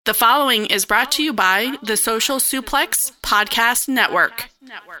The following is brought to you by the Social Suplex Podcast Network.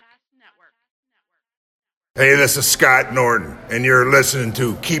 Hey, this is Scott Norton, and you're listening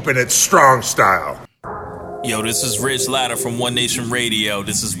to Keepin' It Strong Style. Yo, this is Rich Latta from One Nation Radio.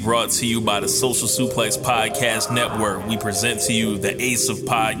 This is brought to you by the Social Suplex Podcast Network. We present to you the Ace of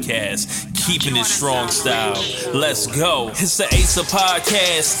Podcasts, Keeping It Strong Style. Let's go. It's the Ace of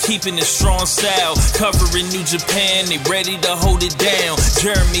Podcasts, Keeping It Strong Style. Covering New Japan, they ready to hold it down.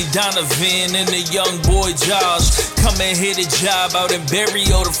 Jeremy Donovan and the young boy Josh. Come and hit a job out and bury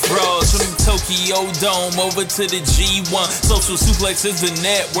all the frauds. From the Tokyo Dome over to the G1. Social Suplex is the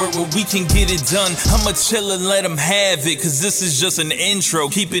network where we can get it done. I'ma chill and let them have it, cause this is just an intro.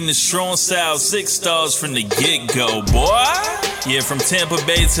 Keeping the strong style, 6 stars from the get-go, boy. Yeah, from Tampa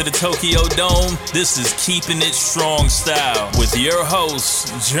Bay to the Tokyo Dome, this is Keeping It Strong Style with your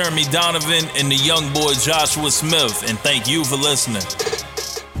hosts, Jeremy Donovan and the young boy Joshua Smith. And thank you for listening.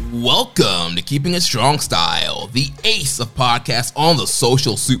 Welcome to Keeping It Strong Style, the ace of podcasts on the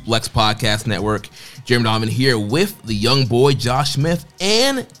Social Suplex Podcast Network. Jeremy Donovan here with the young boy Josh Smith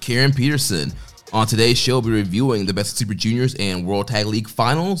and Karen Peterson. On today's show, we'll be reviewing the Best of Super Juniors and World Tag League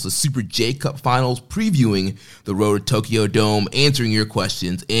Finals, the Super J Cup Finals, previewing the road to Tokyo Dome, answering your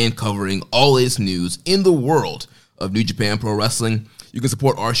questions, and covering all latest news in the world of New Japan Pro Wrestling. You can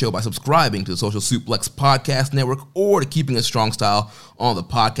support our show by subscribing to the Social Suplex Podcast Network or to Keeping It Strong Style on the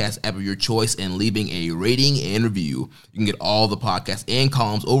podcast app of your choice and leaving a rating and review. You can get all the podcasts and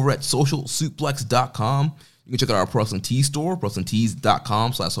columns over at socialsuplex.com. You can check out our Pro Wrestling Tees store,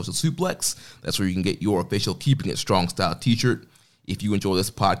 ProWrestlingTees.com/socialsuplex. That's where you can get your official Keeping It Strong Style t-shirt. If you enjoy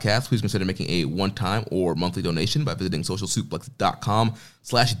this podcast, please consider making a one-time or monthly donation by visiting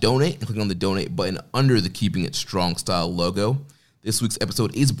socialsuplex.com/donate and clicking on the donate button under the Keeping It Strong Style logo. This week's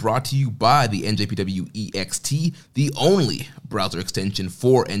episode is brought to you by the NJPW EXT, the only browser extension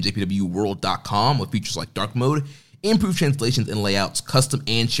for NJPWWorld.com with features like dark mode, improved translations and layouts, custom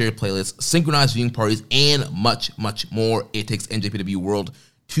and shared playlists, synchronized viewing parties, and much, much more. It takes NJPW World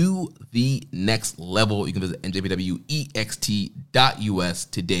to the next level. You can visit njpwext.us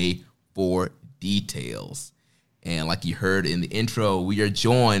today for details. And like you heard in the intro, we are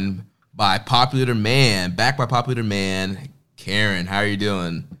joined by popular demand, Karen. How are you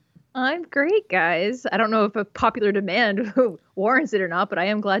doing? I'm great, guys. I don't know if a popular demand warrants it or not, but I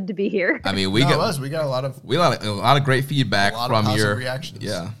am glad to be here. I mean, we got a lot of great feedback from your reactions.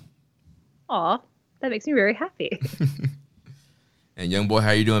 Yeah. Aw, that makes me very happy. And young boy, how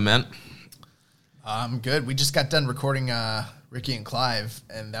are you doing, man? I'm good. We just got done recording Ricky and Clive,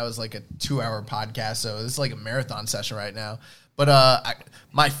 and that was like a 2-hour podcast, so this is like a marathon session right now. But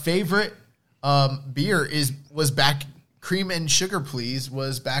my favorite beer was back. Cream and Sugar Please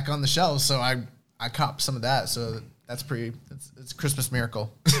was back on the shelves, so I copped some of that. So that's it's a Christmas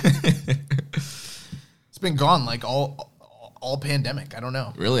miracle. It's been gone like all pandemic. I don't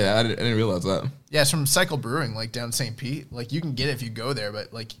know. Really, I didn't realize that. Yeah, it's from Cycle Brewing, like down St. Pete. Like you can get it if you go there,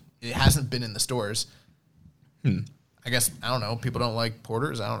 but like it hasn't been in the stores. I guess I don't know. People don't like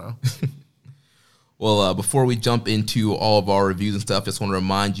porters. I don't know. Well, before we jump into all of our reviews and stuff, just want to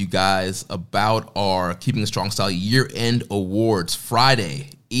remind you guys about our Keeping It Strong Style year-end awards. Friday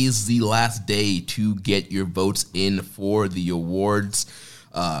is the last day to get your votes in for the awards.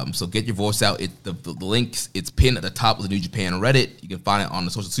 So get your votes out. The link, it's pinned at the top of the New Japan Reddit. You can find it on the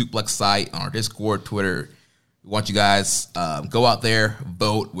Social Suplex site, on our Discord, Twitter. We want you guys go out there,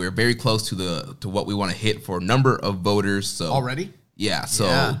 vote. We're very close to what we want to hit for a number of voters. So already? Yeah,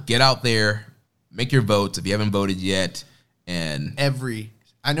 so get out there. Make your votes if you haven't voted yet. And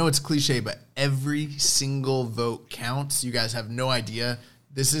I know it's cliche, but every single vote counts. You guys have no idea.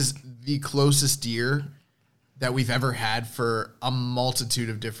 This is the closest year that we've ever had for a multitude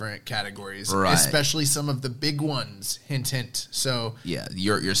of different categories, right. Especially some of the big ones. Hint, hint. So yeah,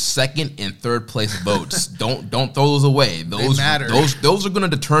 your second and third place votes. don't throw those away. Those matter. Those are going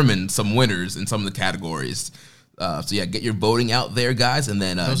to determine some winners in some of the categories. So yeah, get your voting out there, guys, and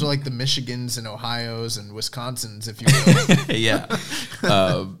then those are like the Michigans and Ohios and Wisconsins, if you will. Yeah.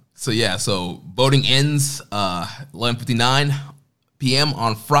 So voting ends 11:59 p.m.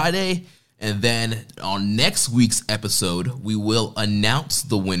 on Friday, and then on next week's episode, we will announce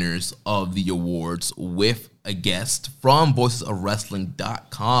the winners of the awards with a guest from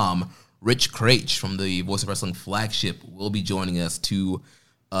VoicesOfWrestling.com. Rich Craich from the Voice of Wrestling flagship will be joining us to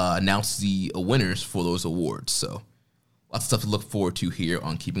announce the winners for those awards. So lots of stuff to look forward to here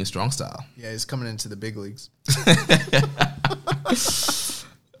on Keeping It Strong Style. Yeah, he's coming into the big leagues.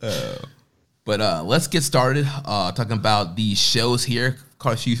 But let's get started talking about the shows here.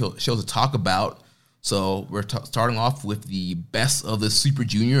 Quite a few shows to talk about. So we're starting off with the best of the Super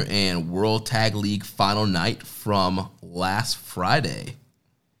Junior and World Tag League final night from last Friday.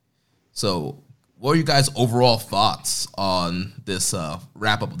 So what are you guys' overall thoughts on this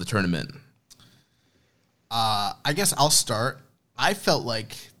wrap-up of the tournament? I guess I'll start. I felt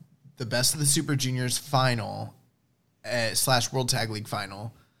like the best of the Super Juniors final / World Tag League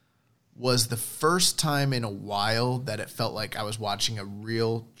final was the first time in a while that it felt like I was watching a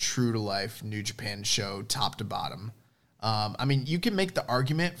real true-to-life New Japan show top to bottom. I mean, you can make the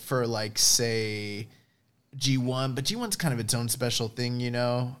argument for, like, say, G1, but G1's kind of its own special thing, you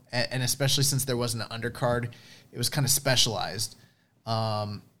know? And especially since there wasn't an undercard, it was kind of specialized.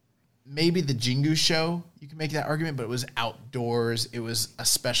 Maybe the Jingu show, you can make that argument, but it was outdoors. It was a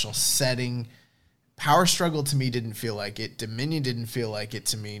special setting. Power Struggle to me didn't feel like it. Dominion didn't feel like it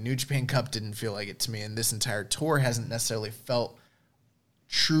to me. New Japan Cup didn't feel like it to me. And this entire tour hasn't necessarily felt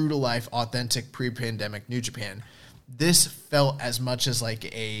true to life, authentic pre-pandemic New Japan. This felt as much as like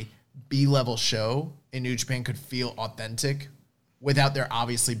a B-level show in New Japan could feel authentic without there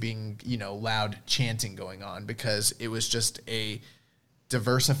obviously being, you know, loud chanting going on, because it was just a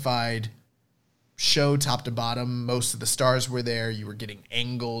diversified show top to bottom. Most of the stars were there. You were getting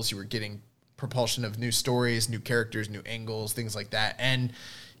angles. You were getting propulsion of new stories, new characters, new angles, things like that. And,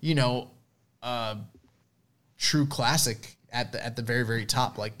 you know, true classic at the very, very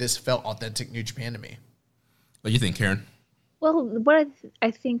top. Like, this felt authentic New Japan to me. What do you think, Karen? Well, what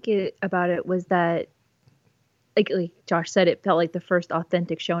I think about it was that, like Josh said, it felt like the first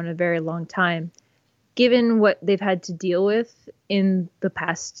authentic show in a very long time. Given what they've had to deal with in the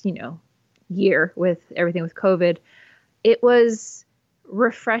past, you know, year with everything with COVID, it was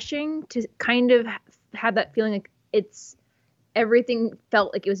refreshing to kind of have that feeling like everything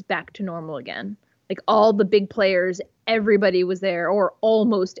felt like it was back to normal again. Like, all the big players, everybody was there, or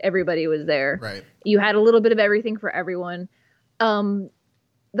almost everybody was there. Right. You had a little bit of everything for everyone. The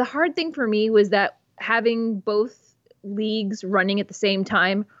hard thing for me was that having both leagues running at the same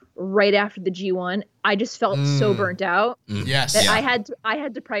time right after the G1, I just felt so burnt out. Yes. That I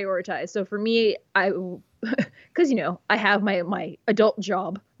had to prioritize. So for me, because, you know, I have my adult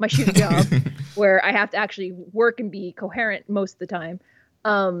job, my shoot job, where I have to actually work and be coherent most of the time,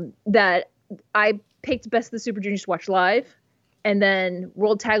 that I picked Best of the Super Juniors to watch live, and then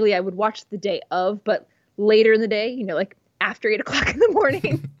World Tag League I would watch the day of, but later in the day, you know, like after 8 o'clock in the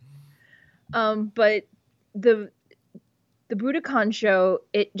morning. But the Budokan show,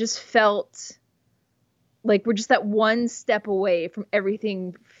 it just felt like we're just that one step away from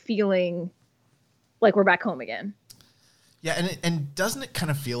everything feeling like we're back home again. Yeah, and doesn't it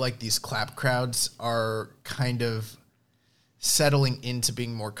kind of feel like these clap crowds are kind of settling into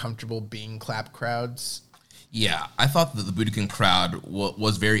being more comfortable being clap crowds? Yeah, I thought that the Budokan crowd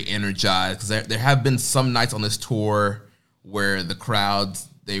was very energized, because there have been some nights on this tour where the crowds,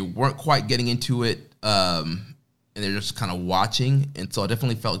 they weren't quite getting into it, and they're just kind of watching. And so I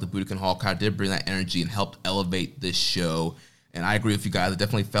definitely felt like the Budokan Hall crowd did bring that energy and helped elevate this show. And I agree with you guys. It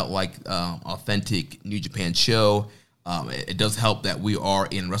definitely felt like authentic New Japan show. It does help that we are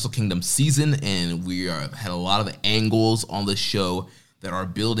in Wrestle Kingdom season, and we had a lot of the angles on the show that are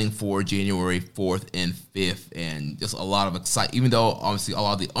building for January 4th and 5th, and just a lot of excitement. Even though obviously a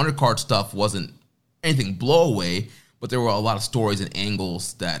lot of the undercard stuff wasn't anything blow away, but there were a lot of stories and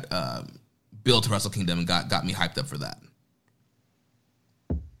angles that built to Wrestle Kingdom and got me hyped up for that.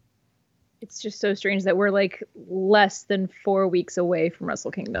 It's just so strange that we're like less than 4 weeks away from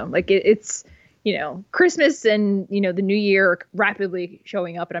Wrestle Kingdom. Like it's, you know, Christmas and, you know, the New Year are rapidly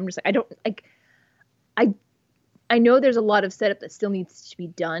showing up, and I'm just like, I don't like, I know there's a lot of setup that still needs to be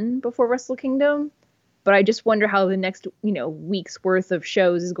done before Wrestle Kingdom, but I just wonder how the next, you know, week's worth of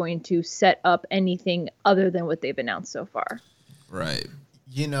shows is going to set up anything other than what they've announced so far. Right.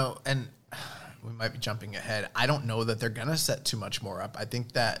 You know, and we might be jumping ahead. I don't know that they're going to set too much more up. I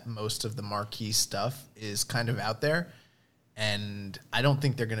think that most of the marquee stuff is kind of out there, and I don't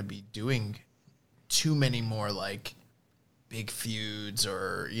think they're going to be doing too many more like big feuds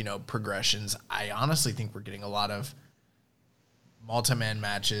or, you know, progressions. I honestly think we're getting a lot of multi-man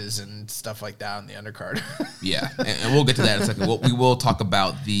matches and stuff like that on the undercard. Yeah, and we'll get to that in a second. We will talk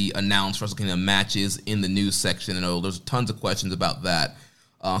about the announced Wrestle Kingdom matches in the news section. I know there's tons of questions about that.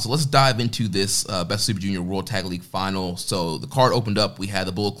 So let's dive into this Best Super Junior World Tag League final. So the card opened up. We had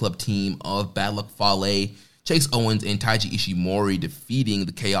the Bullet Club team of Bad Luck Fale, Chase Owens, and Taiji Ishimori defeating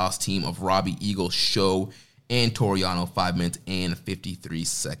the Chaos team of Robbie Eagle, Show, and Toriano 5 minutes and 53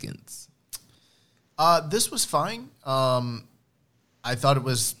 seconds. This was fine. I thought it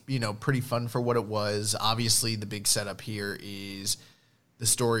was, you know, pretty fun for what it was. Obviously, the big setup here is the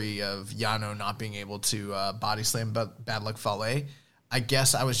story of Yano not being able to body slam Bad Luck Fale. I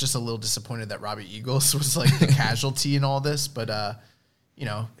guess I was just a little disappointed that Robbie Eagles was like the casualty in all this, but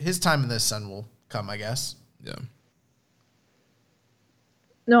his time in the sun will come, I guess. Yeah.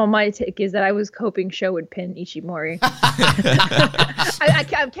 No, my take is that I was hoping Sho would pin Ishimori. I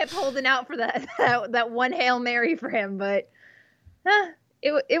kept holding out for that one Hail Mary for him, but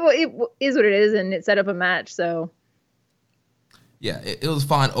it is what it is, and it set up a match, so. Yeah, it was a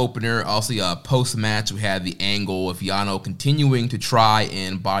fine opener. Also, post-match, we had the angle of Yano continuing to try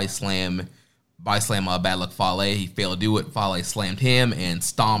and body slam Bad Luck Fale. He failed to do it. Fale slammed him and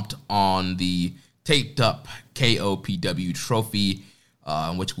stomped on the taped-up KOPW trophy,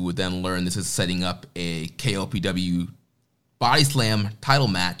 which we would then learn this is setting up a KOPW body slam title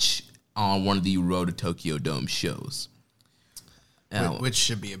match on one of the Road to Tokyo Dome shows. Which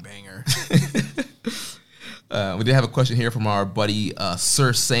should be a banger. We did have a question here from our buddy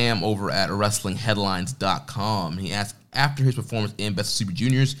Sir Sam over at WrestlingHeadlines.com. He asked, after his performance in Best of Super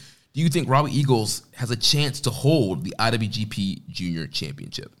Juniors, do you think Robbie Eagles has a chance to hold the IWGP Junior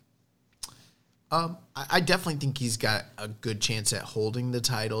Championship? I definitely think he's got a good chance at holding the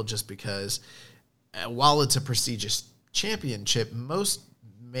title just because while it's a prestigious championship, most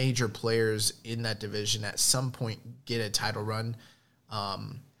major players in that division at some point get a title run.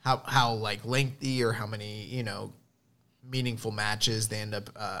 How like lengthy or how many, meaningful matches they end up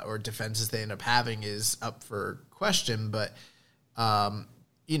or defenses they end up having is up for question. But,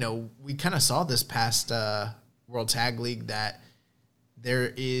 we kind of saw this past World Tag League that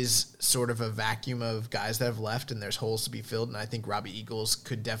there is sort of a vacuum of guys that have left and there's holes to be filled. And I think Robbie Eagles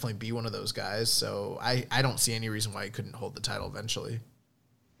could definitely be one of those guys. So I don't see any reason why he couldn't hold the title eventually.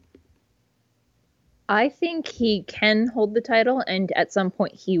 I think he can hold the title, and at some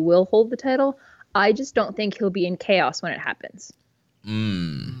point he will hold the title. I just don't think he'll be in Chaos when it happens.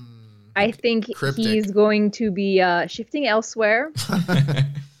 I think he's going to be shifting elsewhere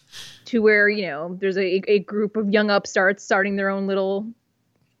to where, there's a group of young upstarts starting their own little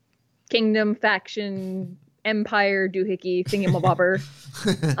kingdom, faction, empire, doohickey, thingamabobber.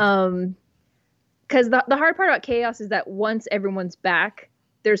 Because the hard part about Chaos is that once everyone's back,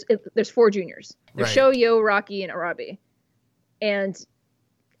 there's 4 juniors. There's right. Sho, Yo, Rocky, and Arabi. And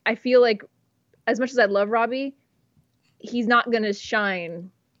I feel like as much as I love Robbie, he's not going to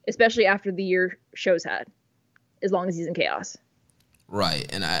shine, especially after the year Sho's had, as long as he's in Chaos. Right,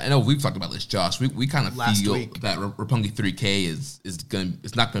 and I know we've talked about this, Josh. We kind of feel that Roppongi 3K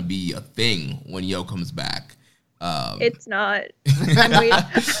is not going to be a thing when Yo comes back. It's not.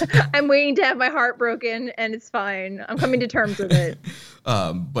 I'm waiting to have my heart broken, and it's fine. I'm coming to terms with it.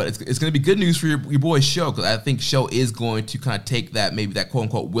 But it's going to be good news for your boy Sho, because I think Sho is going to kind of take that quote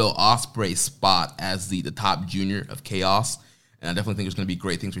unquote Will Ospreay spot as the top junior of Chaos, and I definitely think there's going to be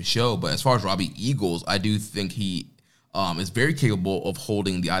great things for Sho. But as far as Robbie Eagles, I do think he is very capable of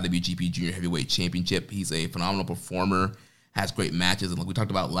holding the IWGP Junior Heavyweight Championship. He's a phenomenal performer. Has great matches, and like we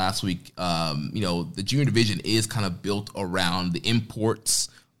talked about last week, the junior division is kind of built around the imports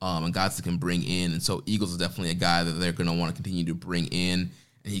and guys that can bring in, and so Eagles is definitely a guy that they're going to want to continue to bring in,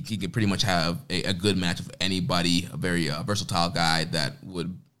 and he can pretty much have a good match with anybody, a very versatile guy that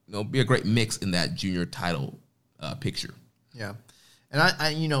would be a great mix in that junior title picture. Yeah, and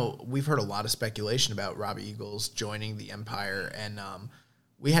I we've heard a lot of speculation about Robbie Eagles joining the Empire, and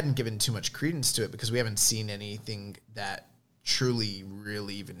we hadn't given too much credence to it because we haven't seen anything that truly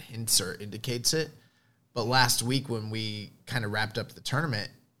really even hints or indicates it. But last week when we kind of wrapped up the tournament,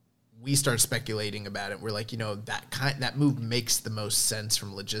 we started speculating about it. We're like, that move makes the most sense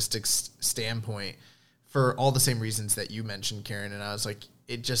from a logistics standpoint for all the same reasons that you mentioned, Karen. And I was like,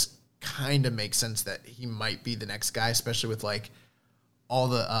 it just kind of makes sense that he might be the next guy, especially with like all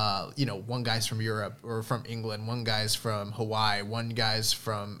the, one guy's from Europe or from England, one guy's from Hawaii, one guy's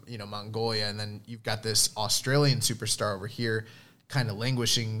from, Mongolia. And then you've got this Australian superstar over here kind of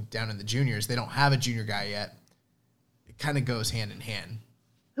languishing down in the juniors. They don't have a junior guy yet. It kind of goes hand in hand.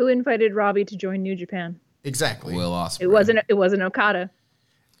 Who invited Robbie to join New Japan? Exactly. Will Ospreay. It wasn't Okada.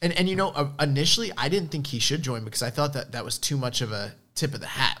 And initially I didn't think he should join because I thought that was too much of a tip of the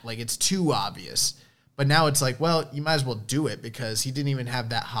hat. Like it's too obvious. But now it's like, well, you might as well do it because he didn't even have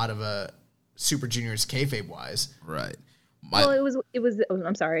that hot of a Super Juniors kayfabe wise. Right. It was.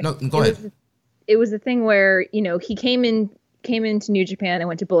 I'm sorry. No, go ahead. It was the thing where he came into New Japan and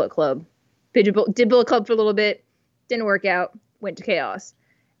went to Bullet Club, did Bullet Club for a little bit, didn't work out, went to Chaos,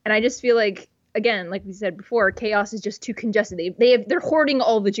 and I just feel like again, like we said before, Chaos is just too congested. They're hoarding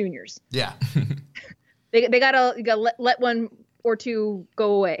all the juniors. Yeah. they gotta let one or two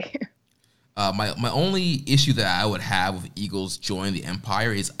go away. My only issue that I would have with Eagles joining the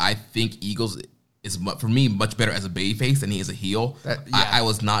Empire is I think Eagles is, for me, much better as a babyface than he is a heel. I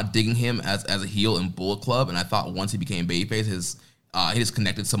was not digging him as a heel in Bullet Club, and I thought once he became babyface, he just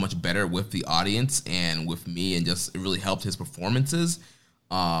connected so much better with the audience and with me, and just it really helped his performances.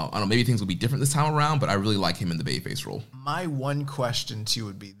 I don't know, maybe things will be different this time around, but I really like him in the babyface role. My one question to you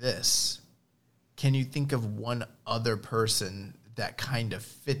would be this. Can you think of one other person that kind of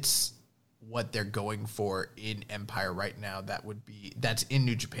fits what they're going for in Empire right now that's in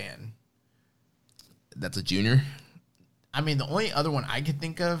New Japan? That's a junior? I mean, the only other one I could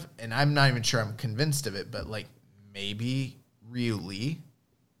think of, and I'm not even sure I'm convinced of it, but like maybe Ryu Lee.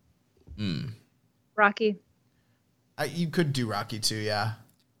 Rocky. You could do Rocky too, yeah.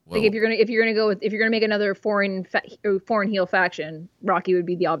 Well, like if you're gonna make another foreign heel faction, Rocky would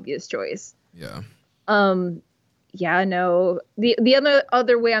be the obvious choice. Yeah. Yeah, no. The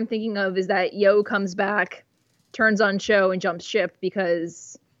other way I'm thinking of is that Yo comes back, turns on Show, and jumps ship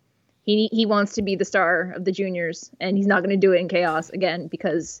because he wants to be the star of the juniors, and he's not going to do it in Chaos again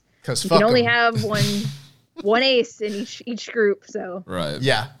because you can only have one ace in each group. So right,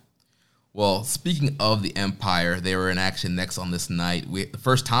 yeah. Well, speaking of the Empire, they were in action next on this night. The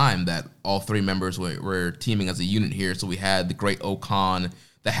first time that all three members were teaming as a unit here. So we had the Great Okan,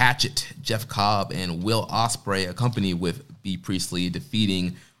 the Hatchet, Jeff Cobb, and Will Ospreay, accompanied with B. Priestley,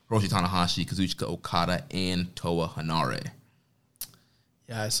 defeating Hiroshi Tanahashi, Kazuchika Okada, and Toa Hanare.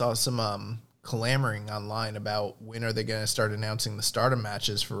 Yeah, I saw some clamoring online about when are they going to start announcing the Stardom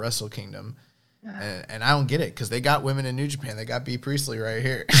matches for Wrestle Kingdom. And I don't get it because they got women in New Japan. They got B. Priestley right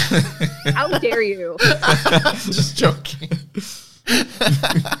here. How dare you? Just joking.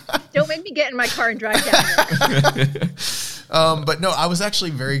 Don't make me get in my car and drive down there. But no, I was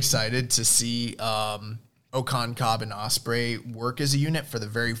actually very excited to see Okan, Cobb, and Ospreay work as a unit for the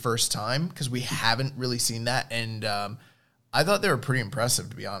very first time because we haven't really seen that. And I thought they were pretty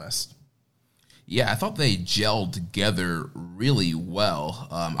impressive, to be honest. Yeah, I thought they gelled together really well.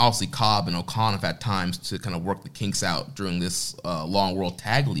 Obviously, Cobb and Okan have had times to kind of work the kinks out during this Long World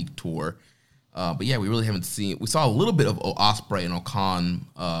Tag League tour. But yeah, we really haven't seen... We saw a little bit of Ospreay and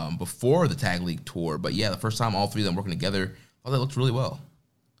Okan before the Tag League tour. But yeah, the first time all three of them working together, I thought they looked really well.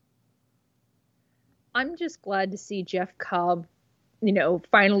 I'm just glad to see Jeff Cobb,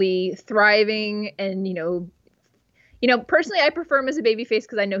 finally thriving and, personally, I prefer him as a babyface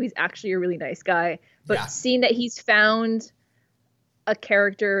because I know he's actually a really nice guy. But seeing that he's found a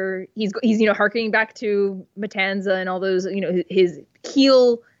character, he's harkening back to Matanza and all those, his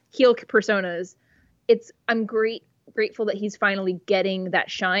heel personas. I'm grateful that he's finally getting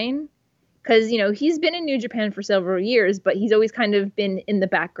that shine because he's been in New Japan for several years, but he's always kind of been in the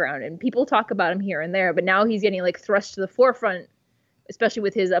background and people talk about him here and there. But now he's getting thrust to the forefront, especially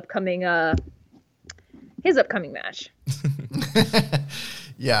with his upcoming match.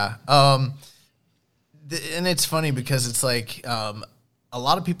 Yeah. And it's funny because it's a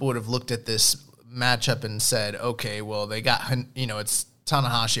lot of people would have looked at this matchup and said, okay, well, they got, it's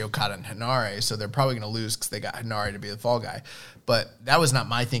Tanahashi, Okada, and Hanare, so they're probably going to lose because they got Hanare to be the fall guy. But that was not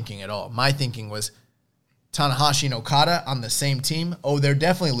my thinking at all. My thinking was Tanahashi and Okada on the same team. Oh, they're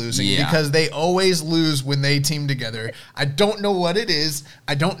definitely losing because they always lose when they team together. I don't know what it is.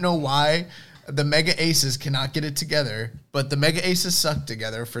 I don't know why. The Mega Aces cannot get it together, but the Mega Aces suck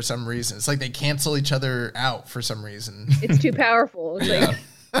together for some reason. It's like they cancel each other out for some reason. It's too powerful.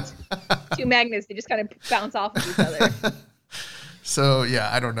 It's two magnets. They just kind of bounce off of each other. So, yeah,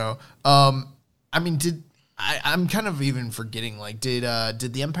 I don't know. I mean, I'm kind of even forgetting, did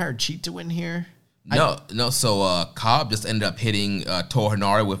the Empire cheat to win here? No. So Cobb just ended up hitting Toa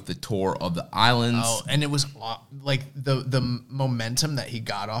Hanare with the Tour of the Islands. Oh, and it was the momentum that he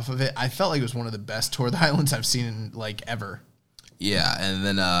got off of it. I felt like it was one of the best Tour of the Islands I've seen in ever. Yeah, and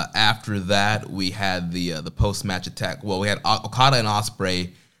then after that we had the post-match attack. Well, we had Okada and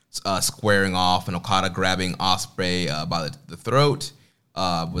Ospreay squaring off, and Okada grabbing Ospreay by the throat.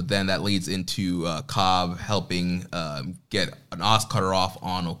 But then that leads into Cobb helping get an Os cutter off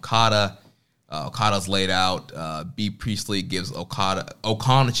on Okada. Okada's laid out. B. Priestley gives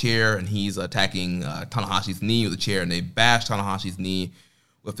Okan a chair, and he's attacking Tanahashi's knee with a chair, and they bash Tanahashi's knee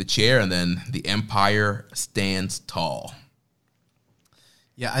with the chair, and then the Empire stands tall.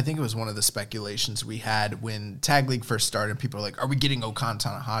 Yeah, I think it was one of the speculations we had when Tag League first started. People were like, are we getting Okan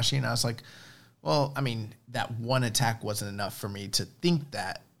Tanahashi? And I was like, well, I mean, that one attack wasn't enough for me to think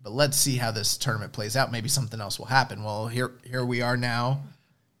that, but let's see how this tournament plays out. Maybe something else will happen. Well, here we are now,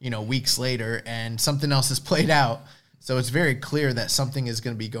 weeks later, and something else has played out. So it's very clear that something is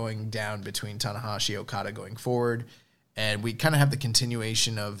going to be going down between Tanahashi and Okada going forward. And we kind of have the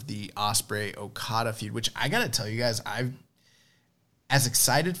continuation of the Ospreay-Okada feud, which I got to tell you guys, as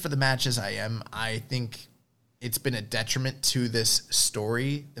excited for the match as I am, I think it's been a detriment to this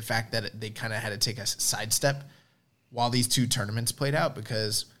story, the fact that they kind of had to take a sidestep while these two tournaments played out,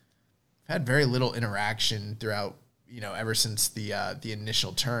 because I've had very little interaction throughout, ever since the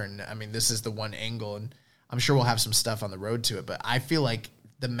initial turn. I mean, this is the one angle, and I'm sure we'll have some stuff on the road to it, but I feel like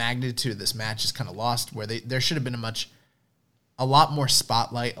the magnitude of this match is kind of lost, where there should have been a lot more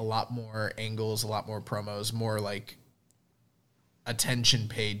spotlight, a lot more angles, a lot more promos, more like attention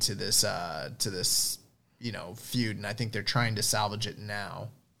paid to this feud, and I think they're trying to salvage it now.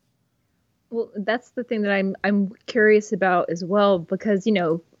 Well, that's the thing that I'm curious about as well, because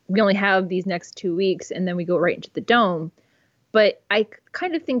we only have these next 2 weeks, and then we go right into the Dome. But I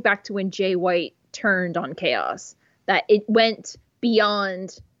kind of think back to when Jay White turned on Chaos, that it went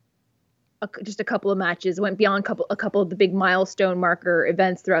beyond just a couple of matches, went beyond a couple of the big milestone marker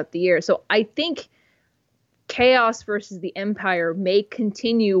events throughout the year. So I think Chaos versus the Empire may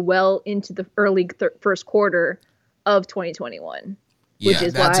continue well into the early first quarter of 2021, which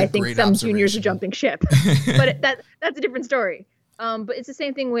is why I think some juniors are jumping ship. But that's a different story. But it's the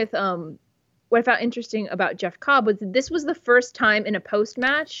same thing with what I found interesting about Jeff Cobb was that this was the first time in a post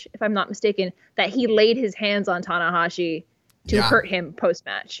match, if I'm not mistaken, that he laid his hands on Tanahashi to hurt him post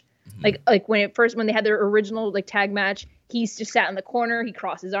match. Mm-hmm. Like when they had their original tag match, he just sat in the corner, he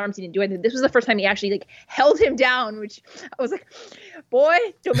crossed his arms, he didn't do anything. This was the first time he actually held him down, which I was like, boy,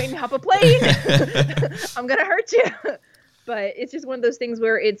 don't make me hop a plane. I'm gonna hurt you. But it's just one of those things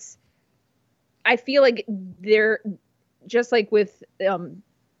where I feel like they're just like with the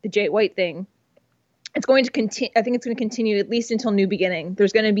Jay White thing. It's going to continue. I think it's going to continue at least until New Beginning.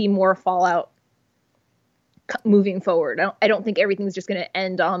 There's going to be more fallout moving forward. I don't think everything's just going to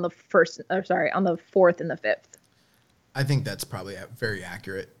end on the 4th and the 5th. I think that's probably very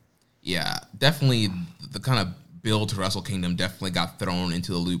accurate. Yeah, definitely the kind of build to Wrestle Kingdom definitely got thrown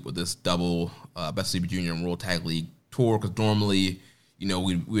into the loop with this double Best Super Junior and World Tag League tour, because normally,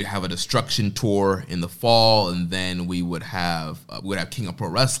 we'd have a Destruction tour in the fall, and then we would have King of Pro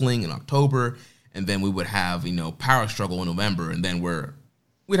Wrestling in October, and then we would have Power Struggle in November, and then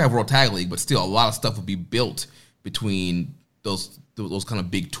we'd have World Tag League, but still a lot of stuff would be built between those kind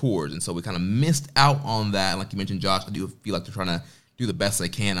of big tours, and so we kind of missed out on that. And like you mentioned, Josh, I do feel like they're trying to do the best they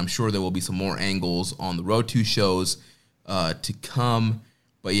can. I'm sure there will be some more angles on the Road 2 shows to come.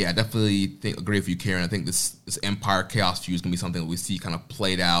 But yeah, I definitely agree with you, Karen. I think this Empire Chaos feud is going to be something that we see kind of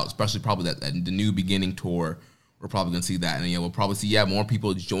played out, especially probably that the New Beginning tour. We're probably going to see that. And we'll probably see, more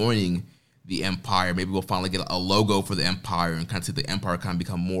people joining the Empire. Maybe we'll finally get a logo for the Empire and kind of see the Empire kind of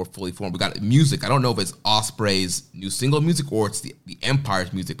become more fully formed. We got music. I don't know if it's Ospreay's new single music or it's the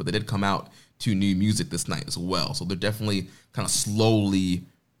Empire's music, but they did come out to new music this night as well. So they're definitely kind of slowly,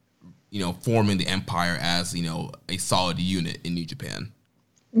 forming the Empire as, a solid unit in New Japan.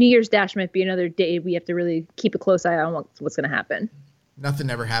 New Year's Dash might be another day we have to really keep a close eye on what's going to happen. Nothing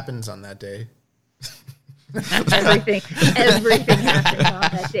ever happens on that day. Everything happens on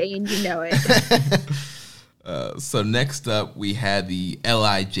that day, and you know it. So next up, we had the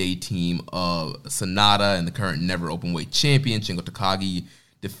LIJ team of Sonata and the current Never Openweight champion, Shingo Takagi,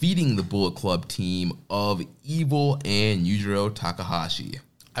 defeating the Bullet Club team of Evil and Yujiro Takahashi.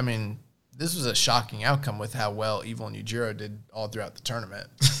 I mean, this was a shocking outcome with how well Evil and Yujiro did all throughout the tournament.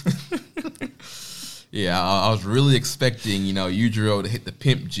 Yeah, I was really expecting, Yujiro to hit the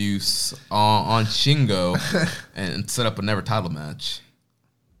pimp juice on Shingo and set up a never title match.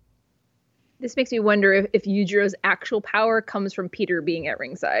 This makes me wonder if Yujiro's actual power comes from Peter being at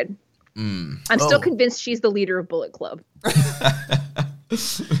ringside. I'm still convinced she's the leader of Bullet Club.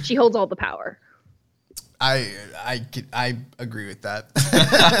 She holds all the power. I agree with that.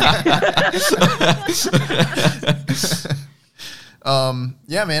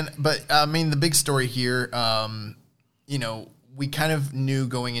 Yeah, man. But I mean, the big story here, we kind of knew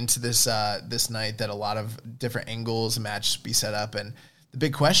going into this night that a lot of different angles and matches be set up, and the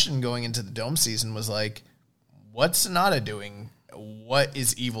big question going into the Dome season was like, what's Sonata doing? What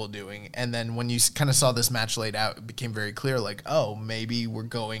is Evil doing? And then when you kind of saw this match laid out, it became very clear, like, oh, maybe we're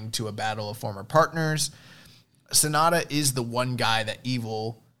going to a battle of former partners. Sonata is the one guy that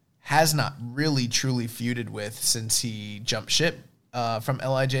Evil has not really truly feuded with since he jumped ship from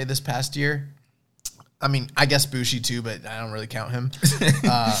LIJ this past year. I mean, I guess Bushi too, but I don't really count him.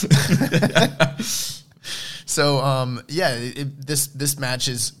 This match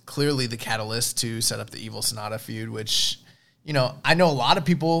is clearly the catalyst to set up the Evil Sonata feud, which, I know a lot of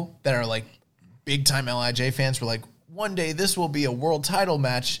people that are like big time LIJ fans were like, one day this will be a world title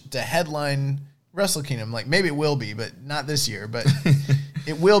match to headline Wrestle Kingdom. Like, maybe it will be, but not this year. But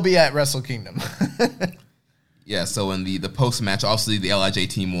it will be at Wrestle Kingdom. Yeah, so in the post-match, obviously the LIJ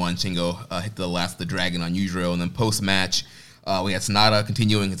team won. Shingo hit the dragon on Yujiro. And then post-match, we had Sonata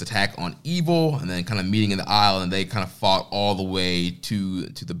continuing his attack on Evil and then kind of meeting in the aisle. And they kind of fought all the way to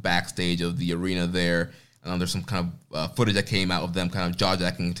the backstage of the arena there. There's some kind of footage that came out of them kind of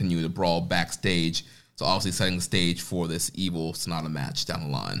jaw-jacking and continuing to brawl backstage. So obviously setting the stage for this Evil Sonata match down the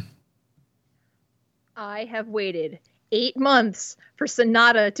line. I have waited 8 months for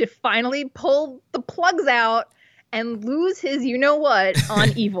Sonata to finally pull the plugs out and lose his you-know-what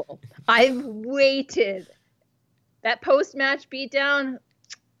on Evil. I've waited. That post-match beatdown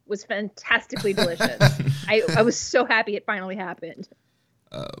was fantastically delicious. I was so happy it finally happened.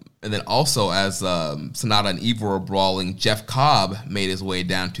 And then also, as Sonata and Evil were brawling, Jeff Cobb made his way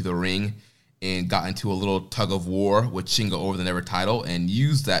down to the ring and got into a little tug of war with Shingo over the Never title and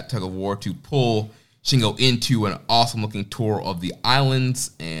used that tug of war to pull Shingo into an awesome-looking tour of the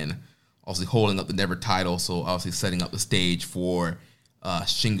islands and obviously holding up the Never title, so obviously setting up the stage for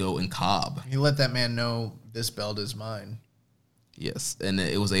Shingo and Cobb. He let that man know this belt is mine. Yes, and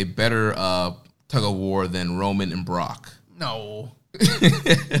it was a better tug of war than Roman and Brock. No.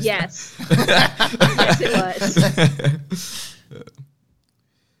 Yes. Yes, it was.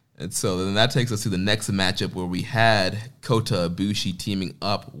 And so then that takes us to the next matchup where we had Kota Ibushi teaming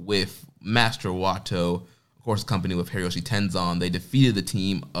up with Master Wato, of course, accompanied with Hiroshi Tenzan. They defeated the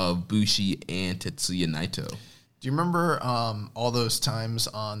team of Bushi and Tetsuya Naito. Do you remember all those times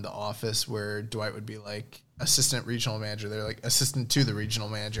on The Office where Dwight would be like assistant regional manager? They're like assistant to the regional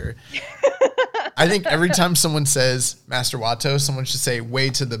manager. I think every time someone says Master Wato, someone should say way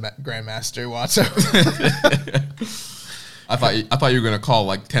to the Grandmaster Wato. I thought you were gonna call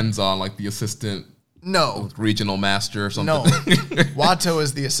like Tenzan like the assistant, regional master or something. No, Wato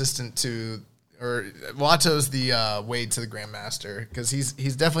is the assistant to, or Wato's the way to the Grandmaster because he's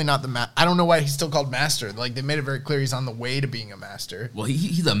definitely not the I don't know why he's still called master. Like they made it very clear he's on the way to being a master. Well,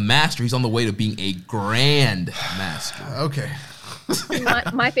 he's a master. He's on the way to being a Grand Master. Okay.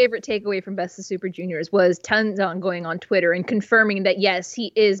 My favorite takeaway from Best of Super Juniors was Tenzan going on Twitter and confirming that yes,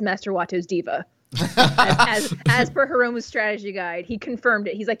 he is Master Wato's diva. as per Hiromu's strategy guide, he confirmed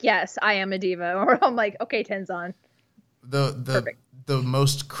it. He's like, yes, I am a diva. Or I'm like, okay, Tenzan. The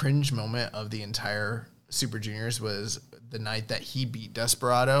most cringe moment of the entire Super Juniors was the night that he beat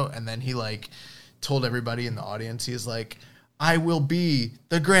Desperado, and then he like told everybody in the audience, he's like, I will be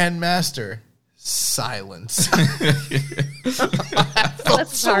the Grand Master. Silence.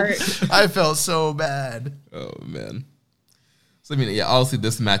 I felt so bad. Oh man. So I mean, yeah, obviously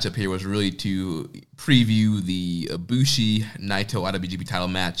this matchup here was really to preview the Ibushi Naito IWGP title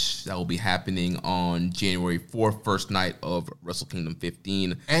match that will be happening on January 4th, first night of Wrestle Kingdom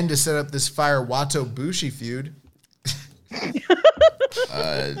 15, and to set up this Fire Wato Bushi feud.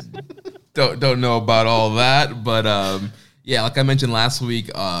 Don't know about all that, but yeah, like I mentioned last week,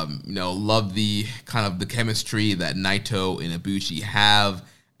 love the kind of the chemistry that Naito and Ibushi have,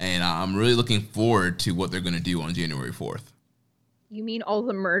 and I'm really looking forward to what they're going to do on January 4th. You mean all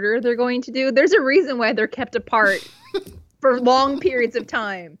the murder they're going to do? There's a reason why they're kept apart for long periods of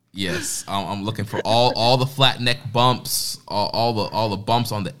time. Yes, I'm looking for all the flat neck bumps, all the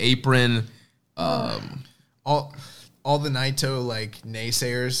bumps on the apron, all the Naito like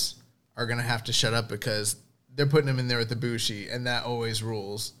naysayers are gonna have to shut up because they're putting him in there with the Bushi, and that always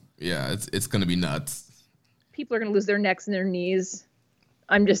rules. Yeah, it's gonna be nuts. People are gonna lose their necks and their knees.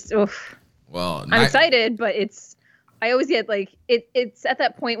 I'm just, oof. Well, I'm excited, but I always get like it's at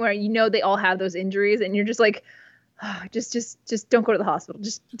that point where they all have those injuries, and you're just like, oh, just don't go to the hospital.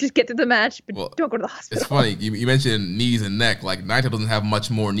 Just get through the match, but don't go to the hospital. It's funny you mentioned knees and neck. Like Naito doesn't have much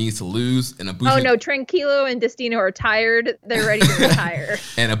more knees to lose, and Ibushi. Oh no, Tranquilo and Destino are tired. They're ready to retire.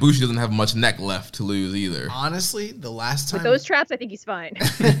 And Ibushi doesn't have much neck left to lose either. Honestly, the last time with those traps, I think he's fine.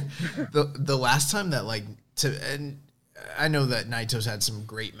 the last time that and I know that Naito's had some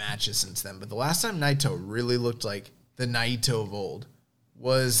great matches since then, but the last time Naito really looked like the Naito of old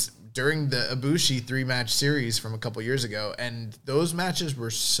was during the Ibushi 3-match series from a couple years ago, and those matches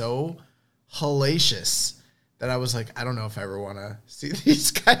were so hellacious that I was like, I don't know if I ever want to see these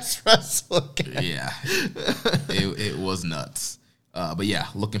guys wrestle again. Yeah, it was nuts. But yeah,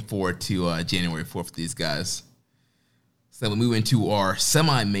 looking forward to January 4th for these guys. So then we move into our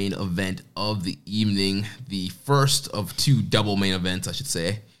semi-main event of the evening, the first of two double main events, I should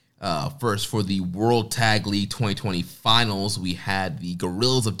say. First, for the World Tag League 2020 Finals, we had the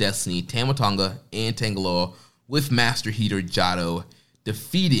Gorillas of Destiny, Tama Tonga and Tangaloa, with Master Heater Jado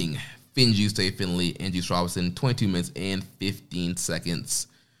defeating Finjuice Finley and Juice Robinson 22 minutes and 15 seconds.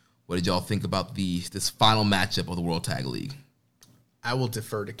 What did y'all think about this final matchup of the World Tag League? I will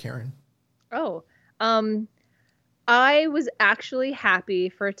defer to Karen. Oh, I was actually happy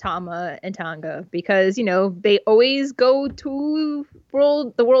for Tama and Tonga because, they always go to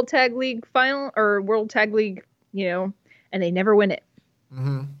the World Tag League final or World Tag League, and they never win it.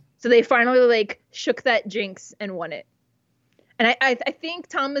 Mm-hmm. So they finally shook that jinx and won it. And I think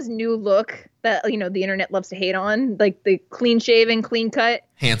Tama's new look that, the internet loves to hate on, like the clean shaven, clean cut.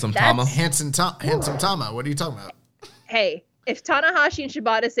 Handsome Tama. Handsome Tama. What are you talking about? Hey, if Tanahashi and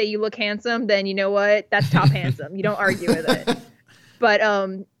Shibata say you look handsome, then you know what? That's top handsome. You don't argue with it. But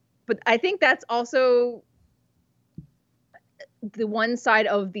I think that's also the one side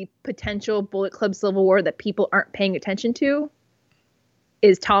of the potential Bullet Club Civil War that people aren't paying attention to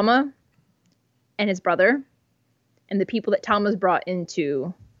is Tama and his brother and the people that Tama's brought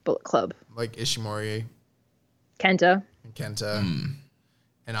into Bullet Club. Like Ishimori. Kenta.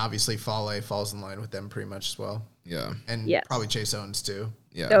 And obviously Fale falls in line with them pretty much as well. Yeah. And probably Chase Owens too.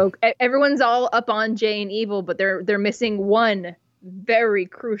 Yeah. So everyone's all up on Jay and Evil, but they're missing one very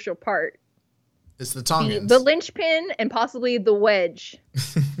crucial part. It's the Tongans. The linchpin and possibly the wedge.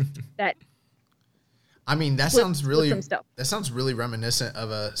 That sounds really reminiscent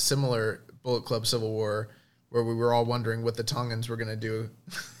of a similar Bullet Club Civil War where we were all wondering what the Tongans were going to do.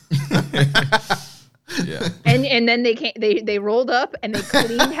 Yeah. And then they rolled up and they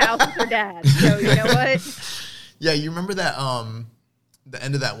cleaned house with their dad. So you know what? Yeah, you remember that the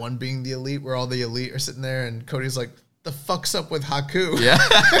end of that one being the Elite where all the Elite are sitting there and Cody's like, the fuck's up with Haku? Yeah.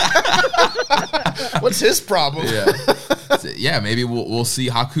 What's his problem? Yeah. Yeah, maybe we'll see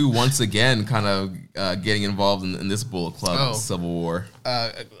Haku once again kind of getting involved in this Bullet Club Civil War.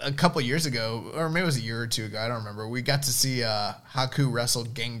 A couple years ago, or maybe it was a year or two ago, I don't remember, we got to see Haku wrestle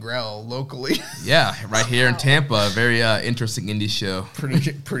Gangrel locally. Yeah, right here in Tampa. Very interesting indie show.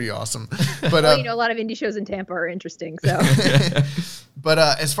 Pretty awesome. But a lot of indie shows in Tampa are interesting. So, But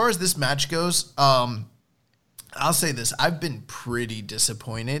as far as this match goes, I'll say this. I've been pretty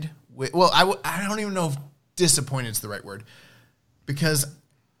disappointed. I don't even know if disappointed is the right word. Because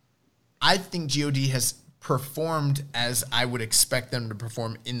I think GOD has performed as I would expect them to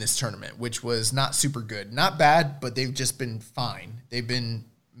perform in this tournament, which was not super good. Not bad, but they've just been fine. They've been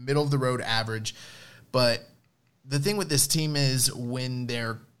middle of the road average. But the thing with this team is when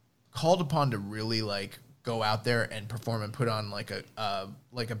they're called upon to really go out there and perform and put on like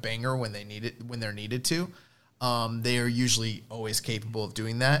a banger when they're needed to, they are usually always capable of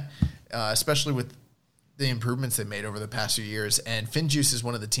doing that, especially with the improvements they made over the past few years. And Finjuice is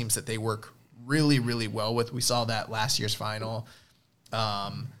one of the teams that they work really, really well with. We saw that last year's final.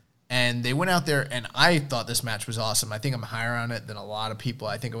 And they went out there, and I thought this match was awesome. I think I'm higher on it than a lot of people.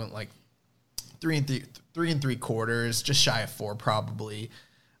 I think it went 3 3/4, just shy of 4 probably.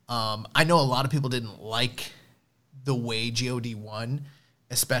 I know a lot of people didn't like the way GOD won,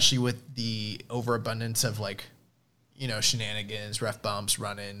 especially with the overabundance of shenanigans, ref bumps,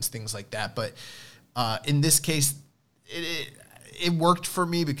 run-ins, things like that. But in this case, it worked for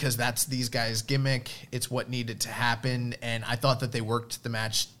me because that's these guys' gimmick. It's what needed to happen. And I thought that they worked the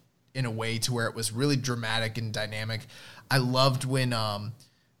match in a way to where it was really dramatic and dynamic. I loved when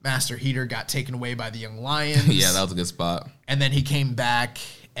Master Heater got taken away by the Young Lions. Yeah, that was a good spot. And then he came back,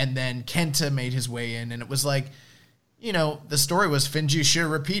 and then Kenta made his way in, and it was the story was Finjuice should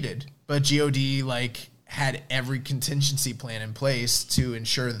have repeated, but GOD had every contingency plan in place to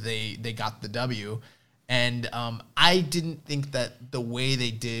ensure they got the W. And I didn't think that the way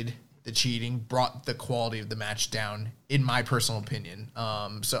they did the cheating brought the quality of the match down, in my personal opinion.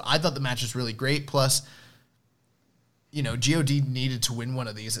 So I thought the match was really great. Plus, GOD needed to win one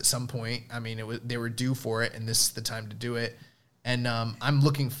of these at some point. I mean, they were due for it, and this is the time to do it. And I'm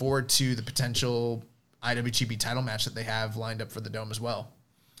looking forward to the potential IWGP title match that they have lined up for the Dome as well.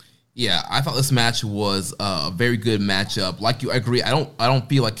 Yeah, I thought this match was a very good matchup. Like you, I agree. I don't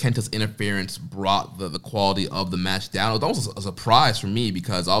feel like Kenta's interference brought the quality of the match down. It was almost a surprise for me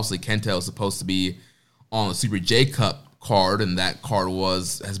because obviously Kenta was supposed to be on the Super J Cup card, and that card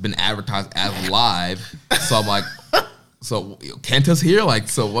has been advertised as live. So I'm like, so Kenta's here?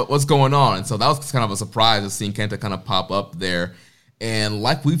 So what's going on? And so that was kind of a surprise of seeing Kenta kind of pop up there. And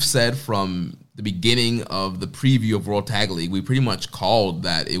like we've said from the beginning of the preview of World Tag League, we pretty much called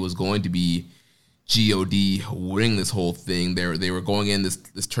that it was going to be GOD winning this whole thing. They were going in this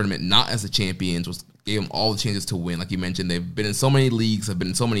tournament not as the champions, gave them all the chances to win. Like you mentioned, they've been in so many leagues, have been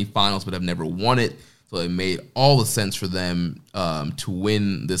in so many finals, but have never won it. So it made all the sense for them to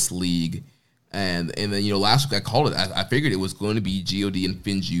win this league. And then, last week I called it. I figured it was going to be GOD and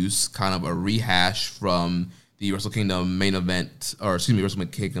Finjuice, kind of a rehash from the Wrestle Kingdom main event, or excuse me, Wrestle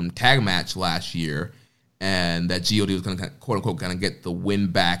Kingdom tag match last year, and that God was going to quote unquote kind of get the win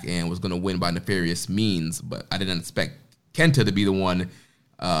back and was going to win by nefarious means. But I didn't expect Kenta to be the one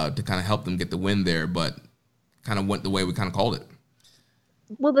to kind of help them get the win there, but kind of went the way we kind of called it.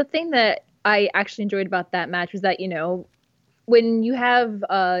 Well, the thing that I actually enjoyed about that match was that, you know, when you have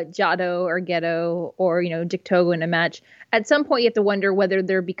Jado or Geto or, you know, Dick Togo in a match, at some point you have to wonder whether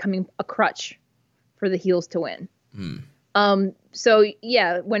they're becoming a crutch for the heels to win. So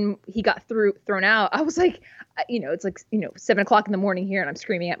yeah, when he got thrown out, I was like, you know, it's like, you know, 7:00 in the morning here and I'm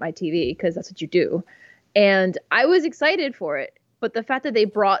screaming at my TV because that's what you do. And I was excited for it. But the fact that they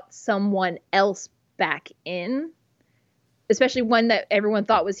brought someone else back in, especially one that everyone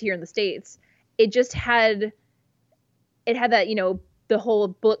thought was here in the States, it had that, you know, the whole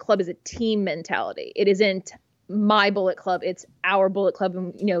Bullet Club is a team mentality. It isn't my Bullet Club, it's our Bullet Club,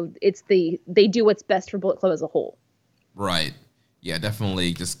 and, you know, they do what's best for Bullet Club as a whole. Right. Yeah,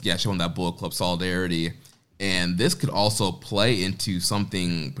 definitely showing that Bullet Club solidarity. And this could also play into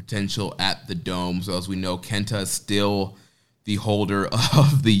something potential at the Dome. So as we know, Kenta is still the holder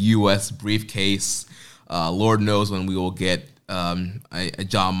of the U.S. briefcase. Lord knows when we will get a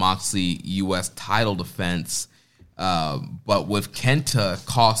Jon Moxley U.S. title defense. But with Kenta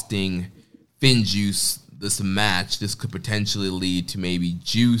costing Finn Juice this match, this could potentially lead to maybe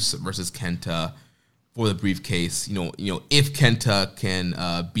Juice versus Kenta for the briefcase. You know, if Kenta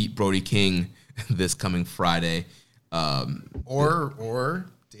can beat Brody King this coming Friday, or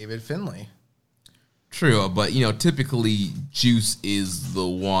David Finlay. True, but you know, typically Juice is the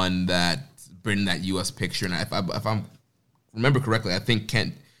one that's bringing that U.S. picture, and if I remember correctly, I think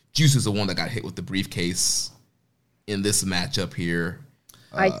Juice is the one that got hit with the briefcase in this matchup here.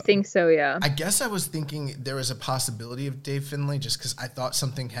 I think so, yeah. I guess I was thinking there was a possibility of Dave Finlay just because I thought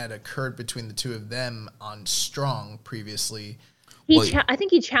something had occurred between the two of them on Strong previously. I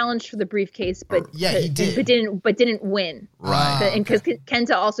think he challenged for the briefcase, but he did, but didn't win. Right, and because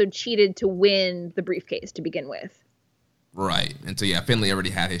Kenta also cheated to win the briefcase to begin with. Right, and so yeah, Finlay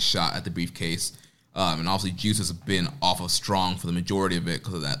already had his shot at the briefcase, and obviously Juice has been off of Strong for the majority of it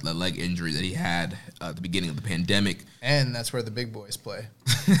because of that leg injury that he had at the beginning of the pandemic. And that's where the big boys play.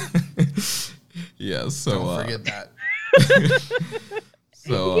 Yeah, so don't forget that.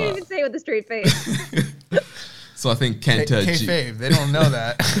 So you can't even say it with a straight face. So I think Kenta... Kayfabe, they don't know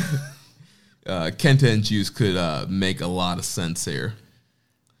that. Kenta and Juice could make a lot of sense here.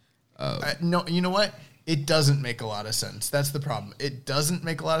 No, you know what? It doesn't make a lot of sense. That's the problem. It doesn't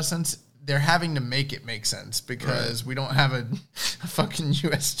make a lot of sense. They're having to make it make sense because we don't have a fucking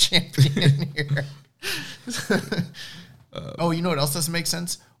U.S. champion here. Oh, you know what else doesn't make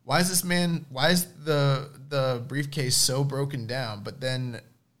sense? Why is the briefcase so broken down, but then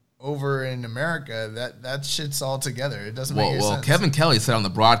over in America, that shit's all together. It doesn't make any sense. Well, Kevin Kelly said on the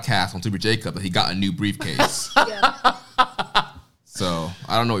broadcast on Super Jacob that he got a new briefcase. Yeah. So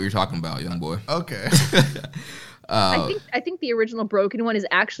I don't know what you're talking about, young boy. Okay. I think the original broken one is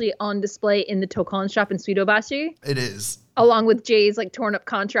actually on display in the Tokon shop in Suidobashi. It is. Along with Jay's like torn up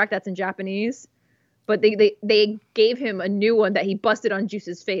contract that's in Japanese. But they gave him a new one that he busted on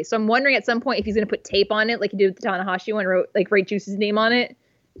Juice's face. So I'm wondering at some point if he's going to put tape on it like he did with the Tanahashi one, write Juice's name on it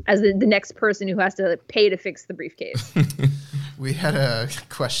as the next person who has to pay to fix the briefcase. We had a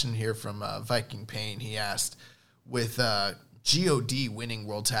question here from Viking Payne. He asked, with GOD winning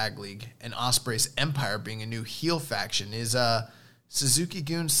World Tag League and Ospreay's Empire being a new heel faction, is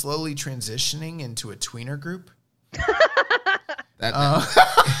Suzuki-gun slowly transitioning into a tweener group?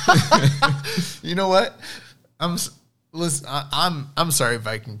 You know what? I'm sorry,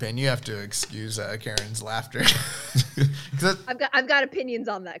 Viking Payne. You have to excuse Karen's laughter. I've got opinions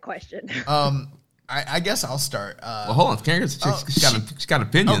on that question. I guess I'll start. Well, hold on. Karen's she's got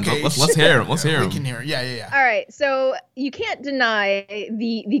opinions. Okay, let's hear him. Let's hear him. We can hear him. Yeah. All right. So you can't deny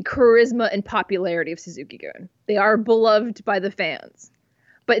the charisma and popularity of Suzuki-gun. They are beloved by the fans,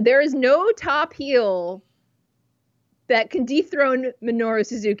 but there is no top heel that can dethrone Minoru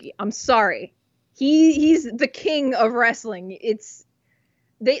Suzuki. I'm sorry. He's the king of wrestling. It's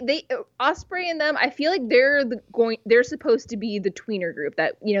they Ospreay and them. I feel like they're supposed to be the tweener group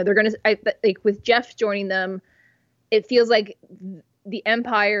that, you know, they're gonna like with Jeff joining them. It feels like the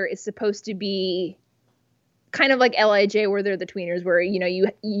Empire is supposed to be kind of like LIJ, where they're the tweeners, where, you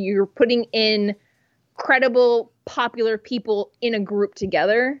know, you're putting in credible, popular people in a group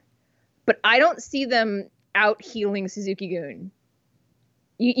together. But I don't see them out healing Suzuki-gun.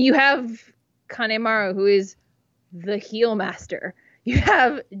 You have Kanemaru, who is the heel master. You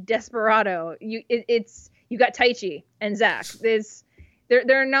have Desperado. You got Taichi and Zack.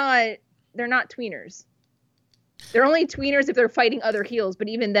 They're not tweeners. They're only tweeners if they're fighting other heels, but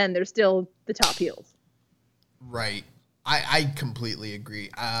even then, they're still the top heels. Right. I completely agree.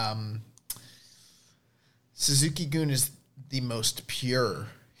 Suzuki-gun is the most pure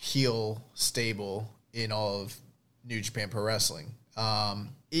heel stable in all of New Japan Pro Wrestling. And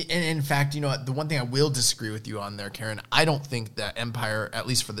in fact, you know what? The one thing I will disagree with you on there, Karen, I don't think that Empire, at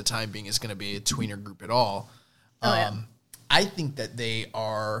least for the time being, is going to be a tweener group at all. I think that they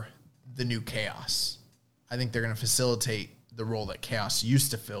are the new Chaos. I think they're going to facilitate the role that Chaos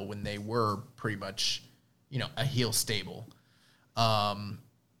used to fill when they were pretty much, you know, a heel stable.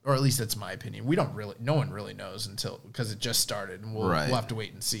 Or at least that's my opinion. No one really knows because it just started, and we'll have to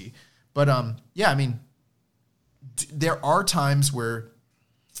wait and see. But yeah, I mean, there are times where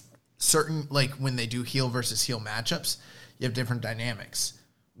certain, like when they do heel versus heel matchups, you have different dynamics.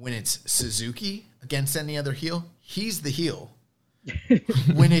 When it's Suzuki against any other heel, he's the heel.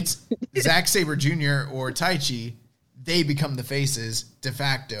 When it's Zack Sabre Jr. or Taichi, they become the faces de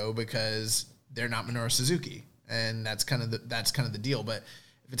facto because they're not Minoru Suzuki, and that's kind of the deal. But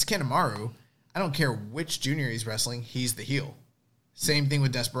if it's Kanemaru, I don't care which junior he's wrestling, he's the heel. Same thing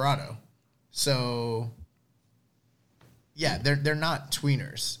with Desperado. So yeah, they're not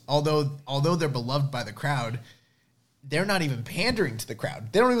tweeners. Although they're beloved by the crowd, they're not even pandering to the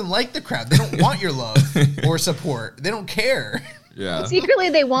crowd. They don't even like the crowd. They don't want your love or support. They don't care. Yeah. Secretly,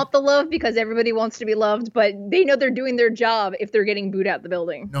 they want the love because everybody wants to be loved, but they know they're doing their job if they're getting booed out the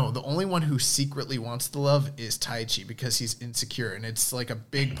building. No, the only one who secretly wants the love is Taichi because he's insecure, and it's like a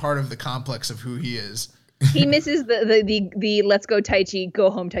big part of the complex of who he is. He misses the let's go Taichi, go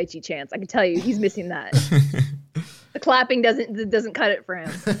home Taichi chants. I can tell you, he's missing that. The clapping doesn't cut it for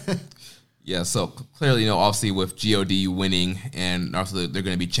him. Yeah, so clearly, you know, obviously with GOD winning, and also they're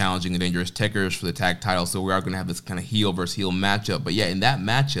going to be challenging the Dangerous Tekkers for the tag title, so we are going to have this kind of heel versus heel matchup. But yeah, in that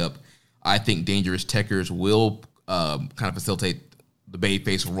matchup, I think Dangerous Tekkers will kind of facilitate the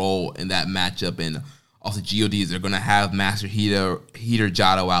babyface role in that matchup, and also GODs, they're going to have Master Heater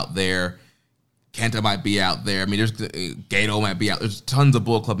Jado out there. Kenta might be out there. I mean, there's Gato might be out. There's tons of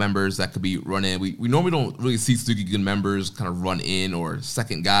Bullet Club members that could be run in. We normally don't really see Suzuki-gun members kind of run in or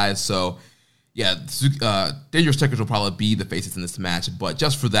second guys, so yeah, Dangerous Tekkers will probably be the faces in this match, but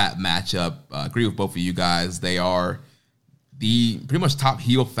just for that matchup, I agree with both of you guys. They are the pretty much top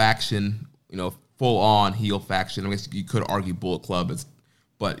heel faction, you know, full-on heel faction. I guess you could argue Bullet Club,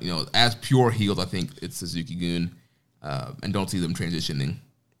 but, you know, as pure heels, I think it's Suzuki-gun, and don't see them transitioning.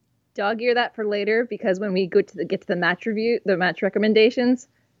 Dog ear that for later, because when we get to the match review, the match recommendations,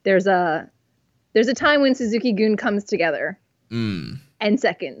 there's a time when Suzuki-gun comes together and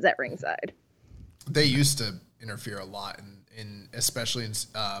seconds at ringside. They used to interfere a lot in especially in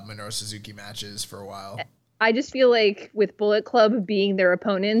Minoru Suzuki matches for a while. I just feel like with Bullet Club being their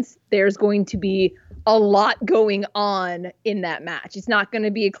opponents, there's going to be a lot going on in that match. It's not going to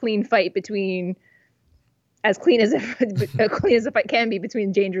be a clean fight as clean as a fight can be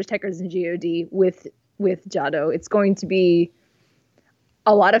between Dangerous Tekkers and GOD with Jado. It's going to be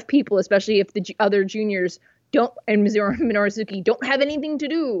a lot of people, especially if the other juniors and Minoru Suzuki don't have anything to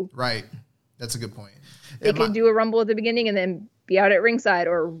do. Right. That's a good point. They could do a rumble at the beginning and then be out at ringside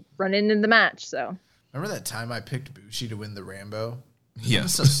or run into the match. So remember that time I picked Bushi to win the Rambo? Yeah. That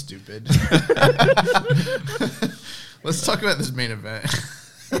was so stupid. Let's talk about this main event.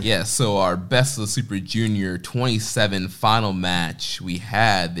 Yeah, so our Best of the Super Junior 27 final match, we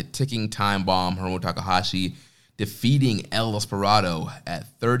had the ticking time bomb, Hiromu Takahashi, defeating El Desperado at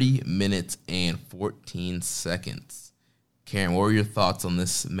 30 minutes and 14 seconds. Karen, what were your thoughts on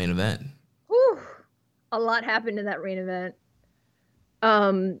this main event? Whew, a lot happened in that main event.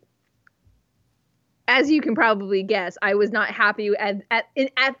 As you can probably guess, I was not happy at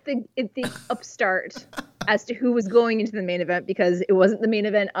the upstart as to who was going into the main event because it wasn't the main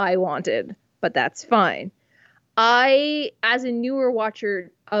event I wanted, but that's fine. I, as a newer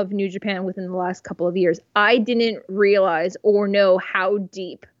watcher of New Japan within the last couple of years, I didn't realize or know how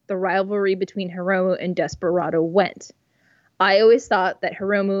deep the rivalry between Hiromu and Desperado went. I always thought that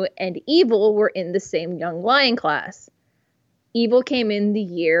Hiromu and Evil were in the same Young Lion class. Evil came in the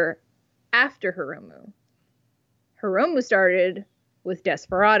year after Hiromu. Hiromu started with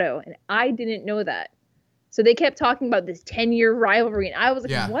Desperado, and I didn't know that. So they kept talking about this 10-year rivalry, and I was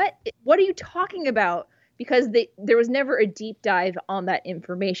like, What are you talking about? Because there was never a deep dive on that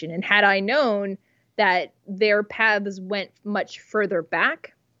information. And had I known that their paths went much further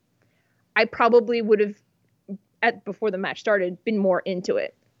back, I probably would have, before the match started, been more into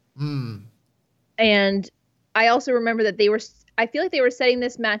it. And I also remember that I feel like they were setting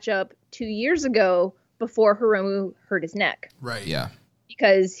this match up 2 years ago before Hiromu hurt his neck. Right. Yeah.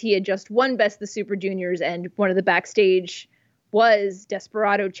 because he had just won Best of the Super Juniors, and one of the backstage was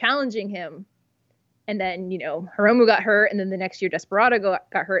Desperado challenging him. And then, Hiromu got hurt, and then the next year Desperado got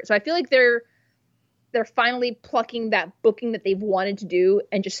hurt. So I feel like they're finally plucking that booking that they've wanted to do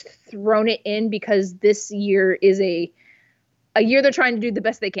and just thrown it in, because this year is a year they're trying to do the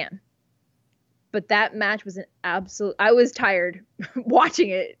best they can. But that match was an absolute... I was tired watching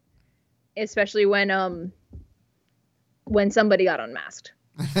it, especially when somebody got unmasked.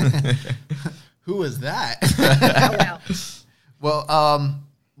 Who was that? Oh, wow. Well,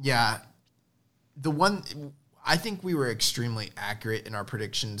 yeah. I think we were extremely accurate in our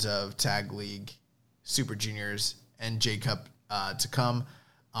predictions of Tag League, Super Juniors, and J-Cup to come.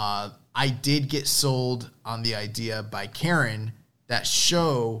 I did get sold on the idea by Karen that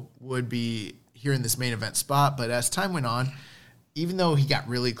Show would be here in this main event spot, but as time went on, even though he got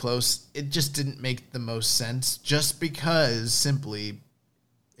really close, it just didn't make the most sense, just because simply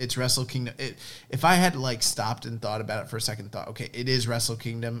it's Wrestle Kingdom. If I had stopped and thought about it for a second, okay, it is Wrestle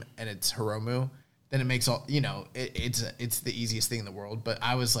Kingdom and it's Hiromu, then it makes all, it's the easiest thing in the world. But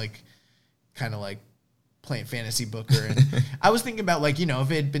I was kind of playing fantasy booker, and I was thinking about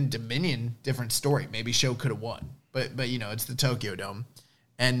if it had been Dominion, different story. Maybe Show could have won, but it's the Tokyo Dome.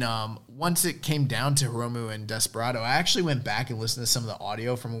 And once it came down to Hiromu and Desperado, I actually went back and listened to some of the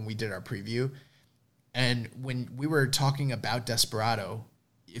audio from when we did our preview. And when we were talking about Desperado,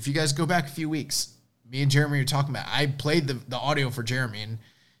 if you guys go back a few weeks, me and Jeremy were talking about, I played the audio for Jeremy, and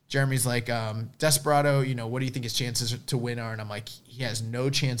Jeremy's like, Desperado, what do you think his chances to win are? And I'm like, he has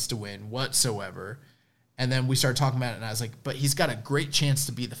no chance to win whatsoever. And then we started talking about it, and I was like, but he's got a great chance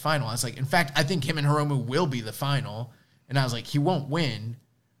to be the final. I was like, in fact, I think him and Hiromu will be the final. And I was like, he won't win,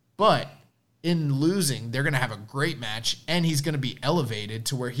 but in losing, they're going to have a great match, and he's going to be elevated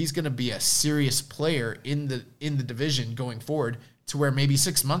to where he's going to be a serious player in the division going forward, to where maybe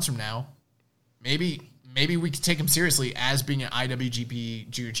 6 months from now, maybe we could take him seriously as being an IWGP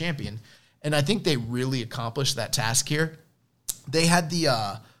Junior Champion. And I think they really accomplished that task here. They had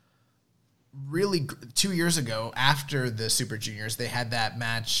the really 2 years ago, after the Super Juniors, they had that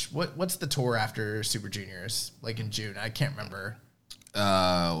match. What's the tour after Super Juniors? In June, I can't remember.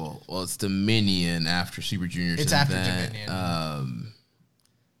 Well, it's Dominion after Super Juniors. It's after Dominion.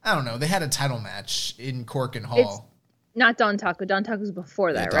 I don't know. They had a title match in Cork and Hall. It's not Don Taco. Don Taco's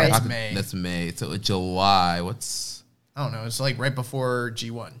before that, right? That's May. That's May. So July. I don't know. It's right before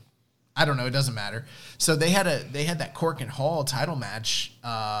G1. I don't know. It doesn't matter. So they had that Cork and Hall title match,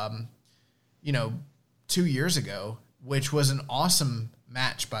 2 years ago, which was an awesome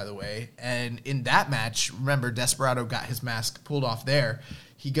match, by the way. And in that match, remember, Desperado got his mask pulled off there.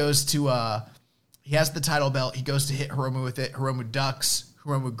 He goes to, he has the title belt. He goes to hit Hiromu with it. Hiromu ducks.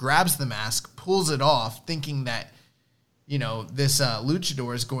 Hiromu grabs the mask, pulls it off, thinking that, this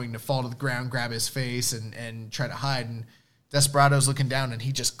luchador is going to fall to the ground, grab his face, and try to hide. And Desperado's looking down, and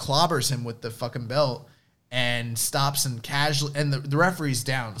he just clobbers him with the fucking belt and stops and casually, and the referee's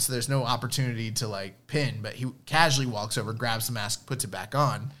down, so there's no opportunity to pin, but he casually walks over, grabs the mask, puts it back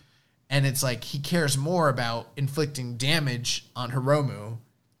on. And it's he cares more about inflicting damage on Hiromu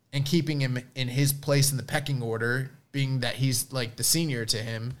and keeping him in his place in the pecking order, being that he's the senior to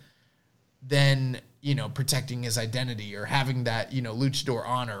him, than, protecting his identity or having that, luchador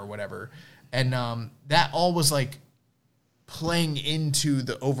honor or whatever. And that all was playing into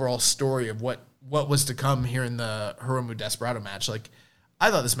the overall story of what was to come here in the Hiromu Desperado match.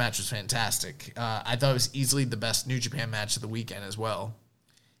 I thought this match was fantastic. I thought it was easily the best New Japan match of the weekend as well.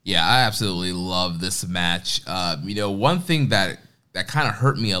 Yeah, I absolutely love this match. One thing that kind of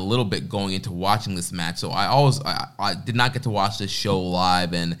hurt me a little bit going into watching this match. So I did not get to watch this show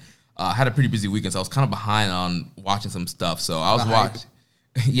live, and had a pretty busy weekend, so I was kind of behind on watching some stuff. So I was watching.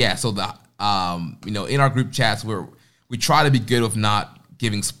 Yeah, so in our group chats, we try to be good with not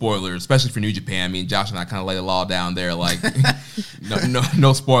giving spoilers, especially for New Japan. I mean, Josh and I kind of lay the law down there,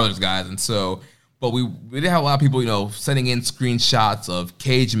 no spoilers, guys. And so, but we did have a lot of people, sending in screenshots of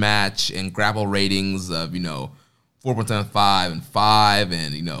cage match and grapple ratings of 4.75 and 5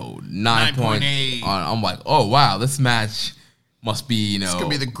 and 9.8. I'm like, oh wow, this match must be it's gonna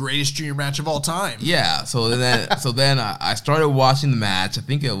be the greatest junior match of all time. Yeah. So then I started watching the match. I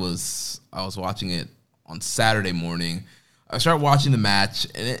think I was watching it on Saturday morning. I started watching the match,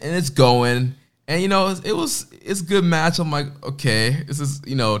 and it's going, and it's a good match. I'm like, okay, this is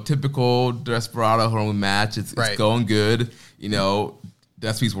typical Desperado Hiromu match. It's going good.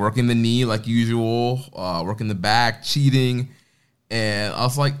 Despy's working the knee like usual, working the back, cheating, and I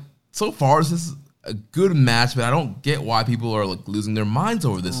was like, so far this is a good match, but I don't get why people are losing their minds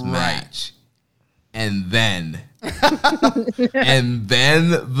over this match. And then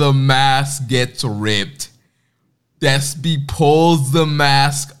the mask gets ripped. Despy pulls the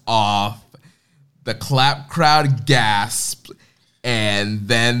mask off. The clap crowd gasps. And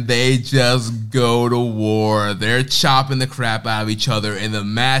then they just go to war. They're chopping the crap out of each other. And the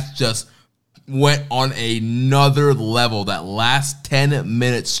match just went on another level. That last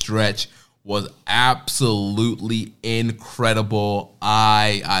 10-minute stretch was absolutely incredible.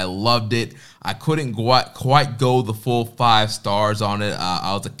 I loved it. I couldn't quite go the full 5 stars on it.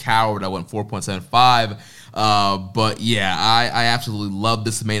 I was a coward. I went 4.75. But yeah, I absolutely loved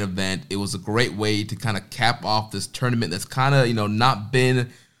this main event. It was a great way to kind of cap off this tournament that's kind of, not been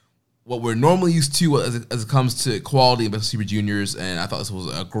what we're normally used to as it comes to quality in Best of Super Juniors. And I thought this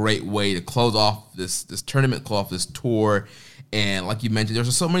was a great way to close off this tournament, close off this tour. And like you mentioned, there's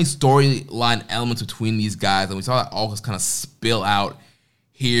just so many storyline elements between these guys, and we saw that all just kind of spill out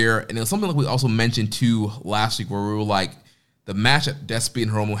here. And it was something like we also mentioned too last week, where we were like, the match that Despy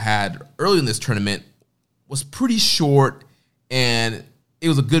and Hiromu had early in this tournament was pretty short, and it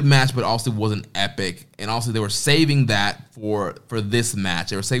was a good match, but also wasn't epic. And also they were saving that for this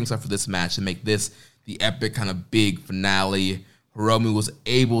match. They were saving stuff for this match to make this the epic kind of big finale. Hiromu was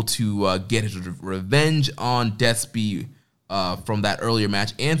able to get his revenge on Despy from that earlier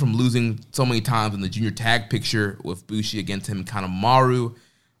match, and from losing so many times in the junior tag picture with Bushi against him and Kanemaru.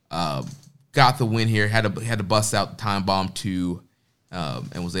 Got the win here, had to bust out the time bomb too,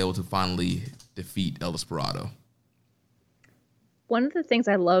 and was able to finally defeat El Desperado. One of the things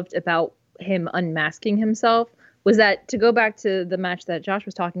I loved about him unmasking himself was that, to go back to the match that Josh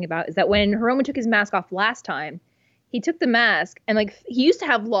was talking about, is that when Hiromu took his mask off last time, he took the mask, and he used to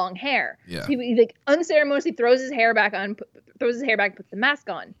have long hair. Yeah. So he unceremoniously throws his hair back, puts the mask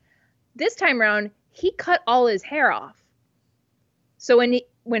on. This time around, he cut all his hair off. So when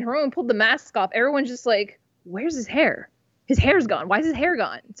Hiromu pulled the mask off, everyone's just like, "Where's his hair? His hair's gone. Why is his hair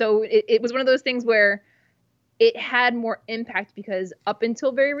gone?" So it was one of those things where it had more impact, because up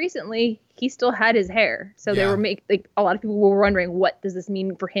until very recently, he still had his hair. So they were a lot of people were wondering, what does this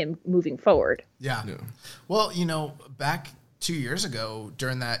mean for him moving forward? Yeah. Well, back 2 years ago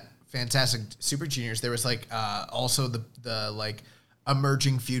during that Fantastic Super Juniors, there was also the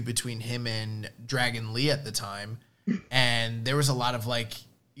emerging feud between him and Dragon Lee at the time. And there was a lot of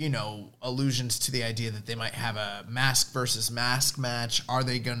allusions to the idea that they might have a mask versus mask match. Are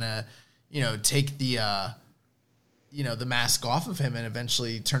they gonna, take the mask off of him and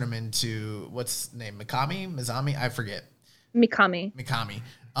eventually turn him into, what's his name? Mizami? I forget. Mikami.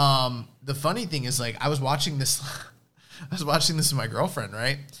 The funny thing is, I was watching this with my girlfriend,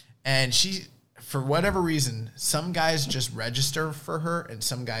 right? And she, for whatever reason, some guys just register for her and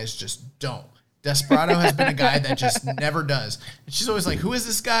some guys just don't. Desperado has been a guy that just never does. And she's always like, "Who is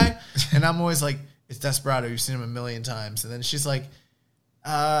this guy?" And I'm always like, "It's Desperado. You've seen him a million times." And then she's like,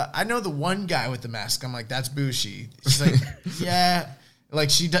 "I know the one guy with the mask." I'm like, "That's Bushi." She's like, "Yeah."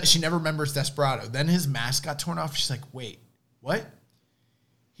 She never remembers Desperado. Then his mask got torn off. She's like, "Wait, what?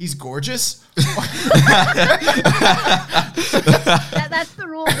 He's gorgeous?" That's the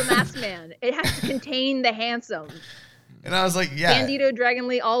rule of the Masked Man. It has to contain the handsome. And I was like, yeah. Bandito, Dragon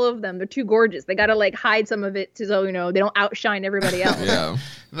Lee, all of them. They're too gorgeous. They got to hide some of it so, they don't outshine everybody else. Yeah.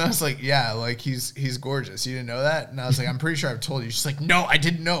 And I was like, yeah, he's gorgeous. You didn't know that? And I was like, I'm pretty sure I've told you. She's like, no, I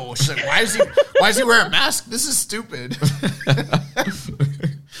didn't know. She's like, why is he wearing a mask? This is stupid.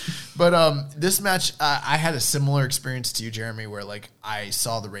 But this match, I had a similar experience to you, Jeremy, where I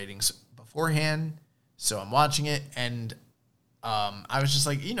saw the ratings beforehand, so I'm watching it, and I was just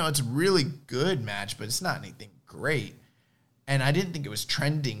like, it's a really good match, but it's not anything great. And I didn't think it was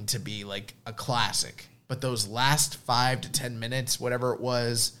trending to be a classic. But those last 5 to 10 minutes, whatever it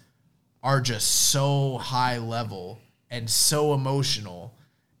was, are just so high level and so emotional.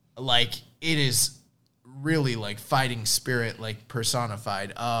 It is really fighting spirit,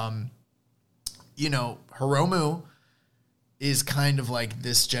 personified. Hiromu is kind of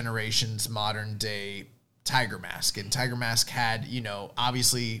this generation's modern day Tiger Mask. And Tiger Mask had,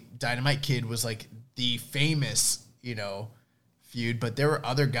 obviously Dynamite Kid was the famous, feud, but there were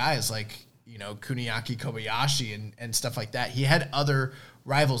other guys Kuniaki Kobayashi and stuff like that. He had other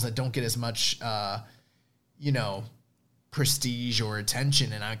rivals that don't get as much, prestige or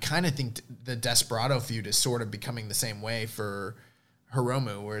attention. And I kind of think the Desperado feud is sort of becoming the same way for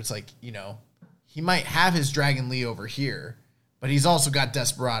Hiromu, where it's he might have his Dragon Lee over here, but he's also got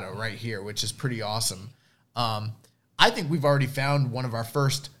Desperado right here, which is pretty awesome. I think we've already found one of our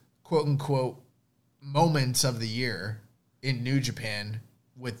first quote unquote moments of the year in New Japan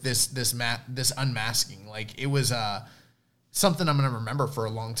with this unmasking. It was something I'm going to remember for a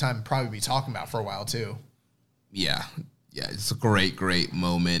long time, probably be talking about for a while too. Yeah, it's a great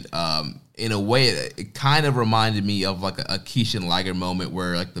moment. In a way, it kind of reminded me of like a Keishan Liger moment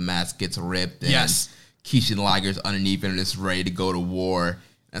where like the mask gets ripped and Keishan Liger's underneath and is ready to go to war.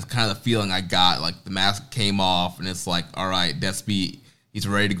 That's kind of the feeling I got. Like the mask came off and it's like, all right, Despy, he's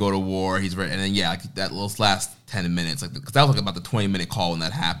ready to go to war. He's ready, and then like that little last 10 minutes, like because that was like about the 20-minute call when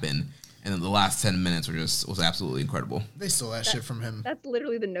that happened. And then the last 10 minutes was absolutely incredible. They stole that shit from him. That's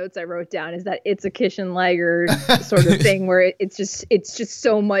literally the notes I wrote down, is that it's a Kishan Liger sort of thing where it's just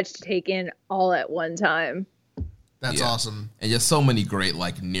so much to take in all at one time. That's awesome. And just so many great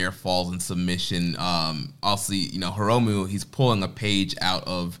like near falls and submission. Also, Hiromu, he's pulling a page out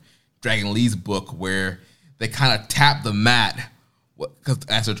of Dragon Lee's book where they kind of tap the mat because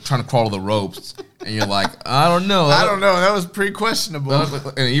as they're trying to crawl the ropes, and you're like, I don't know. That was pretty questionable.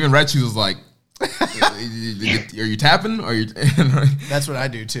 And even Red Shoes was like, are you tapping? Are you? That's what I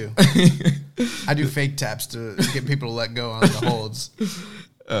do too. I do fake taps to get people to let go on the holds.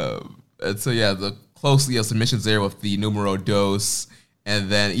 And so the closely submissions there with the numero dos, and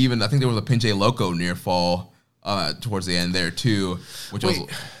then even I think there was a Pinche Loco near fall towards the end there too.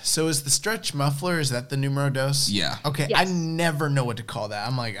 So is the stretch muffler, is that the numero dos? Yeah. Okay, yes. I never know what to call that.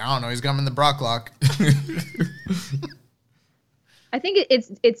 I'm like, I don't know. He's got him in the Brock lock. I think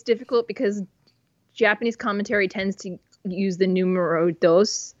it's difficult because Japanese commentary tends to use the numero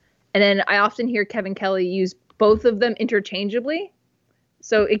dos, and then I often hear Kevin Kelly use both of them interchangeably,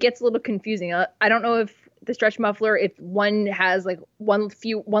 so it gets a little confusing. I don't know if the stretch muffler, if one has like one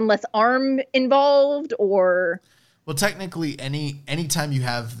less arm involved, or well, technically anytime you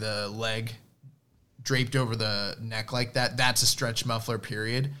have the leg draped over the neck like that, that's a stretch muffler,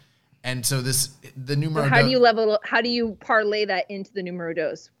 period. And so the numero. How do you parlay that into the numero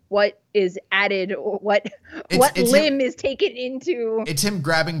dos? What is added, or what limb is taken into? It's him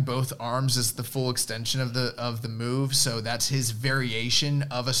grabbing both arms as the full extension of the move. So that's his variation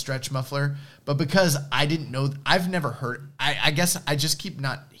of a stretch muffler. But because I didn't know, I've never heard. I guess I just keep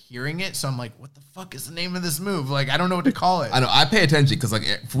not hearing it. So I'm like, what the fuck is the name of this move? Like, I don't know what to call it. I know. I pay attention because like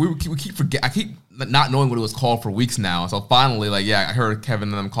we keep forget. I keep not knowing what it was called for weeks now. So finally, I heard Kevin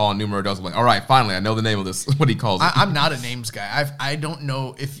and them calling numero dos. I'm like, all right, finally, I know the name of this. What he calls it. I'm not a names guy. I don't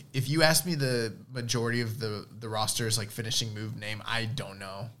know if you ask me the majority of the roster's like finishing move name, I don't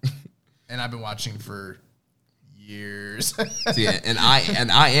know. And I've been watching for years. See, and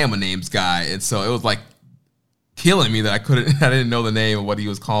I am a names guy, and so it was like killing me that I didn't know the name of what he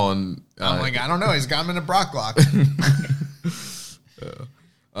was calling. I'm like, I don't know. He's got him in a Brock lock.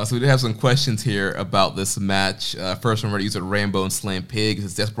 So we did have some questions here about this match. First one, ready to use a Rambo and Slam Pig.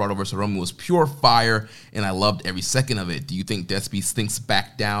 His Desperado versus Hiromu was pure fire, and I loved every second of it. Do you think Despy sinks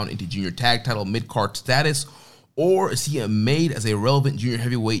back down into junior tag title mid-card status, or is he made as a relevant junior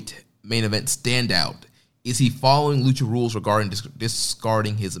heavyweight main event standout? Is he following Lucha rules regarding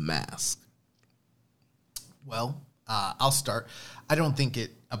discarding his mask? Well, I'll start. I don't think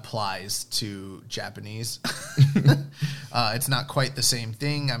it applies to Japanese. It's not quite the same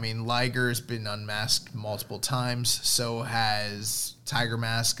thing. I mean, Liger's been unmasked multiple times. So has Tiger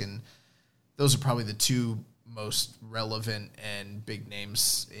Mask, and those are probably the two most relevant and big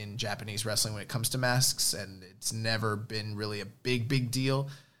names in Japanese wrestling when it comes to masks, and it's never been really a big deal.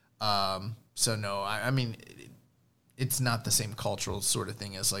 So no, I mean, it's not the same cultural sort of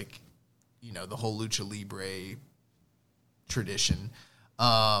thing as like, the whole Lucha Libre tradition.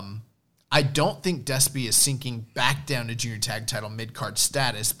 I don't think Despy is sinking back down to junior tag title mid-card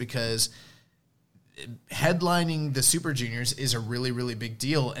status, because headlining the Super Juniors is a really, really big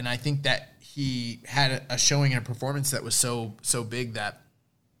deal. And I think that he had a showing and a performance that was so big that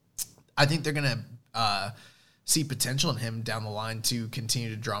I think they're going to see potential in him down the line to continue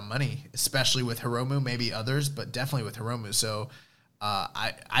to draw money, especially with Hiromu, maybe others, but definitely with Hiromu. So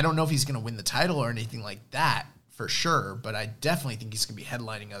I don't know if he's going to win the title or anything like that for sure, but I definitely think he's going to be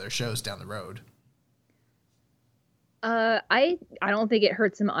headlining other shows down the road. I don't think it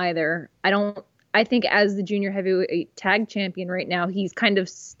hurts him either. I think as the junior heavyweight tag champion right now, he's kind of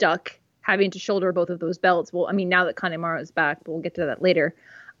stuck having to shoulder both of those belts. Well, I mean, now that Kanemaru is back, but we'll get to that later.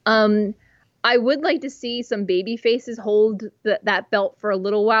 I would like to see some baby faces hold that belt for a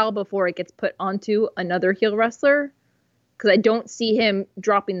little while before it gets put onto another heel wrestler, because I don't see him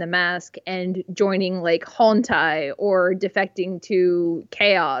dropping the mask and joining like Hontai or defecting to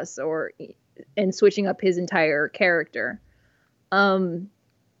Chaos and switching up his entire character. I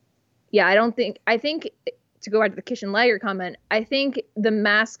think to go back to the Kishin Liger comment, I think the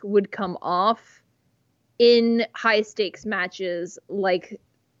mask would come off in high stakes matches like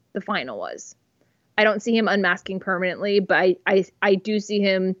the final was. I don't see him unmasking permanently, but I do see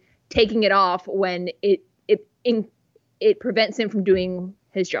him taking it off when it prevents him from doing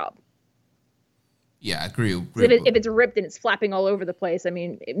his job. Yeah, I agree. If it's ripped and it's flapping all over the place, I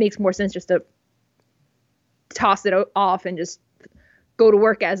mean, it makes more sense just to toss it off and just go to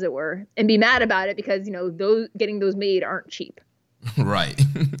work, as it were, and be mad about it because, you know, getting those made aren't cheap. Right.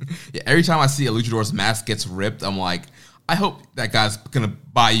 Yeah, every time I see a luchador's mask gets ripped, I'm like, I hope that guy's gonna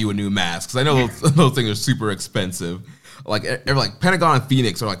buy you a new mask, because I know those things are super expensive. Like Pentagon and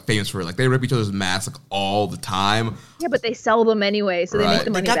Phoenix are like famous for it. Like they rip each other's masks like all the time. Yeah, but they sell them anyway, so they make the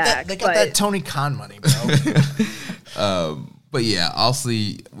money back. They got that Tony Khan money, bro. But yeah,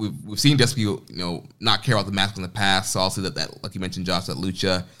 obviously we've seen Despy, you know, not care about the mask in the past. So obviously that like you mentioned, Josh, that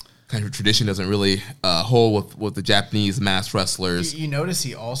lucha kind of tradition doesn't really hold with the Japanese masked wrestlers. You notice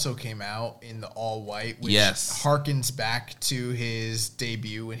he also came out in the all white, which yes, harkens back to his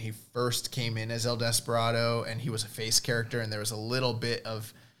debut when he first came in as El Desperado, and he was a face character, and there was a little bit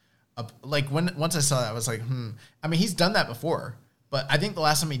of like once I saw that, I was like, I mean, he's done that before, but I think the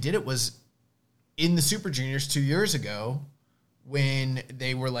last time he did it was in the Super Juniors 2 years ago, when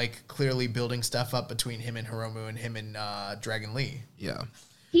they were like clearly building stuff up between him and Hiromu and him and Dragon Lee. Yeah.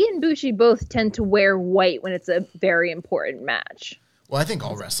 He and Bushi both tend to wear white when it's a very important match. Well, I think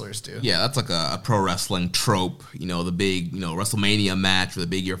all wrestlers do. Yeah, that's like a pro wrestling trope. You know, the big, you know, WrestleMania match or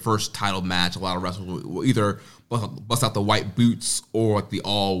your first title match. A lot of wrestlers will either bust out the white boots or like the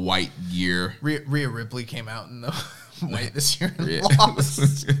all white gear. Rhea Ripley came out in the white this year and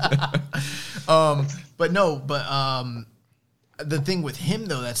lost. The thing with him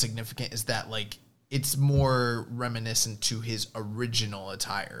though that's significant is that like it's more reminiscent to his original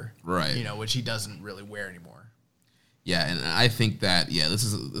attire, right? You know, which he doesn't really wear anymore. Yeah, and I think that this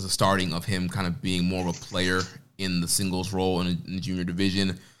is a starting of him kind of being more of a player in the singles role in the junior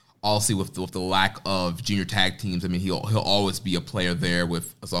division. Also, with the lack of junior tag teams, I mean, he'll always be a player there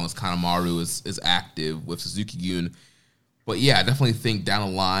with as long as Kanemaru is active with Suzuki-gun. But yeah, I definitely think down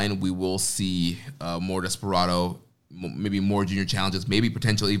the line we will see more Desperado, maybe more junior challenges, maybe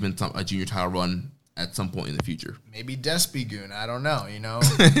potentially even a junior title run at some point in the future. Maybe Despy-gun, I don't know, you know.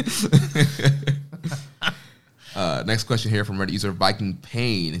 Next question here from Reddit user Viking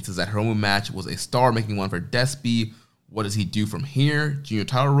Pain. It says that Hiromu match was a star-making one for Despy. What does he do from here? Junior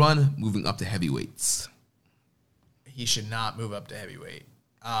title run, moving up to heavyweights. He should not move up to heavyweight.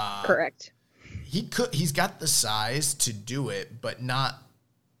 Correct. He's got the size to do it, but not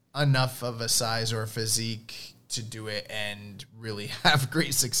enough of a size or a physique to do it and really have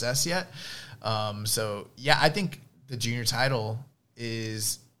great success yet. So yeah, I think the junior title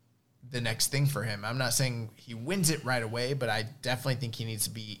is the next thing for him. I'm not saying he wins it right away, but I definitely think he needs to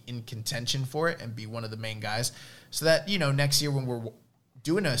be in contention for it and be one of the main guys so that, you know, next year when we're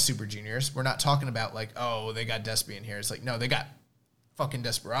doing a Super Juniors, we're not talking about like, oh, they got Despy in here. It's like, no, they got fucking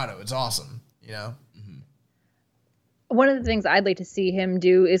Desperado. It's awesome, you know? Mm-hmm. One of the things I'd like to see him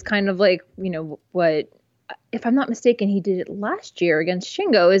do is kind of like, you know, what, if I'm not mistaken, he did it last year against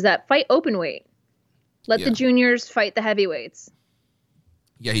Shingo, is that fight open weight. Let the juniors fight the heavyweights.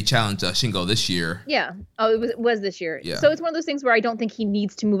 Yeah, he challenged Shingo this year. Yeah. Oh, it was this year. Yeah. So it's one of those things where I don't think he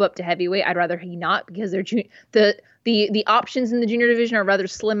needs to move up to heavyweight. I'd rather he not, because they're the options in the junior division are rather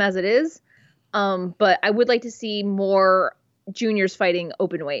slim as it is. But I would like to see more juniors fighting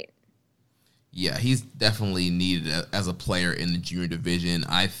open weight. Yeah, he's definitely needed as a player in the junior division.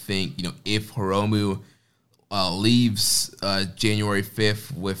 I think, you know, if Hiromu leaves January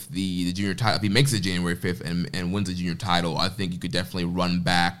 5th with the junior title, if he makes it January 5th and wins the junior title, I think you could definitely run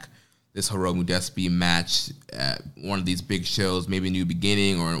back this Hiromu Despy match at one of these big shows, maybe New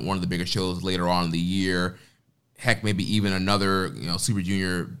Beginning or one of the bigger shows later on in the year. Heck, maybe even another, you know, Super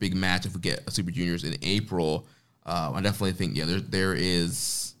Junior big match if we get a Super Juniors in April. I definitely think, there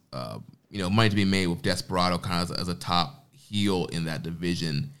is, you know, money to be made with Desperado kind of as a top heel in that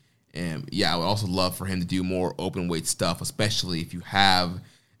division. And yeah, I would also love for him to do more open weight stuff, especially if you have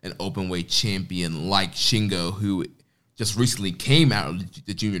an open weight champion like Shingo, who just recently came out of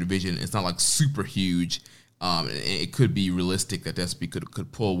the junior division. It's not like super huge. It could be realistic that Despy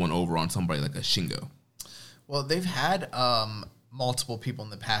could pull one over on somebody like a Shingo. Well, they've had multiple people in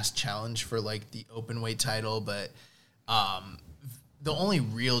the past challenge for like the open weight title, but the only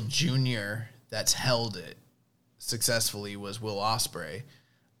real junior that's held it successfully was Will Ospreay.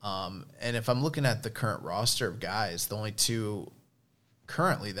 And if I'm looking at the current roster of guys, the only two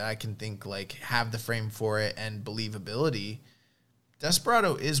currently that I can think like have the frame for it and believability,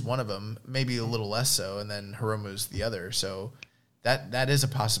 Desperado is one of them, maybe a little less so, and then Hiromu's the other. So that is a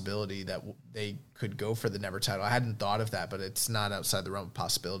possibility that they could go for the Never title. I hadn't thought of that, but it's not outside the realm of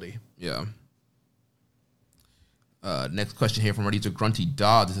possibility. Yeah. Next question here from our user Grunty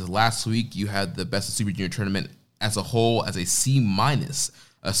Dodd. This is last week you had the Best of Super Junior tournament as a whole as a C-.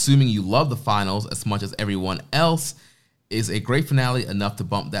 Assuming you love the finals as much as everyone else, is a great finale enough to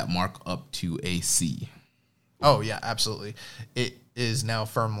bump that mark up to a C? Oh, yeah, absolutely. It is now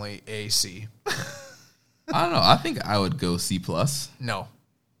firmly a C. I don't know. I think I would go C+. No.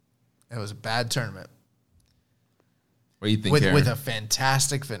 It was a bad tournament. What do you think, Karen? With a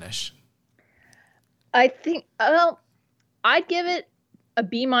fantastic finish. I think, I'd give it a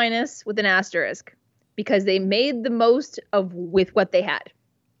B- with an asterisk because they made the most of with what they had.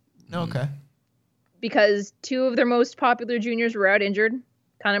 Okay. Because two of their most popular juniors were out injured.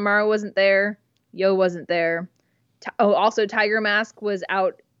 Kanemaru wasn't there. Yo wasn't there. Also, Tiger Mask was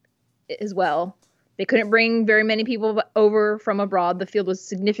out as well. They couldn't bring very many people over from abroad. The field was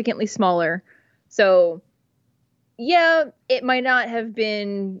significantly smaller. So, yeah, it might not have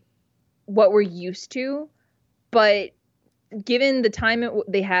been what we're used to, but given the time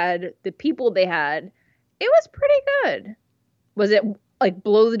they had, the people they had, it was pretty good. Was it like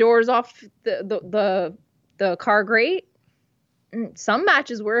blow the doors off the car great? Some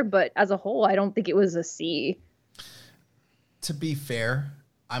matches were, but as a whole, I don't think it was a C. To be fair,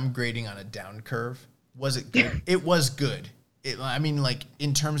 I'm grading on a down curve. Was it good? It was good.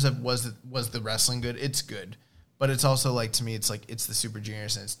 In terms of was the wrestling good? It's good. But it's also to me, it's it's the Super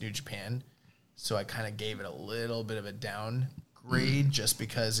Juniors and it's New Japan. So I kind of gave it a little bit of a down grade just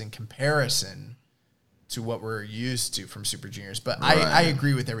because in comparison to what we're used to from Super Juniors. But right. I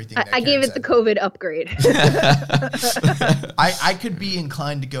agree with everything that I gave it the COVID upgrade. I could be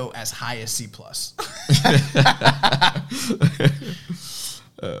inclined to go as high as C+.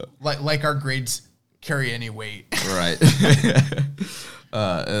 Like our grades carry any weight. Right.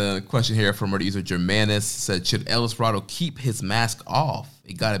 Question here from our user Germanus said, should El Desperado keep his mask off?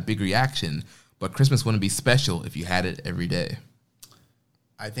 It got a big reaction, but Christmas wouldn't be special if you had it every day.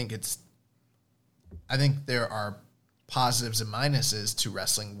 I think there are positives and minuses to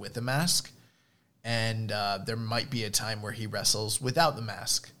wrestling with a mask, and there might be a time where he wrestles without the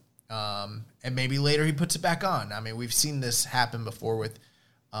mask, and maybe later he puts it back on. I mean, we've seen this happen before with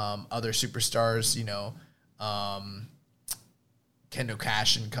other superstars. Kendo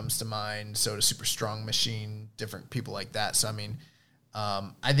Kashin comes to mind, so does Super Strong Machine, different people like that. So, I mean,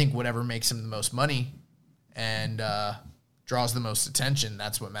 I think whatever makes him the most money and draws the most attention,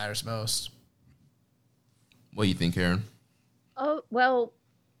 that's what matters most. What do you think, Karen? Oh, well,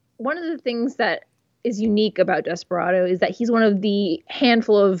 one of the things that is unique about Desperado is that he's one of the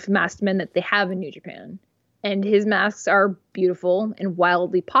handful of masked men that they have in New Japan. And his masks are beautiful and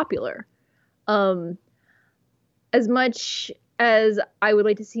wildly popular. As much as I would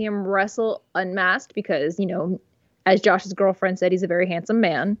like to see him wrestle unmasked because, as Josh's girlfriend said, he's a very handsome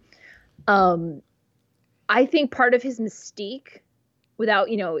man. I think part of his mystique, without,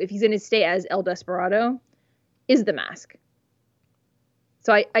 if he's going to stay as El Desperado, is the mask.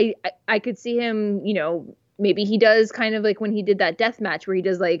 So I could see him, maybe he does kind of like when he did that death match where he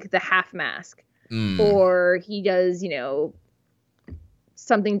does like the half mask or he does,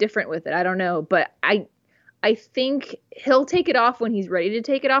 something different with it. I don't know. But I think he'll take it off when he's ready to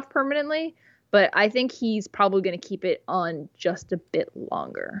take it off permanently. But I think he's probably going to keep it on just a bit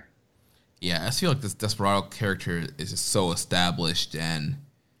longer. Yeah, I feel like this Desperado character is just so established, and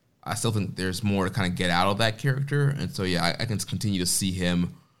I still think there's more to kind of get out of that character. And so, yeah, I can continue to see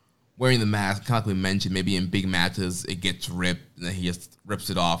him wearing the mask. Kind of like we mentioned, maybe in big matches, it gets ripped, and then he just rips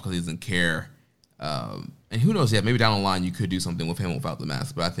it off because he doesn't care. And who knows, maybe down the line you could do something with him without the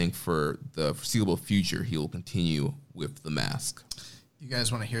mask. But I think for the foreseeable future, he will continue with the mask. You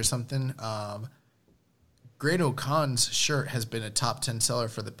guys want to hear something? Great-O-Khan's shirt has been a top 10 seller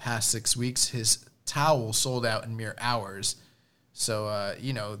for the past 6 weeks. His towel sold out in mere hours. So,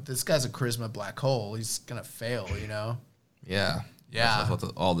 this guy's a charisma black hole. He's going to fail, Yeah. That's what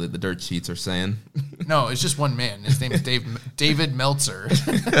all the dirt sheets are saying. No, it's just one man. His name is David Meltzer.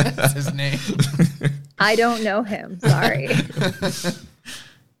 That's his name. I don't know him. Sorry.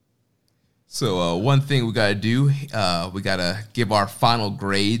 So one thing we got to do, we got to give our final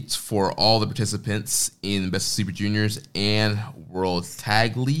grades for all the participants in Best of Super Juniors and World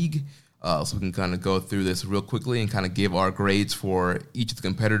Tag League. So we can kind of go through this real quickly and kind of give our grades for each of the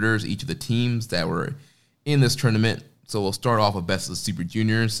competitors, each of the teams that were in this tournament. So we'll start off with Best of Super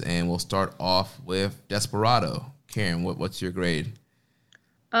Juniors, and we'll start off with Desperado. Karen, what's your grade?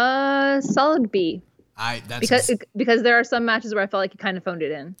 Solid B. Because there are some matches where I felt like he kind of phoned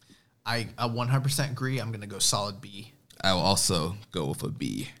it in. I 100% agree. I'm going to go solid B. I will also go with a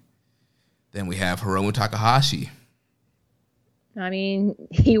B. Then we have Hiromu Takahashi. I mean,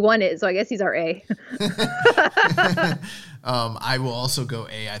 he won it, so I guess he's our A. I will also go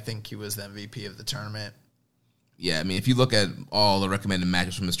A. I think he was the MVP of the tournament. Yeah, I mean, if you look at all the recommended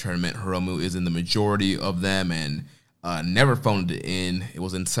matches from this tournament, Hiromu is in the majority of them and never phoned it in. It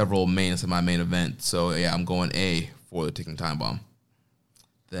was in several main and semi-main events. So, yeah, I'm going A for the ticking time bomb.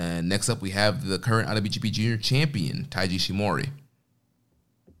 Then next up, we have the current IWGP Junior Champion, Taiji Ishimori.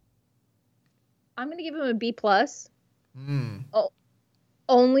 I'm going to give him a B+. Oh,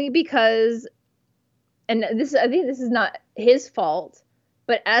 only because, and I think this is not his fault,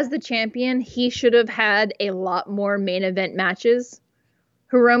 but as the champion, he should have had a lot more main event matches.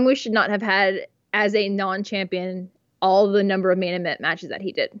 Hiromu should not have had, as a non-champion, all the number of main event matches that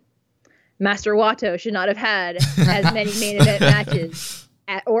he did. Master Wato should not have had as many main event matches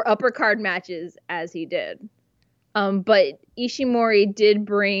or upper card matches as he did. But Ishimori did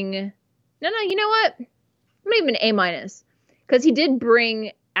bring... No, you know what? I'm even A-, because he did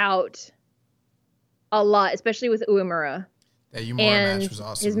bring out a lot, especially with Uemura. That Uemura match was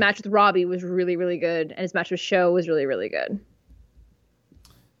awesome. His match with Robbie was really, really good, and his match with Sho was really, really good.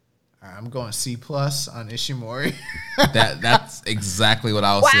 All right, I'm going C+ on Ishimori. That's exactly what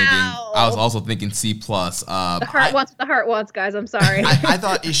I was thinking. I was also thinking C+. The heart wants what the heart wants, guys. I'm sorry. I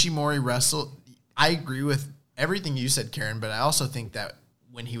thought Ishimori wrestled. I agree with everything you said, Karen, but I also think that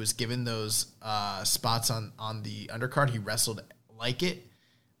when he was given those spots on the undercard, he wrestled like it.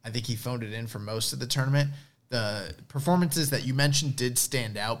 I think he phoned it in for most of the tournament. The performances that you mentioned did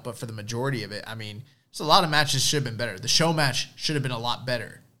stand out, but for the majority of it, I mean, there's a lot of matches should have been better. The Show match should have been a lot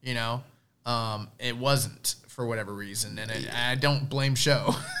better, you know? It wasn't for whatever reason, and I don't blame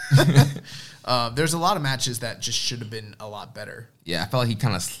Show. There's a lot of matches that just should have been a lot better. Yeah, I felt like he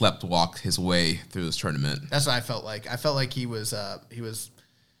kind of slept-walked his way through this tournament. That's what I felt like. I felt like he was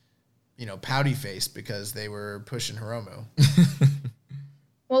pouty-faced because they were pushing Hiromu.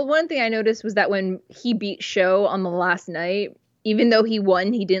 Well, one thing I noticed was that when he beat Sho on the last night, even though he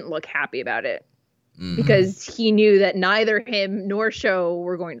won, he didn't look happy about it. Mm-hmm. Because he knew that neither him nor Sho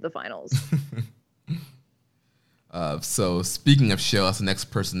were going to the finals. So speaking of Sho, that's the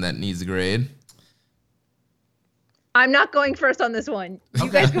next person that needs a grade. I'm not going first on this one. You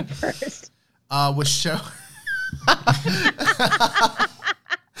guys go first. With Sho.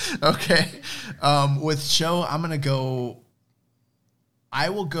 Okay. With Sho, I'm going to go... I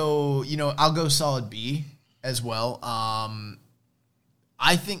will go, I'll go solid B as well.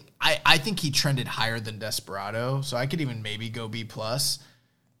 I think he trended higher than Desperado, so I could even maybe go B+.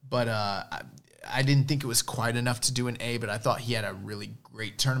 But I didn't think it was quite enough to do an A, but I thought he had a really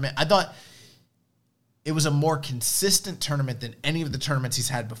great tournament. I thought it was a more consistent tournament than any of the tournaments he's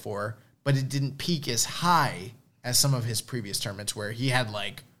had before, but it didn't peak as high as some of his previous tournaments where he had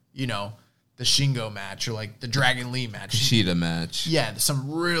the Shingo match or the Dragon Lee match. Kushida match. Yeah, some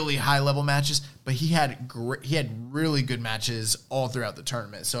really high level matches, but he had really good matches all throughout the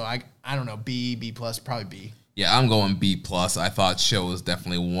tournament. So I don't know, B+, probably B. Yeah, I'm going B+. I thought Sho was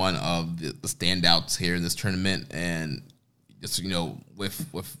definitely one of the standouts here in this tournament, and just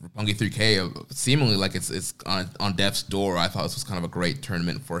with Roppongi 3K seemingly like it's on death's door. I thought this was kind of a great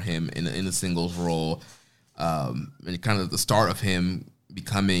tournament for him in the singles role, and kind of the start of him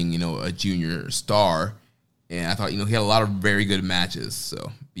becoming, a junior star. And I thought, he had a lot of very good matches.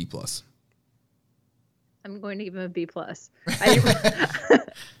 So B+. I'm going to give him a B+.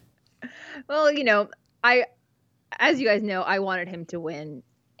 Well, as you guys know, I wanted him to win.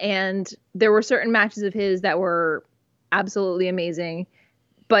 And there were certain matches of his that were absolutely amazing.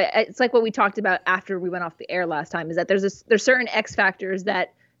 But it's like what we talked about after we went off the air last time, is that there's certain X factors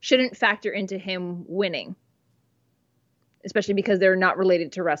that shouldn't factor into him winning. Especially because they're not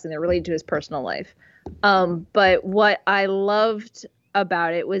related to wrestling. They're related to his personal life. But what I loved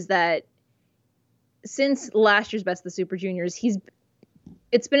about it was that since last year's Best of the Super Juniors,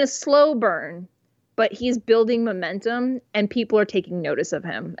 it's been a slow burn, but he's building momentum and people are taking notice of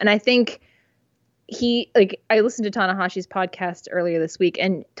him. And I think I listened to Tanahashi's podcast earlier this week,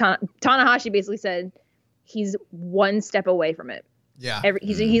 and Tanahashi basically said he's one step away from it. Yeah.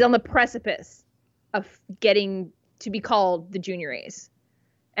 He's on the precipice of getting to be called the Junior Ace.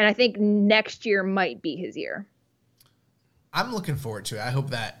 And I think next year might be his year. I'm looking forward to it. I hope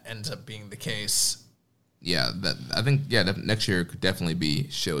that ends up being the case. Yeah, I think next year could definitely be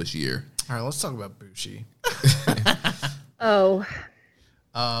Sho's year. All right, let's talk about Bushi. Oh.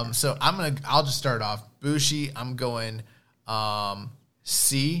 So I'll just start off. Bushi, I'm going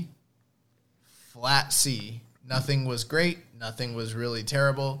C, flat C. Nothing was great. Nothing was really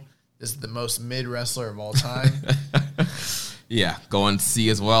terrible. This is the most mid wrestler of all time. Yeah, going C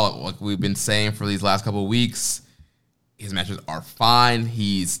as well. Like we've been saying for these last couple of weeks, his matches are fine.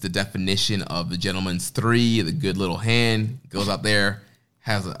 He's the definition of the gentleman's three, the good little hand. Goes out there,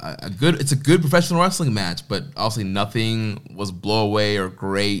 has it's a good professional wrestling match, but obviously nothing was blow away or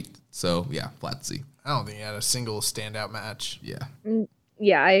great. So yeah, flat C. I don't think he had a single standout match. Yeah.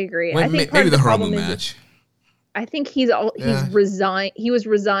 Yeah, I agree. Well, I think maybe the Hiromu match. I think he's resigned. He was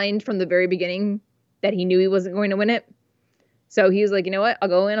resigned from the very beginning that he knew he wasn't going to win it. So he was like, you know what? I'll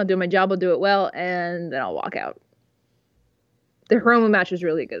go in, I'll do my job, I'll do it well, and then I'll walk out. The Hiromu match was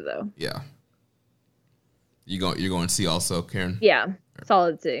really good, though. Yeah. You're going to see also, Karen? Yeah,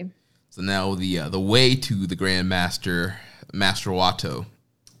 solid C. So now the way to the Grand Master, Master Wato.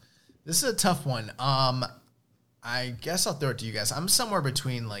 This is a tough one. I guess I'll throw it to you guys. I'm somewhere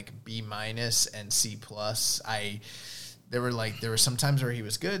between like B- and C+. There were some times where he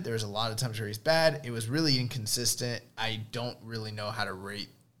was good. There was a lot of times where he's bad. It was really inconsistent. I don't really know how to rate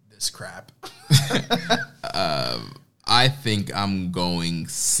this crap. I think I'm going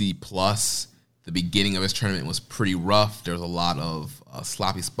C+. The beginning of his tournament was pretty rough. There was a lot of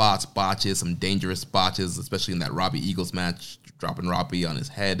sloppy spots, botches, some dangerous botches, especially in that Robbie Eagles match, dropping Robbie on his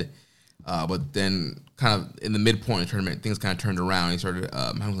head. But then kind of in the midpoint of the tournament, things kind of turned around. He started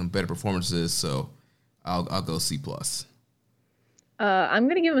having some better performances, so I'll go C+. I'm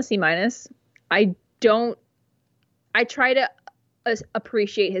going to give him a C-. I try to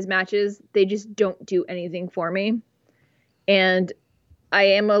appreciate his matches. They just don't do anything for me. And I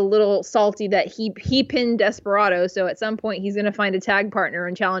am a little salty that he pinned Desperado, so at some point he's going to find a tag partner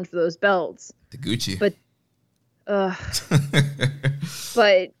and challenge for those belts. Taguchi. But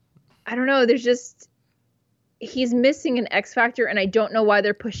but I don't know, he's missing an X factor, and I don't know why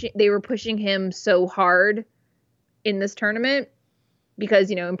they were pushing him so hard in this tournament, because,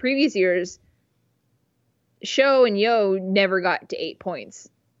 you know, in previous years, Sho and Yo never got to 8 points.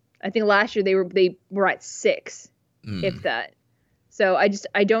 I think last year they were at 6, if that. So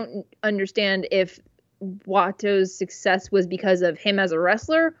I don't understand if Wato's success was because of him as a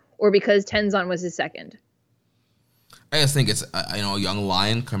wrestler or because Tenzan was his second. I just think it's a young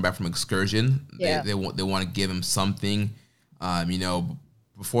lion coming back from excursion. Yeah. They want to give him something.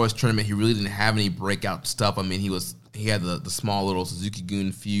 Before his tournament, he really didn't have any breakout stuff. I mean, he had the small little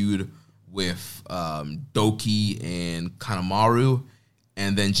Suzuki-gun feud with Doki and Kanemaru,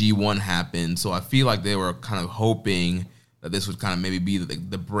 and then G1 happened. So I feel like they were kind of hoping that this would kind of maybe be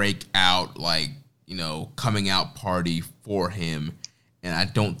the breakout, coming out party for him. And I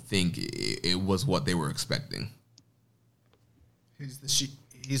don't think it was what they were expecting. He's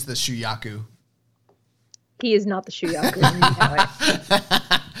the Shuyaku. He is not the Shuyaku.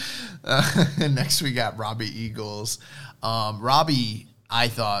 Next we got Robbie Eagles. Robbie, I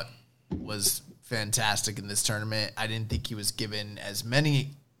thought, was fantastic in this tournament. I didn't think he was given as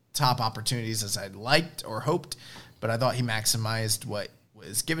many top opportunities as I'd liked or hoped, but I thought he maximized what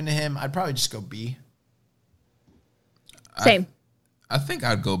was given to him. I'd probably just go B. Same. I think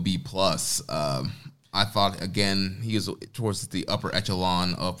I'd go B+. I thought, again, he was towards the upper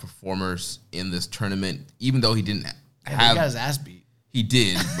echelon of performers in this tournament, even though he didn't have... He got his ass beat. He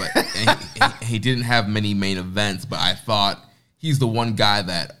did, but he didn't have many main events, but I thought he's the one guy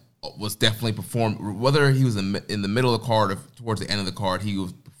that was definitely performed, whether he was in the middle of the card or towards the end of the card, he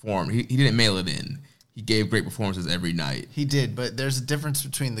was performed. He didn't mail it in. He gave great performances every night. He did, but there's a difference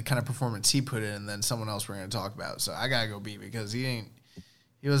between the kind of performance he put in and then someone else we're going to talk about. So I got to go B because he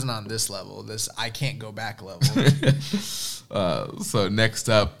wasn't on this level, this I can't go back level. So next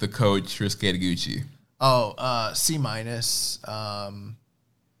up, the coach, Ryusuke Taguchi. C-.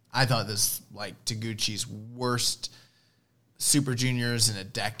 I thought this, Taguchi's worst Super Juniors in a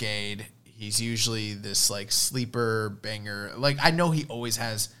decade. He's usually this, sleeper banger. I know he always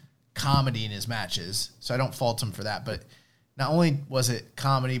has comedy in his matches, so I don't fault him for that. But not only was it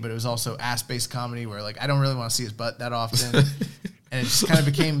comedy, but it was also ass-based comedy where, I don't really want to see his butt that often. And it just kind of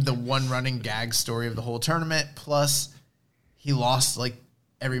became the one running gag story of the whole tournament. Plus, he lost,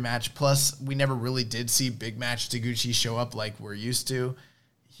 every match. Plus, we never really did see big match Taguchi show up like we're used to.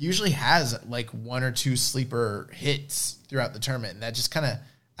 He usually has, one or two sleeper hits throughout the tournament. And that just kind of,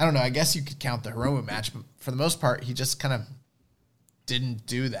 I don't know, I guess you could count the Hiromu match. But for the most part, he just kind of didn't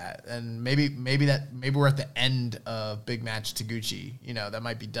do that. And maybe we're at the end of big match Taguchi. That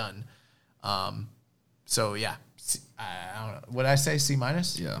might be done. So, yeah. I don't know. What did I say? C-?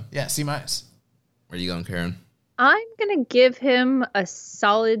 Yeah, C-. Where are you going, Karen? I'm going to give him a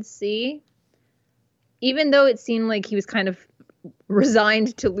solid C. Even though it seemed like he was kind of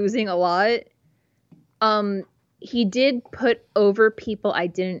resigned to losing a lot, he did put over people I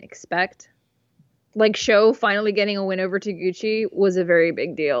didn't expect. Sho finally getting a win over Taguchi was a very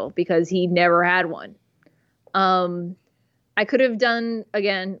big deal because he never had one. I could have done,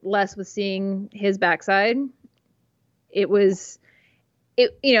 again, less with seeing his backside. I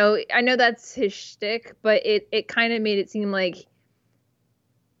know that's his shtick, but it kind of made it seem like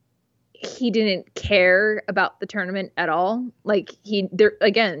he didn't care about the tournament at all. Like he's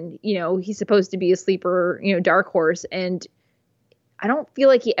supposed to be a sleeper, dark horse, and I don't feel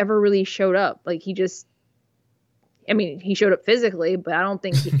like he ever really showed up. Like he showed up physically, but I don't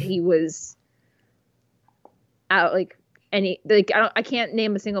think he was out like I can't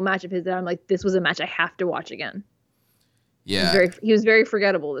name a single match of his that I'm like, this was a match I have to watch again. Yeah. He was very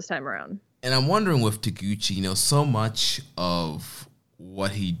forgettable this time around. And I'm wondering with Taguchi, so much of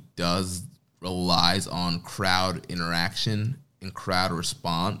what he does relies on crowd interaction and crowd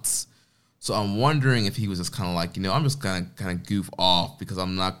response. So I'm wondering if he was just kind of like, I'm just going to kind of goof off because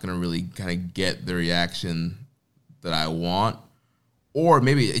I'm not going to really kind of get the reaction that I want. Or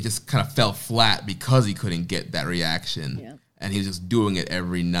maybe it just kind of fell flat because he couldn't get that reaction. Yeah. And he was just doing it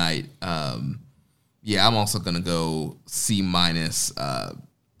every night. I'm also going to go C-.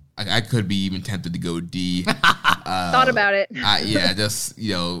 I could be even tempted to go D. Thought about it. Just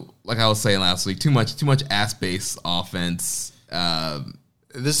like I was saying last week, too much ass-based offense.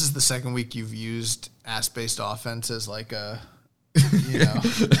 This is the second week you've used ass-based offense as like a,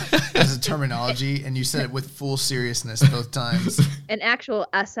 as a terminology, and you said it with full seriousness both times. An actual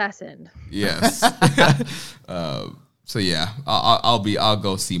assassin. Yes. I'll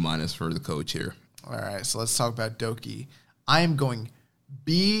go C- for the coach here. All right, so let's talk about Doki. I am going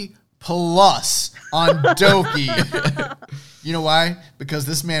B+ on Doki. You know why? Because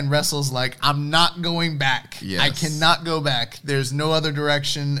this man wrestles like, I'm not going back. Yes. I cannot go back. There's no other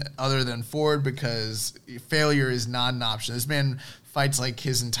direction other than forward because failure is not an option. This man fights like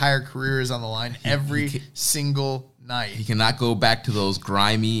his entire career is on the line every single night. He cannot go back to those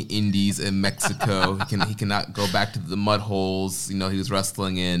grimy indies in Mexico. He cannot go back to the mud holes he was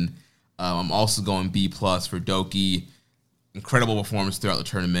wrestling in. I'm also going B+ for Doki. Incredible performance throughout the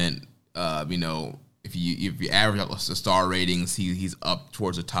tournament. If you average out the star ratings, he's up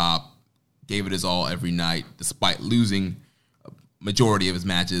towards the top. Gave it his all every night, despite losing a majority of his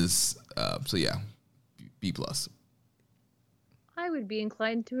matches. B+. I would be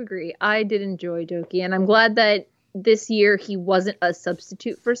inclined to agree. I did enjoy Doki, and I'm glad that this year he wasn't a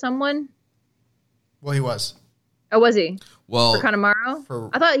substitute for someone. Well, he was. Oh, was he? Well, for Kanemaru?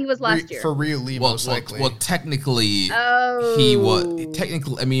 I thought he was last year. For Ryu Lee, most likely. Well, technically, he was.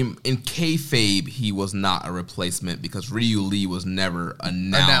 Technically, in kayfabe, he was not a replacement because Ryu Lee was never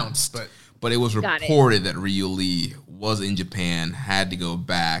announced. But it was reported that Ryu Lee was in Japan, had to go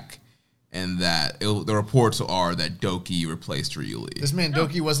back, and that the reports are that Doki replaced Ryu Lee. This man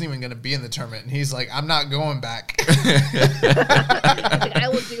Doki wasn't even going to be in the tournament, and he's like, I'm not going back. I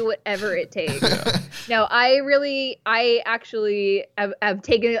will do whatever it takes. Yeah. No, I actually have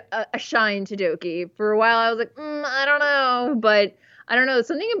taken a shine to Doki. For a while, I was like, I don't know, but I don't know.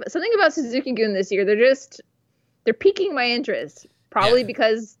 Something about Suzuki-gun this year. They're piquing my interest. Probably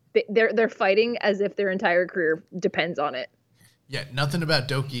because they're fighting as if their entire career depends on it. Yeah, nothing about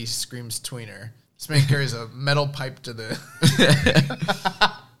Doki screams tweener. This man carries a metal pipe to the...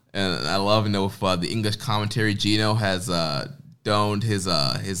 And I love the English commentary. Gino has donned his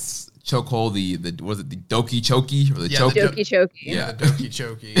chokehold, the Doki Choki? Or the choke? Doki Choki. Yeah, the Doki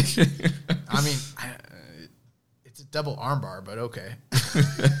Choki. I mean, it's a double armbar, but okay.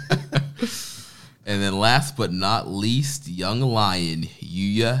 And then last but not least, Young Lion,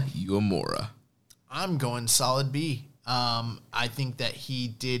 Yuya Uemura. I'm going solid B. I think that he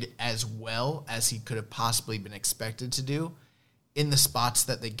did as well as he could have possibly been expected to do in the spots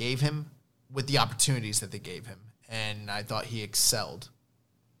that they gave him with the opportunities that they gave him. And I thought he excelled.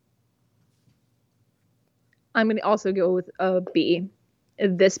 I'm going to also go with a B.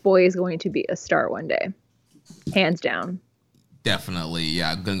 This boy is going to be a star one day. Hands down. Definitely.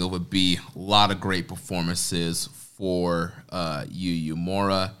 Yeah, I'm going to go with B. A lot of great performances for Yuya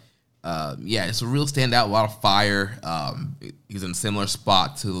Uemura. It's a real standout, a lot of fire. He's in a similar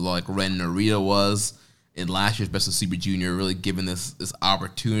spot to like Ren Narita was in last year's Best of Super Junior, really given this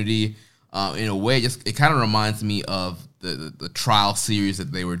opportunity. In a way, it kind of reminds me of the trial series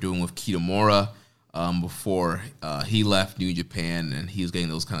that they were doing with Kitamura before he left New Japan, and he was getting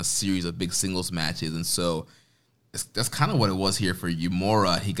those kind of series of big singles matches. And so that's kind of what it was here for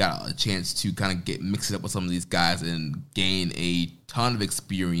Uemura. He got a chance to kind of get mixed up with some of these guys and gain a ton of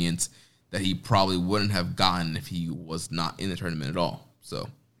experience that he probably wouldn't have gotten if he was not in the tournament at all. So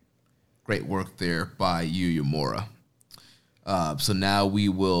great work there by Yuya Uemura. So now we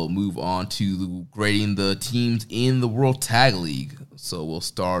will move on to grading the teams in the World Tag League. So we'll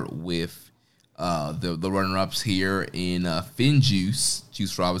start with the runner-ups here in Finn Juice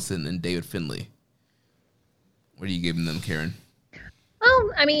Robinson, and David Finlay. What are you giving them, Karen?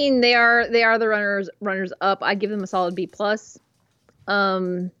 Well, I mean, they are the runners up. I give them a solid B+.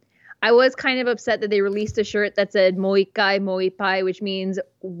 I was kind of upset that they released a shirt that said Moikai Moipai, which means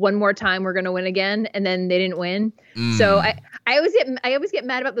one more time we're gonna win again, and then they didn't win. So I always get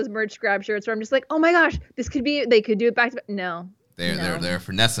mad about those merch grab shirts where I'm just like, oh my gosh, they could do it back to back. No. They're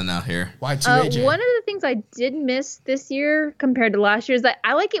finessing out here. Y2AJ. One of the things I did miss this year compared to last year is that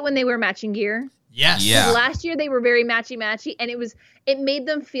I like it when they wear matching gear. Yes. Yeah. Last year they were very matchy, and it made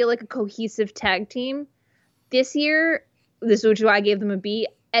them feel like a cohesive tag team. This year, which is why I gave them a B.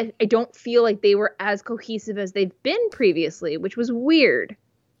 I don't feel like they were as cohesive as they've been previously, which was weird.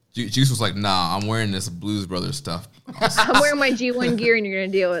 Juice was like, nah, I'm wearing this Blues Brothers stuff. I'm wearing my G1 gear, and you're gonna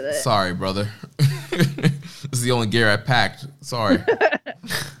deal with it. Sorry, brother. This is the only gear I packed. Sorry.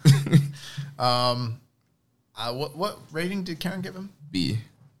 What rating did Karen give him? B.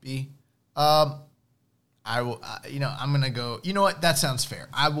 I will. I'm gonna go. You know what? That sounds fair.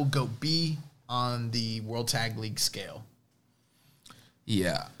 I will go B on the World Tag League scale.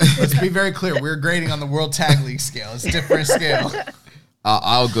 Yeah. Let's be very clear. We're grading on the World Tag League scale. It's a different scale.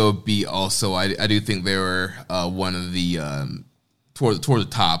 I'll go B also. I do think they were one of the toward the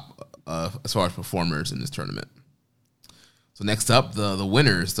top as far as performers in this tournament. So next up, the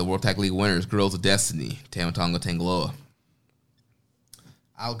winners, the World Tag League winners, Girls of Destiny, Tama Tonga Tangaloa.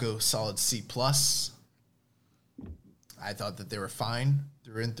 I'll go solid C+. I thought that they were fine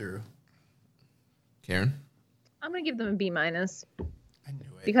through and through. Karen? I'm gonna give them a B-. I knew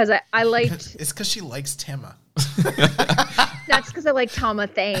it. Because I liked. It's because she likes Tama. That's because I like Tama.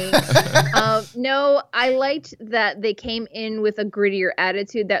 Thanks. No, I liked that they came in with a grittier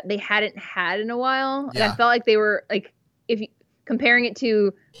attitude that they hadn't had in a while, and I felt like they were like, comparing it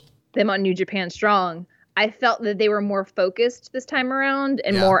to them on New Japan Strong, I felt that they were more focused this time around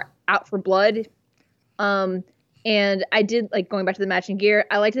and more out for blood. And I did like going back to the matching gear.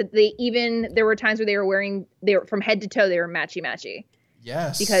 I liked that there were times where they were from head to toe, they were matchy.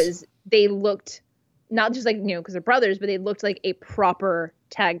 Yes. Because they looked not just like, because they're brothers, but they looked like a proper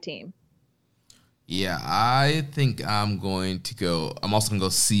tag team. Yeah, I think I'm also going to go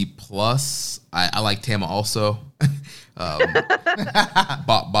C+. I like Tama also.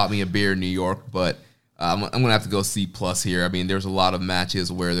 Bought me a beer in New York, but I'm going to have to go C+ here. I mean, there's a lot of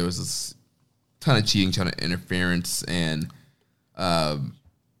matches where there was this ton of cheating, ton of interference, and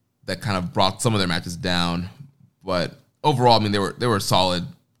that kind of brought some of their matches down. But overall, I mean, they were a solid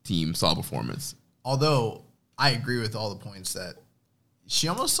team, solid performance. Although I agree with all the points that she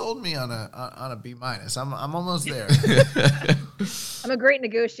almost sold me on a B-. I'm almost there. I'm a great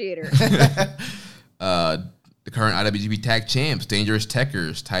negotiator. The current IWGP Tag Champs, Dangerous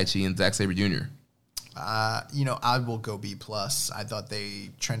Techers, Tai Chi and Zack Sabre Jr. I will go B+. I thought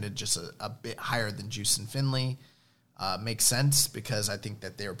they trended just a bit higher than Juice and Finlay. Makes sense because I think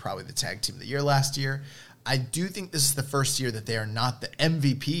that they were probably the tag team of the year last year. I do think this is the first year that they are not the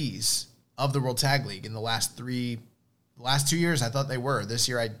MVPs of the World Tag League. In the last 2 years, I thought they were. This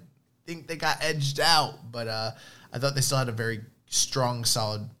year, I think they got edged out, but I thought they still had a very strong,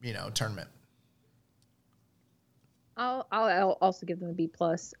 solid, tournament. I'll also give them a B+.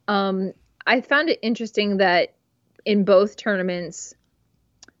 I found it interesting that in both tournaments,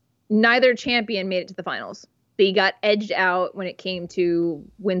 neither champion made it to the finals. They got edged out when it came to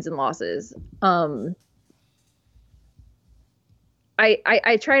wins and losses. I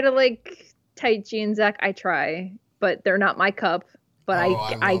try to like Taichi and Zach. I try, but they're not my cup. But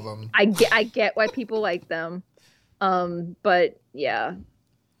I get why people like them. But yeah,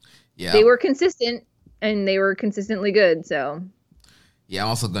 they were consistent and they were consistently good. So. Yeah, I'm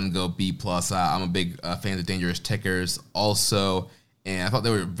also going to go B+. I'm a big fan of Dangerous Techers also, and I thought they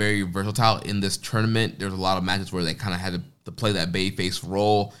were very versatile in this tournament. There's a lot of matches where they kind of had to play that babyface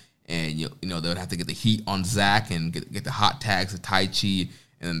role, and they would have to get the heat on Zach and get the hot tags to Tai Chi,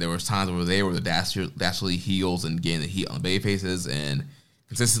 and then there was times where they were the dastardly heels and getting the heat on the babyfaces, and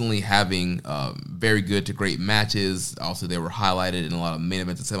consistently having very good to great matches. Also, they were highlighted in a lot of main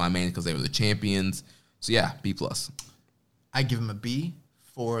events and semi-main because they were the champions. So yeah, B+. I give them a B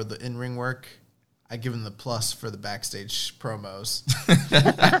for the in-ring work. I give them the plus for the backstage promos.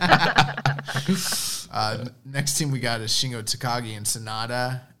 Next team we got is Shingo Takagi and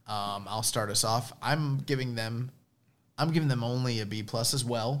Sonata. I'll start us off. I'm giving them only a B+ as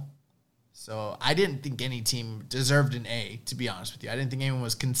well. So I didn't think any team deserved an A, to be honest with you. I didn't think anyone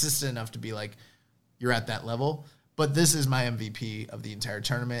was consistent enough to be like, you're at that level. But this is my MVP of the entire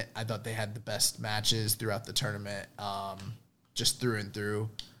tournament. I thought they had the best matches throughout the tournament, just through and through.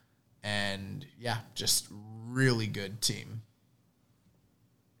 And yeah, just really good team.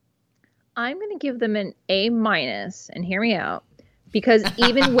 I'm going to give them an A-, and hear me out, because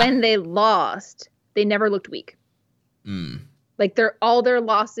even when they lost, they never looked weak. Like all their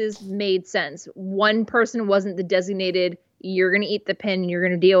losses made sense. One person wasn't the designated, you're going to eat the pin, you're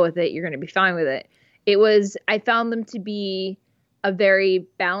going to deal with it, you're going to be fine with it. I found them to be a very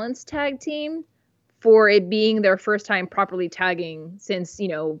balanced tag team for it being their first time properly tagging since,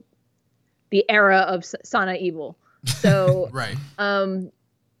 the era of Sana Evil. So, right.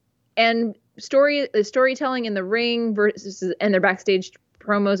 And storytelling in the ring and their backstage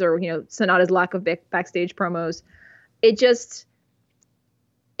promos, or Sonata's lack of backstage promos, it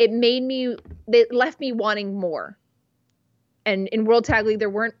left me wanting more. And in World Tag League, there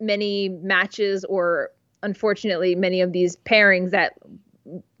weren't many matches, or unfortunately many of these pairings that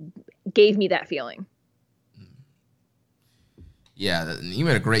gave me that feeling. Yeah, you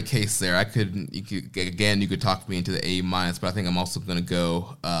made a great case there. You could talk me into the A-, but I think I'm also going to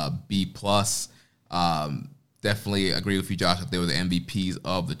go B+. Definitely agree with you, Josh, that they were the MVPs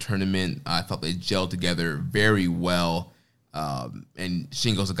of the tournament. I thought they gelled together very well. And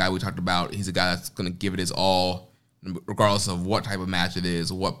Shingo's a guy we talked about. He's a guy that's going to give it his all, regardless of what type of match it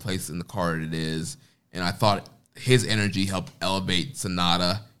is, what place in the card it is. And I thought his energy helped elevate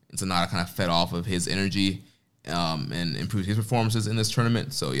Sonata, and Sonata kind of fed off of his energy and improved his performances in this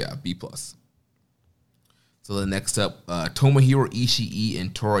tournament. So, yeah, B+. So, the next up, Tomohiro Ishii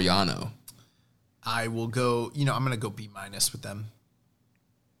and Toru Yano. I will go, I'm going to go B- with them.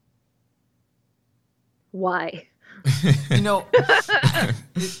 Why?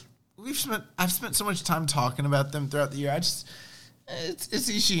 I've spent so much time talking about them throughout the year. It's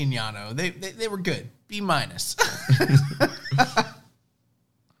Ishii and Yano. They were good. B-.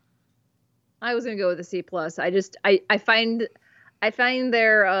 I was gonna go with a C+. I find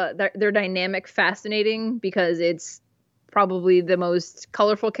their dynamic fascinating, because it's probably the most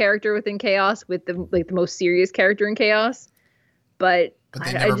colorful character within Chaos, with the most serious character in Chaos. But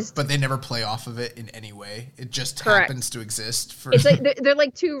they never play off of it in any way. It just correct. happens to exist. It's like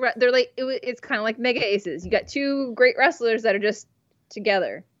it's kind of like Mega Aces. You got two great wrestlers that are just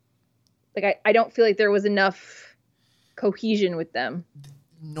together. Like I don't feel like there was enough cohesion with them.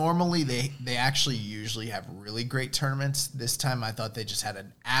 Normally, they actually usually have really great tournaments. This time, I thought they just had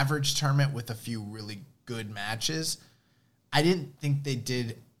an average tournament with a few really good matches. I didn't think they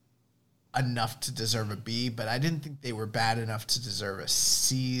did enough to deserve a B, but I didn't think they were bad enough to deserve a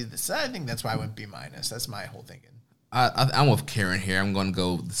C. I think that's why I went B-. That's my whole thinking. I'm with Karen here. I'm going to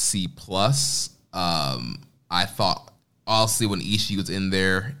go with C+. I thought, honestly, when Ishii was in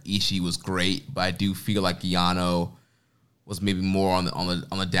there, Ishii was great, but I do feel like Yano was maybe more on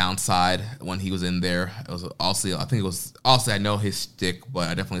the downside when he was in there. It was I know his shtick, but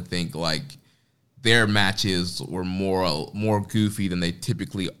I definitely think like their matches were more goofy than they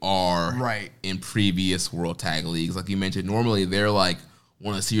typically are in previous World Tag Leagues. Like you mentioned, normally they're like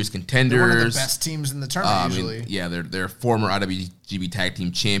one of the serious contenders. They're one of the best teams in the tournament usually. They're former IWGP Tag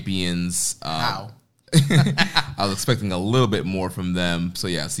Team champions. How? I was expecting a little bit more from them. So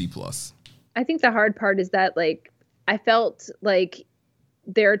yeah, C+. I think the hard part is that I felt like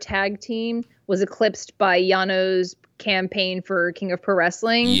their tag team was eclipsed by Yano's campaign for King of Pro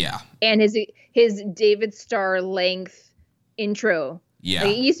Wrestling. Yeah. And his David Starr length intro. Yeah.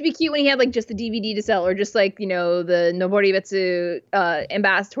 It used to be cute when he had just the DVD to sell, or just the Nobori Betsu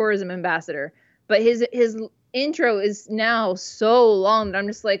tourism ambassador. But his intro is now so long that I'm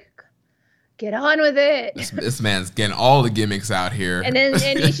just like, get on with it. This man's getting all the gimmicks out here. And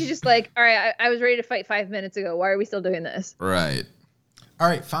she's just like, all right, I was ready to fight 5 minutes ago. Why are we still doing this? Right. All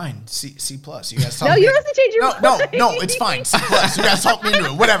right, fine. C+. You guys talk. No, you don't have to change your mind. No, it's fine. C+. You guys talk me into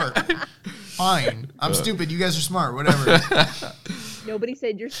it. Whatever. Fine. I'm stupid. You guys are smart. Whatever. Nobody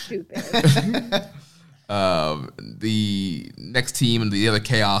said you're stupid. The next team and the other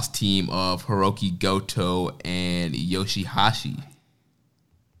Chaos team of Hiroki Goto and Yoshihashi.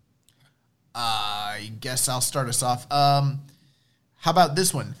 I guess I'll start us off. How about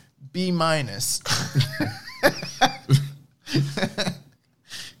this one? B-.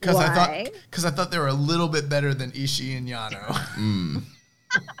 Because I thought they were a little bit better than Ishii and Yano.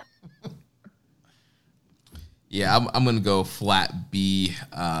 Yeah, I'm gonna go flat B.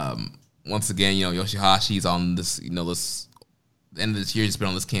 Once again, Yoshihashi's on this. This the end of this year, he's been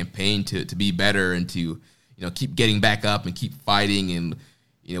on this campaign to be better and to keep getting back up and keep fighting. And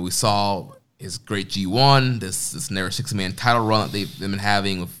we saw his great G1, this never 6-man title run that they've been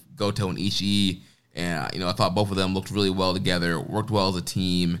having with Goto and Ishii. And, I thought both of them looked really well together, worked well as a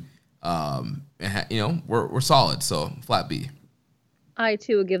team. And, we're solid. So, flat B. I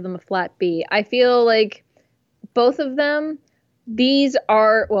too will give them a flat B. I feel like both of them, these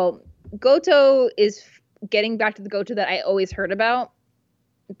are, well, Goto is getting back to the Goto that I always heard about,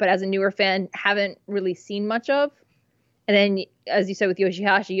 but as a newer fan, haven't really seen much of. And then, as you said with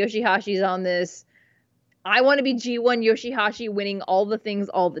Yoshihashi's on this, I want to be G1 Yoshihashi winning all the things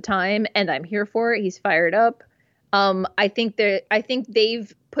all the time, and I'm here for it. He's fired up. I think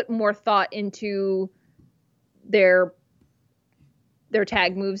they've put more thought into their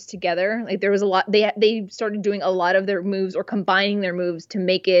tag moves together. Like there was a lot, they started doing a lot of their moves or combining their moves to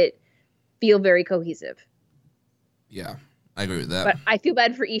make it feel very cohesive. Yeah, I agree with that. But I feel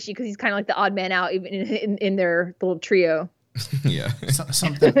bad for Ishii because he's kind of like the odd man out even in their little trio. Yeah.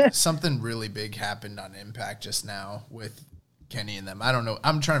 Something really big happened on Impact just now with Kenny and them. I don't know.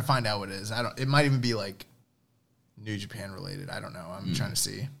 I'm trying to find out what it is. It might even be like New Japan related. I don't know. I'm trying to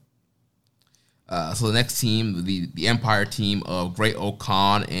see. So the next team, the Empire team of Great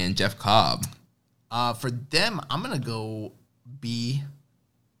Okan and Jeff Cobb. For them, I'm gonna go B.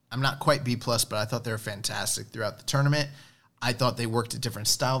 I'm not quite B+, but I thought they were fantastic throughout the tournament. I thought they worked a different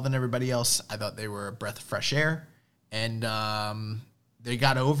style than everybody else. I thought they were a breath of fresh air, and they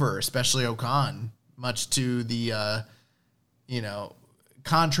got over, especially Okan, much to the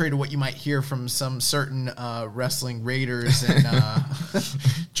contrary to what you might hear from some certain wrestling raiders and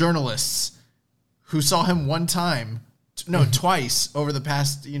journalists who saw him twice over the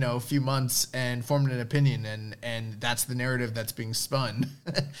past, few months and formed an opinion, and that's the narrative that's being spun.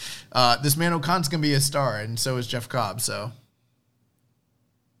 This man Okan's going to be a star, and so is Jeff Cobb, so.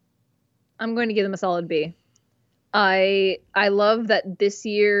 I'm going to give them a solid B. I love that this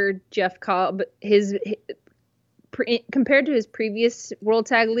year Jeff Cobb, compared to his previous World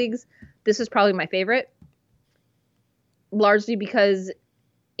Tag Leagues, this is probably my favorite. Largely because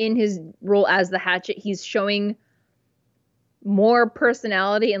in his role as the Hatchet, he's showing more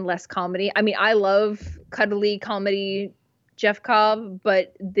personality and less comedy. I mean, I love cuddly comedy Jeff Cobb,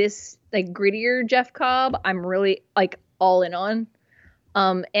 but this like grittier Jeff Cobb, I'm really like all in on.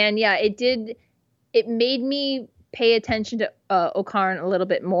 And yeah, it made me pay attention to Okarn a little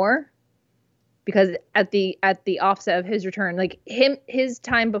bit more, because at the offset of his return, like his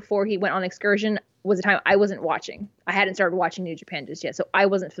time before he went on excursion was a time I wasn't watching. I hadn't started watching New Japan just yet, so I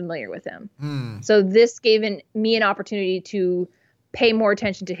wasn't familiar with him. So this gave me an opportunity to pay more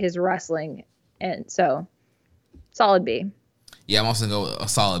attention to his wrestling, and so solid B. Yeah, I'm also going to go a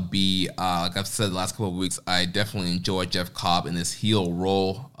solid B. Like I've said the last couple of weeks, I definitely enjoy Jeff Cobb in this heel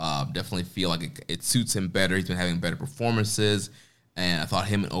role. Definitely feel like it suits him better. He's been having better performances, and I thought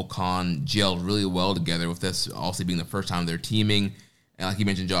him and Okan gelled really well together, with this also being the first time they're teaming. And like you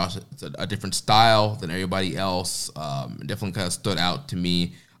mentioned, Josh, it's a different style than everybody else. It definitely kind of stood out to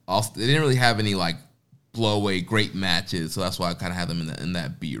me. Also, they didn't really have any like blow away great matches, so that's why I kind of had them in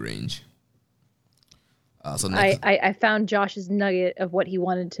that B range. So next, I found Josh's nugget of what he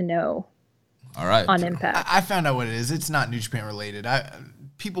wanted to know. All right, on Impact. I found out what it is. It's not New Japan related.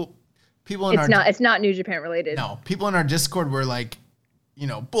 People in it's not New Japan related. No, people in our Discord were like,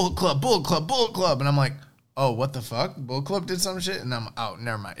 Bullet Club, and I'm like, oh, what the fuck? Bullet Club did some shit, and I'm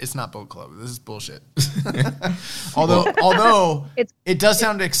never mind. It's not Bullet Club. This is bullshit. although it does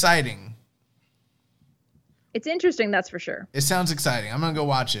sound exciting. It's interesting, that's for sure. It sounds exciting. I'm gonna go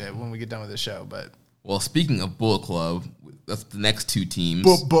watch it when we get done with the show. But speaking of Bullet Club, that's the next two teams.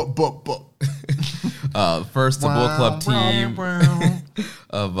 First, the Bullet Club team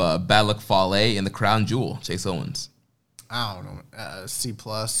of Bad Luck Fale and the Crown Jewel, Chase Owens. I don't know, C+.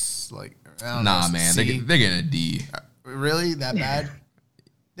 Like, nah, man, they're getting a D. Really, that bad?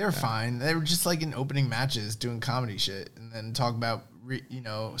 They're fine. They were just like in opening matches doing comedy shit, and then talk about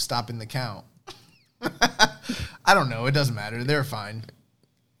stopping the count. I don't know. It doesn't matter. They're fine.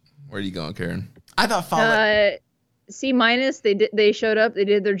 Where are you going, Karen? I thought Fale. C-. They showed up. They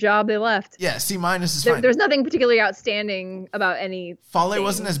did their job. They left. Yeah, C- is fine. There's nothing particularly outstanding about any. Fale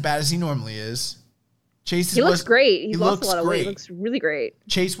wasn't as bad as he normally is. Chase looks great. He lost a lot of weight. He looks really great.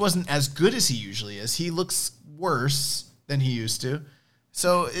 Chase wasn't as good as he usually is. He looks worse than he used to.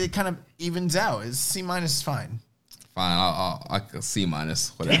 So it kind of evens out. C- is fine. Fine. I'll C-,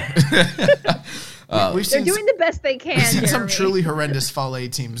 whatever. They're doing the best they can. We've seen some truly horrendous Fale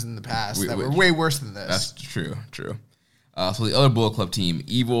teams in the past that were way worse than this. That's true. So the other Bullet Club team,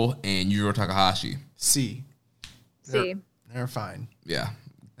 Evil and Yujiro Takahashi. C. They're fine. Yeah.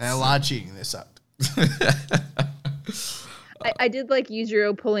 And a lot of cheating this up. I did like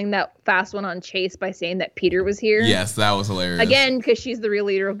Yujiro pulling that fast one on Chase by saying that Peter was here. Yes, that was hilarious. Again, because she's the real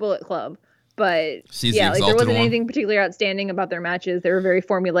leader of Bullet Club. But there wasn't anything particularly outstanding about their matches. They were very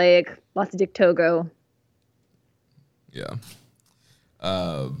formulaic, lots of Dick Togo. Yeah.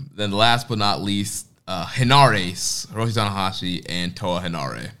 Then last but not least, Hinares, Hiroshi Tanahashi, and Toa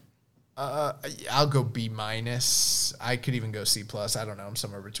Hinare. I'll go B-. I could even go C+. I don't know. I'm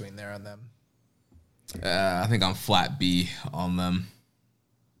somewhere between there on them. I think I'm flat B on them.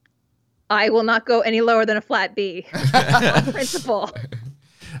 I will not go any lower than a flat B. On principle.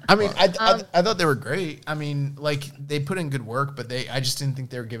 I mean, I thought they were great. I mean, like, they put in good work, but I just didn't think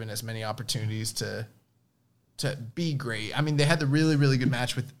they were given as many opportunities to be great. I mean, they had the really, really good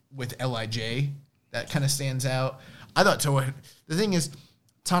match with LIJ. That kind of stands out. I thought the thing is,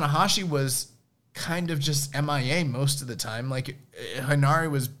 Tanahashi was kind of just MIA most of the time. Like, Hinare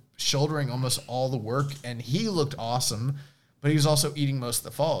was shouldering almost all the work, and he looked awesome, but he was also eating most of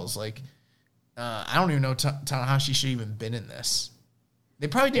the falls. Like, I don't even know Tanahashi should even been in this. They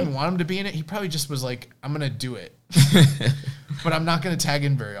probably didn't want him to be in it. He probably just was like, I'm going to do it. But I'm not going to tag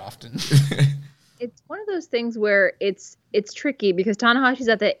in very often. It's one of those things where it's tricky because Tanahashi's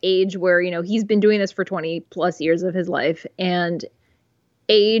at the age where, you know, he's been doing this for 20 plus years of his life, and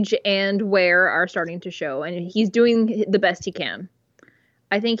age and wear are starting to show, and he's doing the best he can.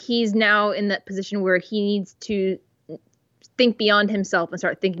 I think he's now in that position where he needs to think beyond himself and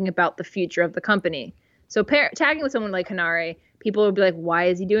start thinking about the future of the company. So tagging with someone like Hinare, people would be like, why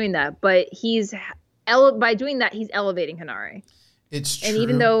is he doing that? But by doing that, he's elevating Hinare. It's true. And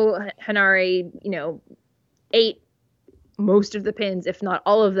even though Hinare, you know, ate most of the pins, if not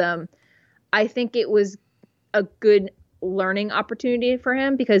all of them, I think it was a good learning opportunity for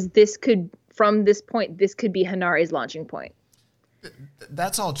him because from this point, this could be Hinare's launching point.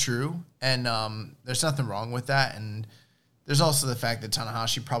 That's all true. And there's nothing wrong with that. And there's also the fact that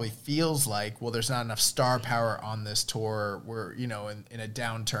Tanahashi probably feels like, well, there's not enough star power on this tour. We're, you know, in a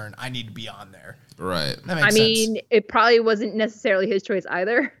downturn. I need to be on there. Right. That makes sense. It probably wasn't necessarily his choice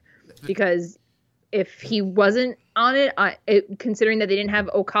either, because if he wasn't on it, considering that they didn't have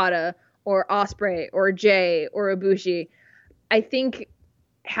Okada or Ospreay or Jay or Ibushi, I think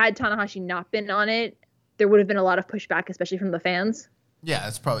had Tanahashi not been on it, there would have been a lot of pushback, especially from the fans. Yeah,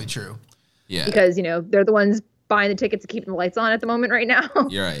 that's probably true. Yeah. Because, you know, they're the ones buying the tickets to keep the lights on at the moment right now.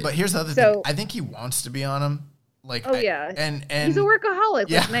 You're right. But here's the other thing. I think he wants to be on them. Like, yeah. And he's a workaholic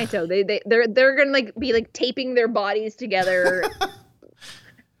like Naito. They're gonna like be like taping their bodies together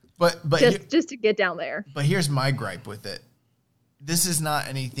but just to get down there. But here's my gripe with it. This is not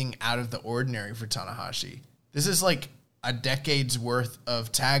anything out of the ordinary for Tanahashi. This is like a decade's worth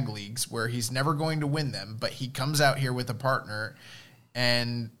of tag leagues where he's never going to win them, but he comes out here with a partner,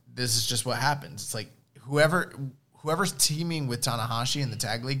 and this is just what happens. It's like whoever's teaming with Tanahashi in the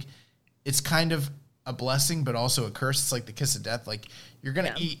tag league, it's kind of a blessing, but also a curse. It's like the kiss of death. Like, you're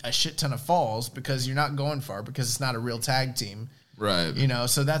going to eat a shit ton of falls because you're not going far because it's not a real tag team. Right. You know,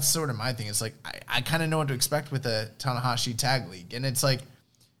 so that's sort of my thing. It's like, I kind of know what to expect with a Tanahashi tag league. And it's like,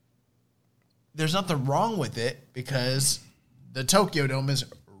 there's nothing wrong with it because the Tokyo Dome is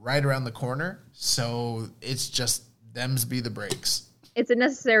right around the corner. So it's just them's be the breaks. It's a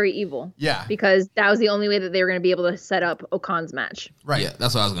necessary evil. Yeah. Because that was the only way that they were going to be able to set up Okan's match. Right. Yeah,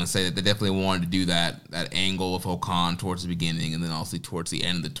 that's what I was going to say. That they definitely wanted to do that angle of Okan towards the beginning and then also towards the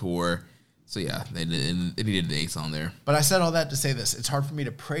end of the tour. So, yeah, they needed the ace on there. But I said all that to say this. It's hard for me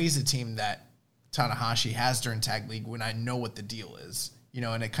to praise a team that Tanahashi has during Tag League when I know what the deal is. You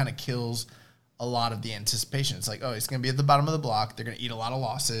know, and it kind of kills a lot of the anticipation. It's like, oh, he's going to be at the bottom of the block. They're going to eat a lot of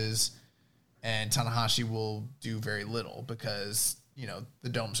losses. And Tanahashi will do very little because, you know, the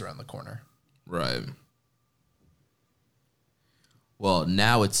dome's around the corner. Right. Well,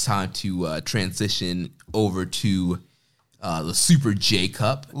 now it's time to transition over to the Super J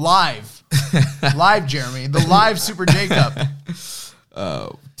Cup. Live, Jeremy. The live Super J Cup.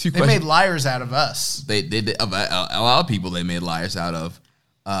 They made liars out of us. They did. A lot of people they made liars out of.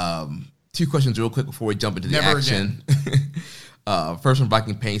 Two questions real quick before we jump into the action. First from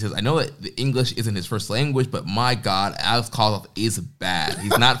Viking Pain says, I know that the English isn't his first language, but my God, Alex Kozlov is bad.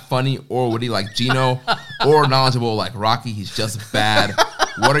 He's not funny or witty like Gino or knowledgeable like Rocky. He's just bad.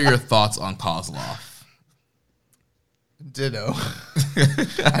 What are your thoughts on Kozlov? Ditto.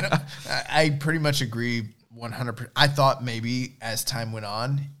 I pretty much agree 100%. I thought maybe as time went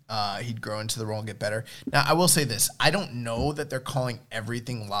on, he'd grow into the role and get better. Now, I will say this. I don't know that they're calling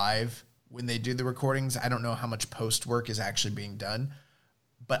everything live when they do the recordings. I don't know how much post work is actually being done,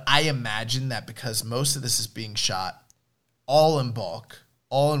 but I imagine that because most of this is being shot all in bulk,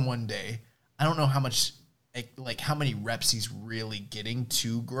 all in one day. I don't know how much, like how many reps he's really getting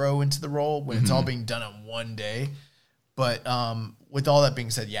to grow into the role when it's all being done on one day. But with all that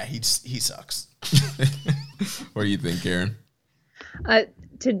being said, yeah, he sucks. What do you think, Karen?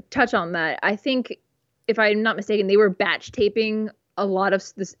 To touch on that, I think if I'm not mistaken, they were batch taping a lot of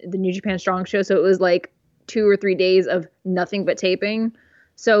the New Japan Strong show, so it was like 2 or 3 days of nothing but taping.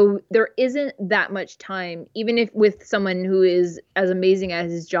 So there isn't that much time, even if with someone who is as amazing at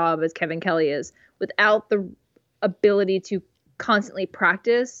his job as Kevin Kelly is, without the ability to constantly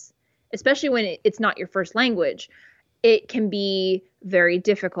practice, especially when it's not your first language, it can be very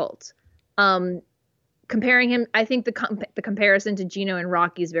difficult. Comparing him, I think the comparison to Gino and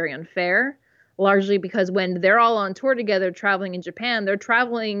Rocky is very unfair, largely because when they're all on tour together traveling in Japan, they're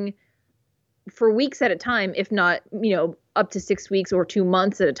traveling for weeks at a time, if not, up to 6 weeks or 2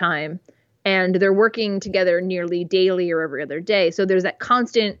 months at a time. And they're working together nearly daily or every other day. So there's that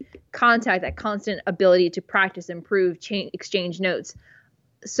constant contact, that constant ability to practice, improve, exchange notes.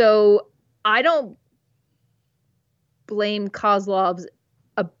 So I don't blame Kozlov's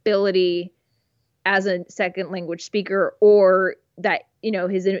ability as a second language speaker, or that,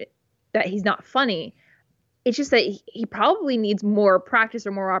 that he's not funny. It's just that he probably needs more practice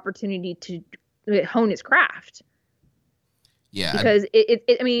or more opportunity to hone his craft. Yeah. Because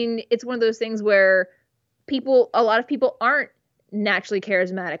it's one of those things where a lot of people aren't naturally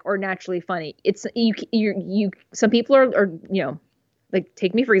charismatic or naturally funny. It's some people are, like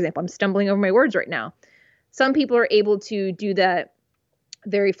take me for example, I'm stumbling over my words right now. Some people are able to do that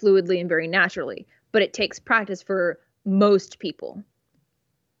very fluidly and very naturally, but it takes practice for most people.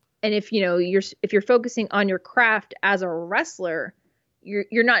 And if you're focusing on your craft as a wrestler,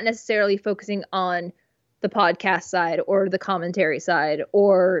 you're not necessarily focusing on the podcast side or the commentary side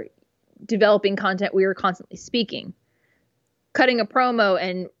or developing content where you're constantly speaking. Cutting a promo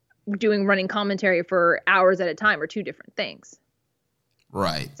and doing running commentary for hours at a time are two different things.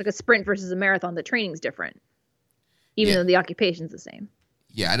 Right. It's like a sprint versus a marathon. The training's different, even though the occupation's the same.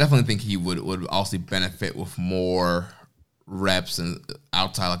 Yeah, I definitely think he would also benefit with more reps and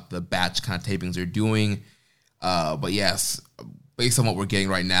outside like the batch kind of tapings they're doing. But yes, based on what we're getting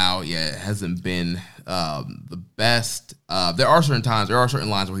right now, it hasn't been the best. There are certain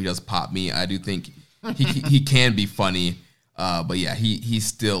lines where he does pop me. I do think he can be funny. But yeah, there's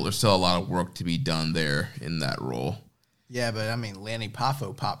still a lot of work to be done there in that role. Yeah, but I mean, Lanny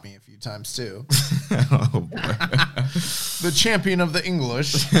Poffo popped me a few times too. Oh boy. The champion of the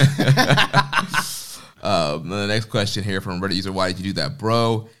English. The next question here from Reddit user, why did you do that,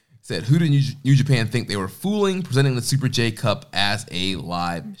 bro? Said, who did New Japan think they were fooling presenting the Super J Cup as a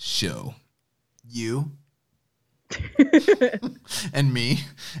live show? You. And me.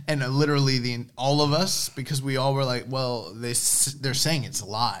 And literally all of us, because we all were like, well, they're saying it's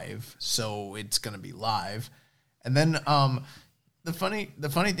live, so it's going to be live. And then the funny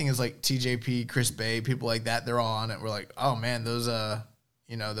thing is, like, TJP, Chris Bay, people like that, they're all on it. We're like, oh man, those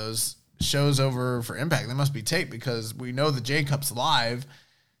those shows over for Impact, they must be taped because we know the J Cup's live.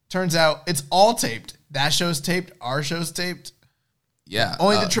 Turns out it's all taped. That show's taped. Our show's taped. Yeah.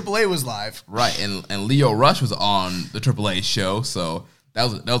 Only the AAA was live. Right, and Leo Rush was on the AAA show, so that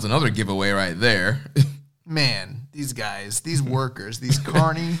was another giveaway right there. Man, these guys, these workers, these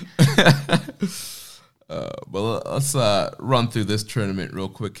carny. Well, let's run through this tournament real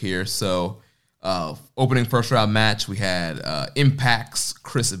quick here. So, opening first round match, we had Impact's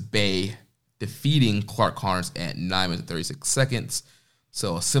Chris Bay defeating Clark Connors at 9 minutes and 36 seconds.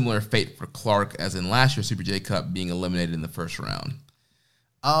 So, a similar fate for Clark as in last year's Super J Cup, being eliminated in the first round.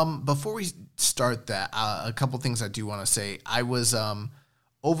 Before we start that, a couple things I do want to say. I was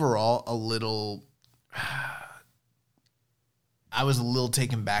overall a little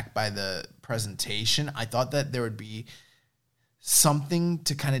taken back by the presentation. I thought that there would be something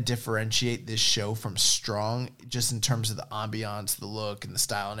to kind of differentiate this show from Strong, just in terms of the ambiance, the look, and the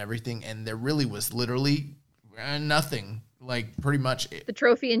style and everything. And there really was literally nothing. Like, pretty much the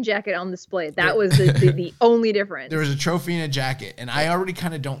trophy and jacket on display. That was the only difference. There was a trophy and a jacket, and I already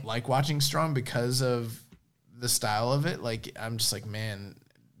kind of don't like watching Strong because of the style of it. Like, I'm just like, man,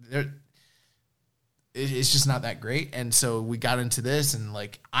 it's just not that great. And so we got into this, and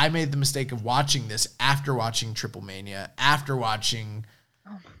like, I made the mistake of watching this after watching Triple Mania, after watching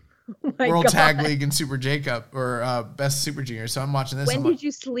World Tag League and Super J Cup, or Best Super Junior. So I'm watching this. When did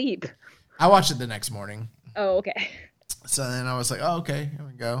you sleep? I watched it the next morning. Oh, okay. So then I was like, oh, okay, here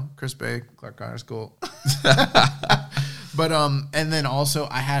we go. Chris Bay, Clark Connors, cool. But and then also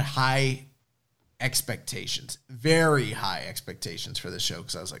I had high expectations, very high expectations for this show,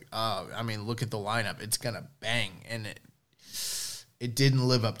 because I was like, oh, I mean, look at the lineup, it's gonna bang, and it didn't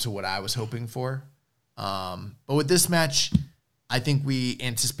live up to what I was hoping for. But with this match, I think we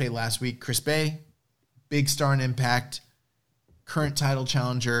anticipated last week. Chris Bay, big star in Impact, current title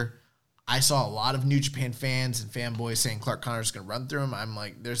challenger. I saw a lot of New Japan fans and fanboys saying Clark Connor's going to run through him. I'm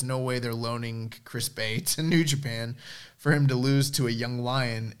like, there's no way they're loaning Chris Bay to New Japan for him to lose to a young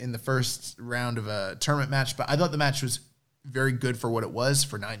lion in the first round of a tournament match. But I thought the match was very good for what it was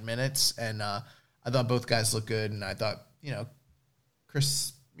for 9 minutes. And I thought both guys looked good. And I thought,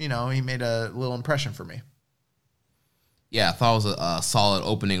 Chris, he made a little impression for me. Yeah, I thought it was a solid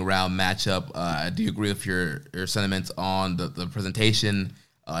opening round matchup. I do agree with your sentiments on the presentation.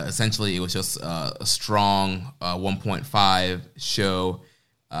 Essentially, it was just a strong 1.5 show.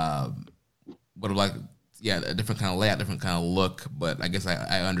 But like, a different kind of layout, different kind of look. But I guess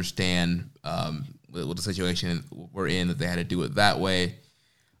I understand with the situation we're in that they had to do it that way.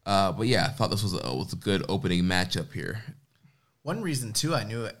 But yeah, I thought this was a good opening matchup here. One reason too,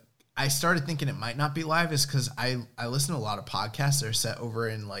 I started thinking it might not be live is because I listen to a lot of podcasts that are set over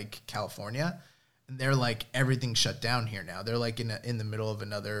in like California. They're like, everything's shut down here now. They're like in the middle of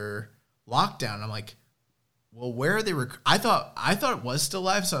another lockdown. I'm like, well, where are they? I thought it was still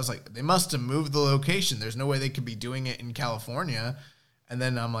live. So I was like, they must have moved the location. There's no way they could be doing it in California. And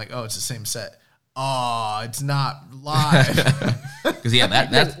then I'm like, oh, it's the same set. Oh, it's not live. Because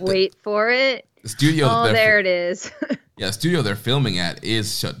that's wait for it. The studio. Oh, there it is. Yeah, the studio they're filming at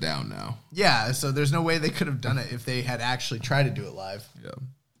is shut down now. Yeah, so there's no way they could have done it if they had actually tried to do it live. Yeah.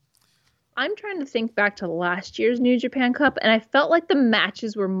 I'm trying to think back to last year's New Japan Cup, and I felt like the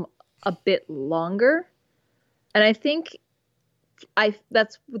matches were a bit longer. And I think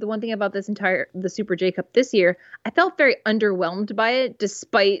that's the one thing about the Super J Cup this year. I felt very underwhelmed by it,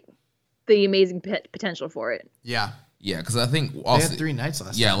 despite the amazing potential for it. Yeah. Yeah, because I think also, they had 3 nights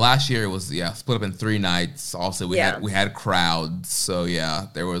last time. time. Last year it was split up in 3 nights. Also, we had crowds, so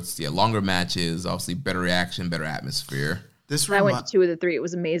there was longer matches. Obviously, better reaction, better atmosphere. I went to 2 of the 3. It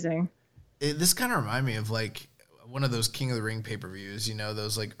was amazing. This kind of reminded me of like one of those King of the Ring pay-per-views,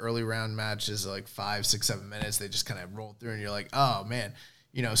 those like early round matches, like 5, 6, 7 minutes. They just kind of roll through and you're like, oh man,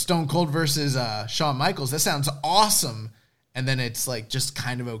 Stone Cold versus Shawn Michaels. That sounds awesome. And then it's like just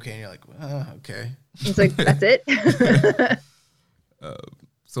kind of okay. And you're like, okay. It's like, that's it.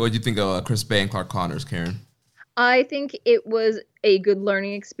 So what did you think of Chris Bay and Clark Connors, Karen? I think it was a good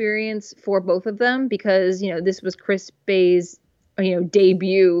learning experience for both of them because, this was Chris Bay's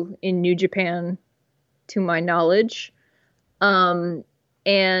debut in New Japan, to my knowledge. And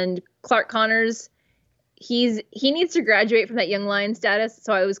Clark Connors, he needs to graduate from that young lion status.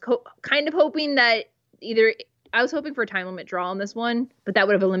 So I was kind of hoping that I was hoping for a time limit draw on this one, but that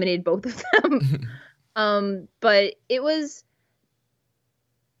would have eliminated both of them. But it was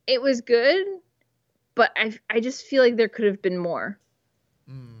good, but I just feel like there could have been more.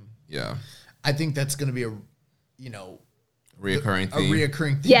 Yeah. I think that's going to be a reoccurring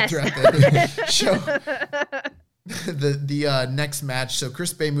theme throughout the show. The next match, so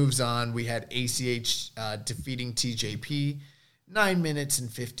Chris Bay moves on. We had ACH defeating TJP, 9 minutes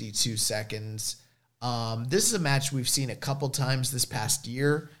and 52 seconds. This is a match we've seen a couple times this past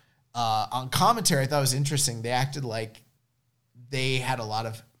year. On commentary, I thought it was interesting. They acted like they had a lot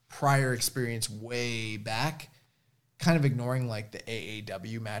of prior experience way back, kind of ignoring like the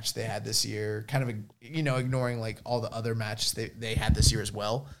AAW match they had this year, kind of, ignoring like all the other matches they had this year as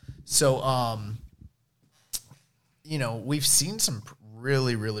well. So, we've seen some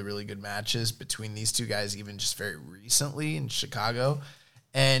really, really, really good matches between these two guys, even just very recently in Chicago.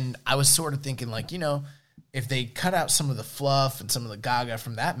 And I was sort of thinking like, if they cut out some of the fluff and some of the gaga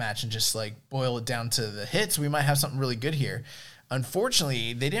from that match and just like boil it down to the hits, we might have something really good here.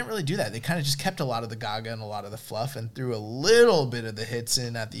 Unfortunately, they didn't really do that. They kind of just kept a lot of the gaga and a lot of the fluff and threw a little bit of the hits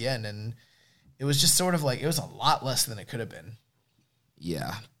in at the end. And it was just sort of like, it was a lot less than it could have been.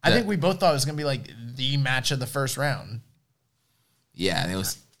 Yeah. I think we both thought it was going to be like the match of the first round. Yeah, and it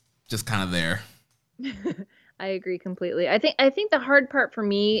was just kind of there. I agree completely. I think the hard part for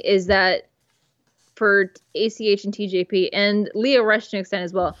me is that for ACH and TJP and Leo Rush to an extent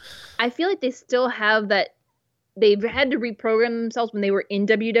as well, I feel like they still have that. They've had to reprogram themselves when they were in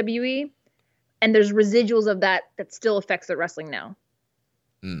WWE, and there's residuals of that still affects their wrestling now.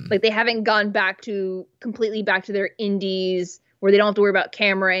 Like they haven't gone completely back to their indies where they don't have to worry about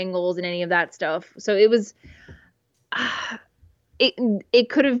camera angles and any of that stuff. So it was, it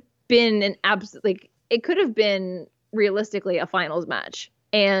could have been it could have been realistically a finals match,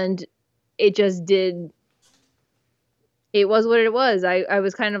 and it just did. It was what it was. I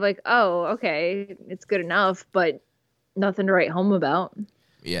was kind of like, oh, okay, it's good enough, but nothing to write home about.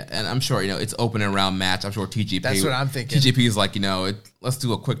 Yeah, and I'm sure, it's opening round match. I'm sure TGP. That's what I'm thinking. TGP is like, let's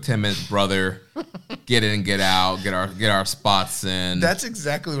do a quick 10 minutes, brother. Get in, get out, get our spots in. That's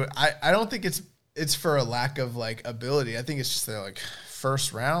exactly what I don't think it's for a lack of like ability. I think it's just they're like,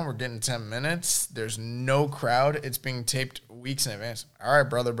 first round. We're getting 10 minutes. There's no crowd. It's being taped weeks in advance. All right,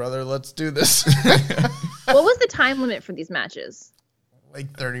 brother, let's do this. What was the time limit for these matches?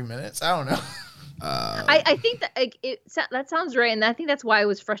 Like 30 minutes? I don't know. I think that that sounds right, and I think that's why I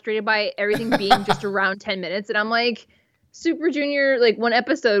was frustrated by everything being just around 10 minutes. And I'm like, Super Junior, like one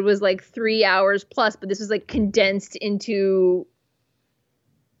episode was like 3 hours plus, but this was like condensed into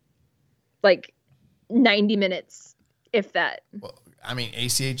like 90 minutes, if that. Well, I mean,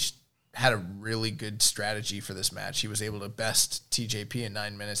 ACH had a really good strategy for this match. He was able to best TJP in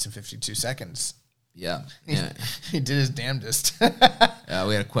 9 minutes and 52 seconds. Yeah. He did his damnedest. We had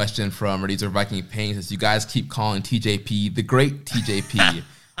a question from Redeezer Viking Payne. Says, you guys keep calling TJP the great TJP.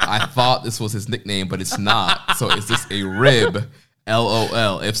 I thought this was his nickname, but it's not. So is this a rib?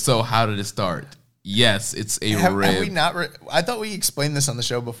 LOL. If so, how did it start? Yes, it's a rib. Have we not? I thought we explained this on the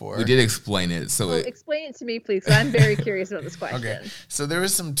show before. We did explain it. So explain it to me, please. I'm very curious about this question. Okay. So there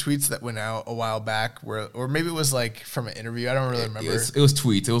was some tweets that went out a while back, or maybe it was like from an interview. I don't really remember. It was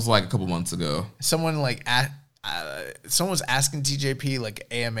tweets. It was like a couple months ago. Someone someone was asking TJP like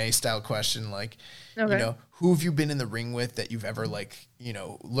AMA style question, like, okay, who have you been in the ring with that you've ever like,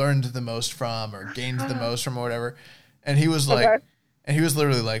 learned the most from or gained the most from or whatever. And he was like. Okay. And he was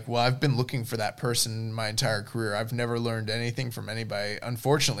literally like, well, I've been looking for that person my entire career. I've never learned anything from anybody.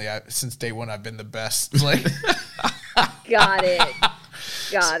 Unfortunately, since day one, I've been the best. Like, Got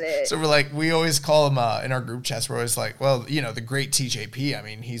it. So we're like, we always call him in our group chats. We're always like, well, the great TJP. I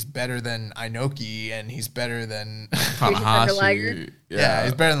mean, he's better than Inoki, and he's better than Tanahashi. Yeah,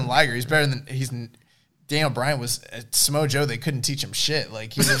 he's better than Liger. He's better than Daniel Bryan was at Samoa Joe. They couldn't teach him shit.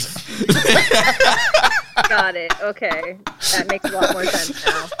 Like he was. Got it. Okay. That makes a lot more sense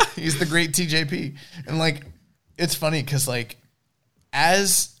now. He's the great TJP. And like, it's funny because like,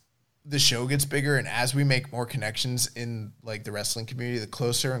 as the show gets bigger and as we make more connections in like the wrestling community, the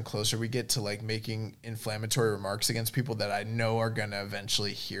closer and closer we get to like making inflammatory remarks against people that I know are going to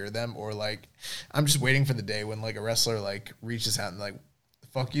eventually hear them. Or like, I'm just waiting for the day when like a wrestler like reaches out and like, the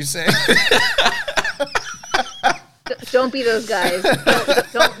fuck you say? Don't be those guys.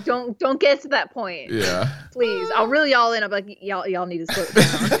 Don't get to that point. Yeah. Please. I'll reel y'all in. I'm like, y'all need to slow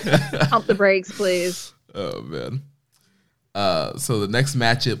it down. Pump the brakes, please. Oh man. So the next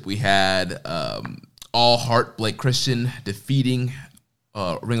matchup we had All Heart Blake Christian defeating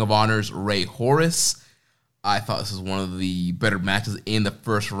Ring of Honor's Ray Horace. I thought this was one of the better matches in the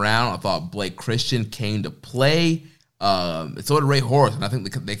first round. I thought Blake Christian came to play. So did Ray Horace, and I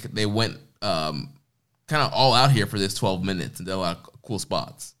think they went kind of all out here for this 12 minutes and did a lot of cool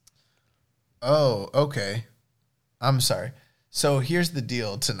spots. Oh, okay. I'm sorry. So here's the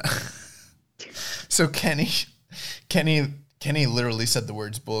deal tonight. So Kenny literally said the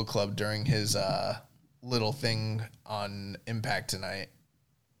words Bullet Club during his little thing on Impact tonight.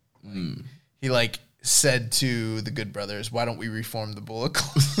 He like said to the Good Brothers, "Why don't we reform the Bullet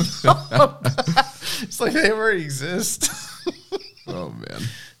Club?" It's like they already exist. Oh man,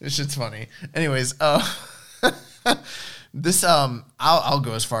 this shit's funny. Anyways, this I'll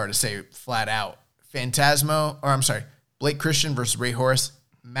go as far to say flat out, Blake Christian versus Ray Horace,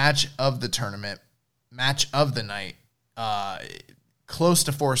 match of the tournament, match of the night. Close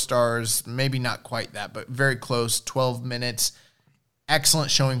to 4 stars, maybe not quite that, but very close. 12 minutes,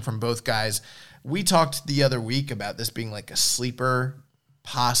 excellent showing from both guys. We talked the other week about this being like a sleeper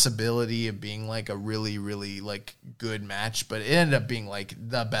possibility of being like a really, really like good match, but it ended up being like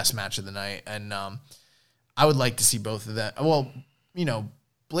the best match of the night. And I would like to see both of them. Well,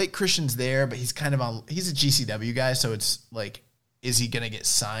 Blake Christian's there, but he's kind of he's a GCW guy, so it's like, is he going to get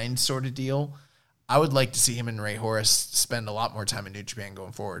signed sort of deal? I would like to see him and Ray Horace spend a lot more time in New Japan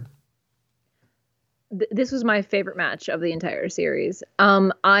going forward. This was my favorite match of the entire series.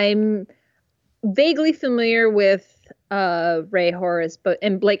 I'm vaguely familiar with Ray Horace,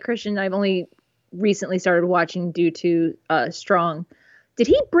 and Blake Christian I've only recently started watching due to Strong. Did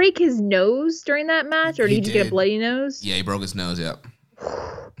he break his nose during that match, or did he just get a bloody nose? Yeah, he broke his nose. Yep.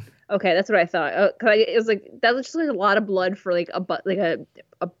 Okay, that's what I thought. It was like that was just like a lot of blood for like a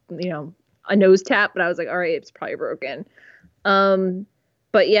nose tap, but I was like, all right, it's probably broken.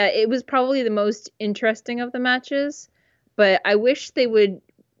 But yeah, it was probably the most interesting of the matches. But I wish they would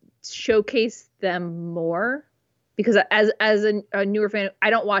showcase them more, because as a newer fan, I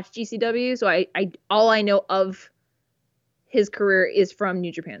don't watch GCW, so I all I know of his career is from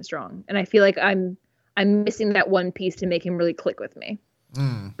New Japan Strong, and I feel like I'm missing that one piece to make him really click with me.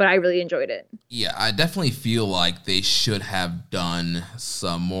 but I really enjoyed it. Yeah, I definitely feel like they should have done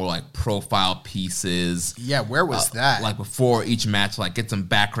some more like profile pieces. Yeah, where was that? Like before each match, like get some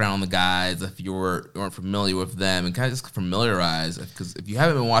background on the guys if you weren't familiar with them, and kind of just familiarize. Because if you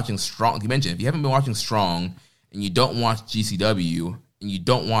haven't been watching Strong, like you mentioned, if you haven't been watching Strong and you don't watch GCW and you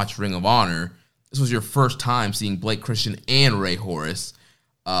don't watch Ring of Honor, this was your first time seeing Blake Christian and Ray Horace.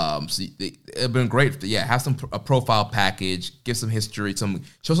 So it's been great. Have a profile package, give some history,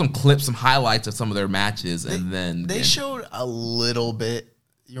 show some clips, some highlights of some of their matches, and then they showed a little bit.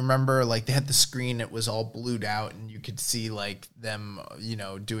 You remember, like they had the screen; it was all blued out, and you could see like them,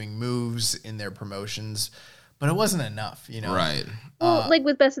 doing moves in their promotions, but it wasn't enough, Right. Well, like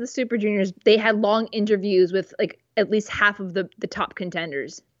with Best of the Super Juniors, they had long interviews with like at least half of the top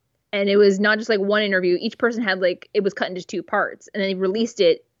contenders. And it was not just like one interview. Each person had it was cut into 2 parts, and then they released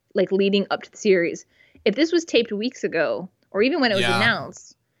it like leading up to the series. If this was taped weeks ago, or even when it was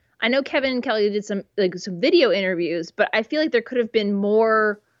announced, I know Kevin and Kelly did some video interviews, but I feel like there could have been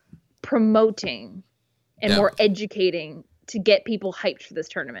more promoting and more educating to get people hyped for this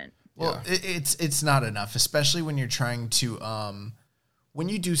tournament. Well, it's not enough, especially when you're trying to when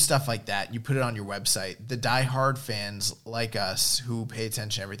you do stuff like that, you put it on your website. The diehard fans like us who pay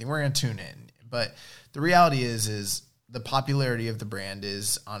attention to everything, we're going to tune in. But the reality is the popularity of the brand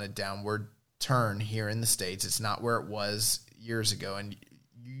is on a downward turn here in the States. It's not where it was years ago, and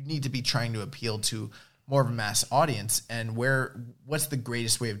you need to be trying to appeal to more of a mass audience. And what's the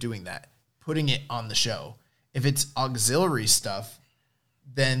greatest way of doing that? Putting it on the show. If it's auxiliary stuff,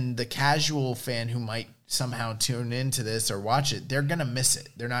 then the casual fan who might somehow tune into this or watch it, they're going to miss it.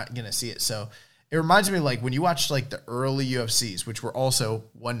 They're not going to see it. So it reminds me like when you watch like the early UFCs, which were also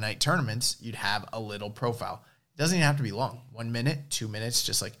one-night tournaments, you'd have a little profile. It doesn't even have to be long. 1 minute, 2 minutes,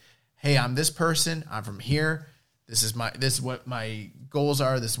 just like, hey, I'm this person. I'm from here. This is what my goals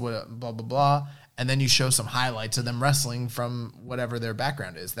are. This is what blah, blah, blah. And then you show some highlights of them wrestling from whatever their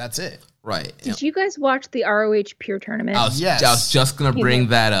background is. That's it. Right. Did you guys watch the ROH Pure Tournament? I was just going to bring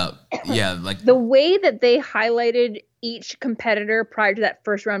that up. Yeah. Like the way that they highlighted each competitor prior to that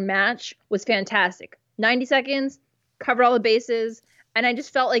first round match was fantastic. 90 seconds, covered all the bases. And I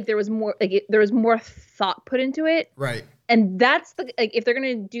just felt like there was more thought put into it. Right. And that's if they're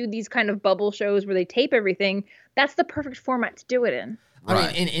going to do these kind of bubble shows where they tape everything, that's the perfect format to do it in.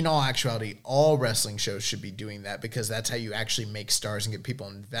 I mean, in all actuality, all wrestling shows should be doing that because that's how you actually make stars and get people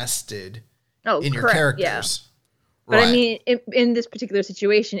invested in your characters. Yeah. But I mean, in this particular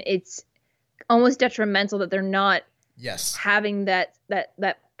situation, it's almost detrimental that they're not having that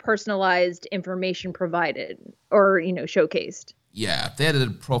personalized information provided or, showcased. Yeah, if they had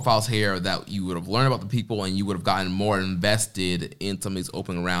the profiles here that you would have learned about the people and you would have gotten more invested in some of these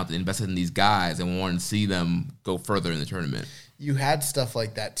open rounds and invested in these guys and wanted to see them go further in the tournament. You had stuff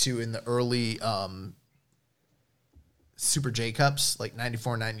like that, too, in the early Super J Cups, like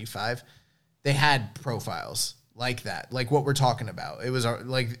 94, 95. They had profiles like that, like what we're talking about. It was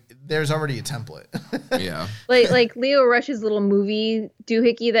like there's already a template. Yeah. Like Leo Rush's little movie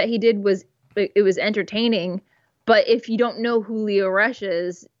doohickey that he did was entertaining. But if you don't know who Leo Rush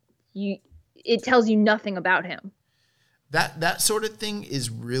is, it tells you nothing about him. That sort of thing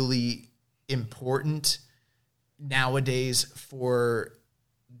is really important nowadays for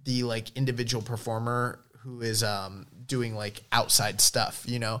the like individual performer who is doing like outside stuff,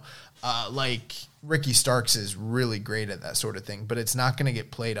 like Ricky Starks is really great at that sort of thing, but it's not going to get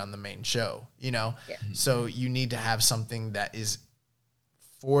played on the main show, Yeah. So you need to have something that is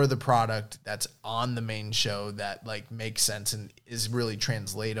for the product that's on the main show that like makes sense and is really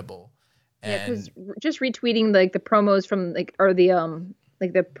translatable. Yeah, because just retweeting like the promos from the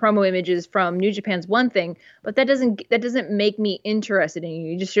promo images from New Japan's one thing, but that doesn't make me interested in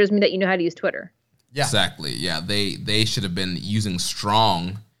you. It just shows me that you know how to use Twitter. Yeah, exactly. Yeah, they should have been using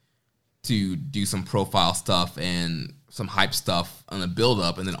Strong to do some profile stuff and some hype stuff on the build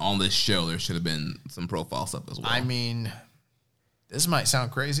up, and then on this show there should have been some profile stuff as well. I mean, this might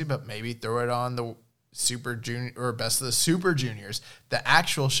sound crazy, but maybe throw it on the Super Junior or Best of the Super Juniors, the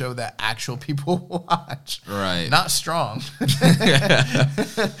actual show that actual people watch. Right. Not Strong.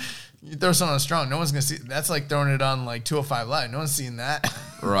 You throw something on Strong, no one's going to see. That's like throwing it on like 205 Live. No one's seeing that.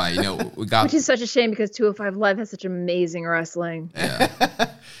 Right. We got. Which is such a shame because 205 Live has such amazing wrestling. Yeah.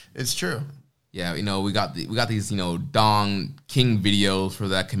 It's true. Yeah, we got these, Dong King videos for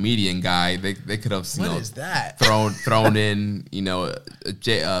that comedian guy. They could have, what is that? thrown in, a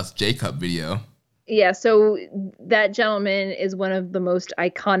J Cup video. Yeah, so that gentleman is one of the most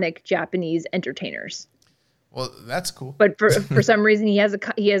iconic Japanese entertainers. Well, that's cool. But for some reason he has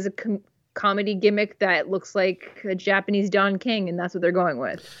comedy gimmick that looks like a Japanese Don King, and that's what they're going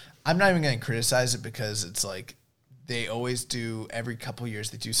with. I'm not even going to criticize it because it's like they always do every couple years.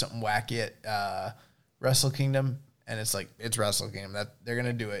 They do something wacky at Wrestle Kingdom, and it's like it's Wrestle Kingdom that they're going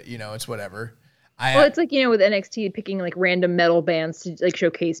to do it. It's whatever. Well, it's like with NXT picking like random metal bands to like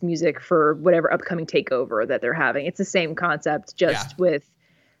showcase music for whatever upcoming takeover that they're having. It's the same concept, just with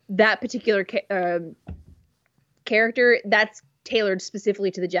that particular character that's tailored specifically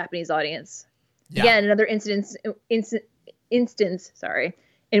to the Japanese audience. Yeah. Again, another instance,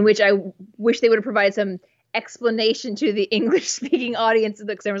 in which I wish they would have provided some explanation to the English-speaking audience,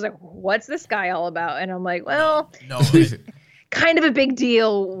 because I was like, "What's this guy all about?" And I'm like, "Well, he's kind of a big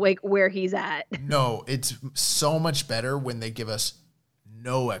deal, like where he's at." No, it's so much better when they give us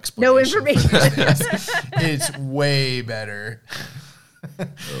no explanation. No information. It's way better.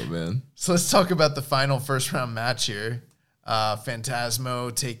 Oh man! So let's talk about the final first round match here.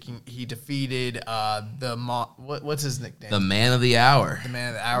 Phantasmo he defeated the Moth. What's his nickname? The Man of the Hour. The Man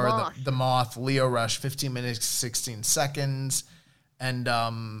of the Hour. The Moth. Leo Rush. 15 minutes 16 seconds. And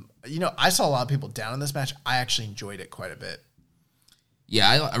I saw a lot of people down in this match. I actually enjoyed it quite a bit.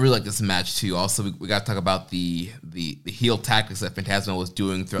 Yeah, I really like this match too. Also, we got to talk about the heel tactics that Phantasmo was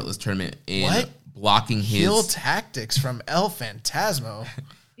doing throughout this tournament in blocking his heel tactics from El Phantasmo.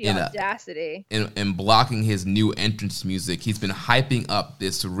 The audacity. In blocking his new entrance music. He's been hyping up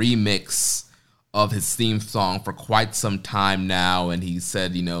this remix of his theme song for quite some time now, and he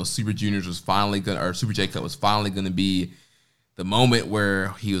said, Super Juniors was finally Super J-Cup was finally gonna be the moment where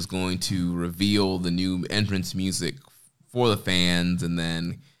he was going to reveal the new entrance music for the fans, and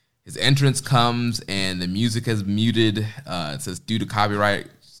then his entrance comes and the music is muted. It says due to copyright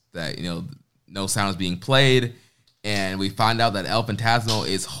that no sound is being played. And we find out that El Phantasmo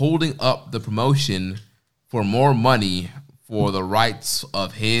is holding up the promotion for more money for the rights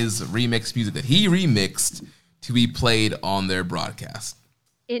of his remix music that he remixed to be played on their broadcast.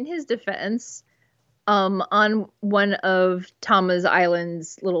 In his defense, on one of Tama's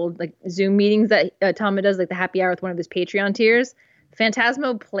Island's little like Zoom meetings that Tama does, like the happy hour with one of his Patreon tiers,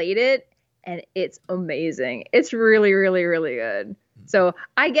 Phantasmo played it, and it's amazing. It's really, really, really good. So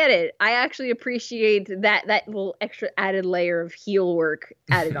I get it. I actually appreciate that little extra added layer of heel work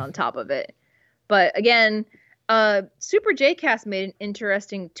added on top of it. But again, Super J-Cast made an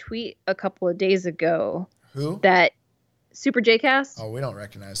interesting tweet a couple of days ago. Who? That Super J-Cast? Oh, we don't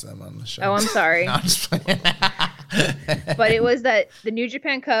recognize them on the show. Oh, I'm sorry. No, I'm just playing. But it was that the New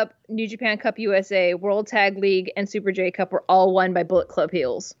Japan Cup USA, World Tag League, and Super J-Cup were all won by Bullet Club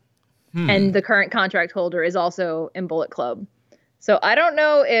heels. And the current contract holder is also in Bullet Club. So I don't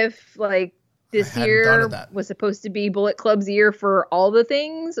know if like this year was supposed to be Bullet Club's year for all the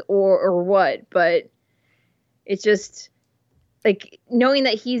things or what, but it's just like knowing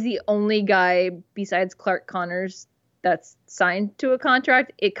that he's the only guy besides Clark Connors that's signed to a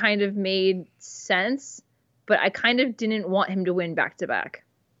contract, it kind of made sense, but I kind of didn't want him to win back to back.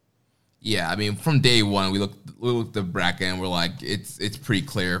 Yeah, I mean, from day one, we looked at the bracket and we're like, it's pretty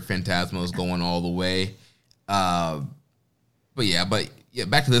clear Phantasmo's going all the way. But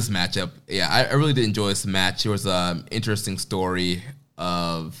back to this matchup. Yeah, I really did enjoy this match. It was an interesting story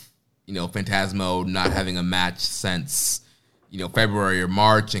of, Phantasmo not having a match since, February or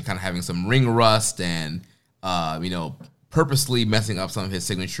March and kind of having some ring rust and, purposely messing up some of his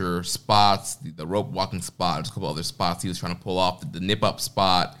signature spots, the rope walking spot, and a couple other spots he was trying to pull off, the nip up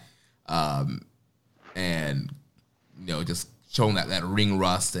spot, and, just showing that ring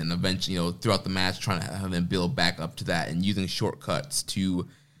rust and eventually, throughout the match, trying to have him build back up to that and using shortcuts to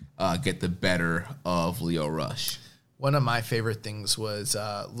get the better of Leo Rush. One of my favorite things was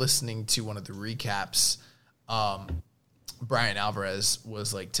listening to one of the recaps. Brian Alvarez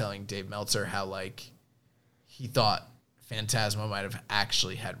was like telling Dave Meltzer how like he thought Phantasmo might have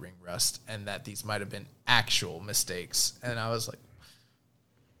actually had ring rust and that these might have been actual mistakes. And I was like,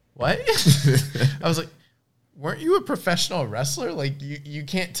 what? I was like, weren't you a professional wrestler? Like, you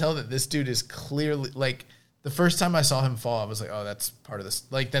can't tell that this dude is clearly, like, the first time I saw him fall, I was like, oh, that's part of this.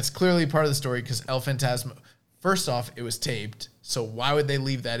 Like, that's clearly part of the story because El Phantasmo, first off, it was taped. So why would they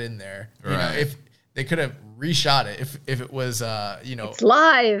leave that in there? You know, if they could have reshot it, if it was, It's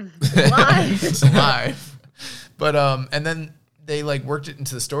live. It's live. It's live. But, and then they, like, worked it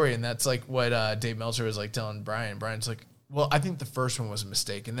into the story, and that's, like, what Dave Meltzer was, like, telling Brian. Brian's like, well, I think the first one was a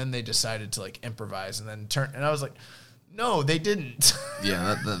mistake, and then they decided to, like, improvise and then turn. And I was like, no, they didn't.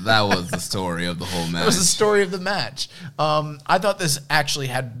 Yeah, that was the story of the whole match. That was the story of the match. I thought this actually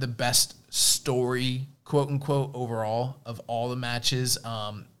had the best story, quote unquote, overall of all the matches.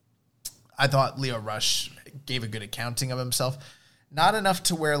 I thought Leo Rush gave a good accounting of himself. Not enough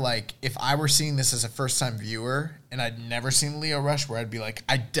to where, like, if I were seeing this as a first-time viewer and I'd never seen Lio Rush, where I'd be like,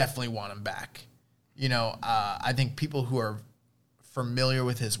 I definitely want him back. You know, I think people who are familiar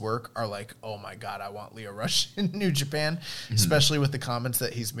with his work are like, oh my God, I want Lio Rush in New Japan, especially with the comments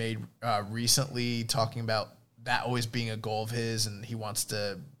that he's made recently talking about that always being a goal of his and he wants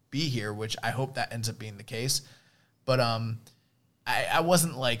to be here, which I hope that ends up being the case. But I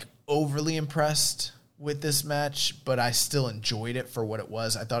wasn't, like, overly impressed with this match, but I still enjoyed it for what it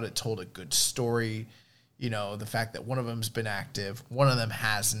was. I thought it told a good story. You know, the fact that one of them's been active, one of them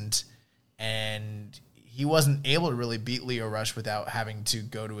hasn't, and he wasn't able to really beat Lio Rush without having to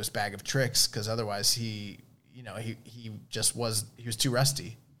go to his bag of tricks, because otherwise he was too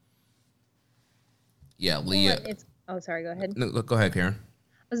rusty. Yeah, Lio. Sorry, go ahead. No, go ahead, Karen.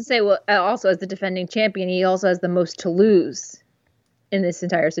 I was going to say, well, also as the defending champion, he also has the most to lose in this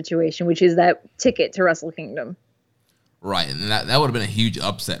entire situation, which is that ticket to Wrestle Kingdom. Right, and that would have been a huge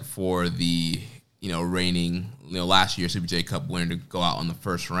upset for the, reigning, last year Super J Cup winner to go out on the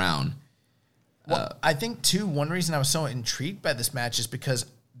first round. Well, I think, too, one reason I was so intrigued by this match is because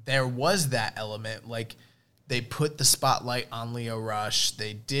there was that element. Like, they put the spotlight on Lio Rush.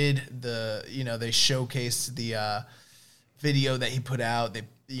 They did they showcased the video that he put out.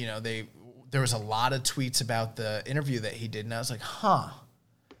 There was a lot of tweets about the interview that he did, and I was like,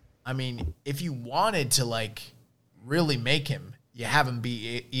 I mean, if you wanted to, like, really make him, you have him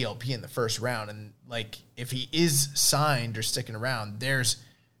be ELP in the first round, and, like, if he is signed or sticking around, there's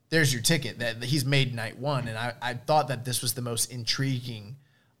your ticket that he's made night one, and I thought that this was the most intriguing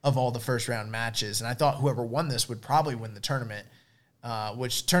of all the first round matches, and I thought whoever won this would probably win the tournament,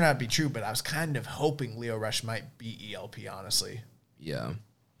 which turned out to be true, but I was kind of hoping Lio Rush might be ELP, honestly. Yeah.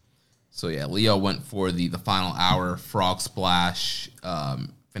 So, yeah, Lio went for the final hour frog splash.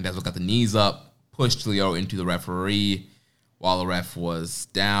 Fantasmo got the knees up, pushed Lio into the referee while the ref was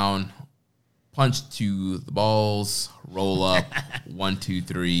down. Punch to the balls, roll up, 1, 2,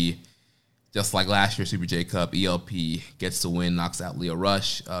 3. Just like last year, Super J Cup, ELP gets the win, knocks out Lio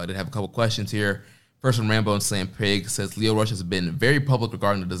Rush. I did have a couple questions here. First from Rambo and Slam Pig says, Lio Rush has been very public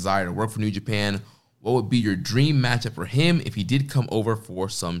regarding the desire to work for New Japan. What would be your dream matchup for him if he did come over for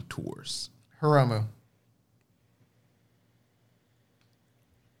some tours? Hiromu.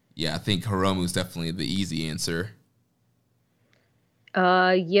 Yeah, I think Hiromu is definitely the easy answer.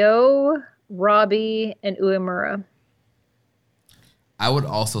 Yo, Robbie, and Uemura. I would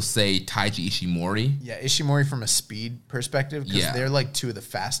also say Taiji Ishimori. Yeah, Ishimori from a speed perspective, because they're like two of the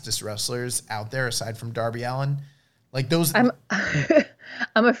fastest wrestlers out there aside from Darby Allin. Like those.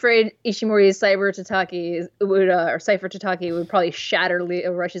 I'm afraid Ishimori's Cypher Tataki would probably shatter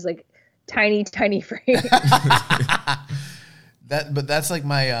Lio Rush's like tiny frame. That's like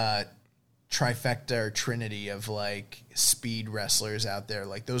my trifecta or trinity of like speed wrestlers out there.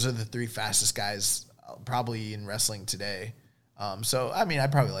 Like those are the three fastest guys probably in wrestling today. So I mean,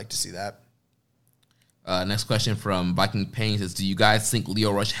 I'd probably like to see that. Next question from Viking Pain says, do you guys think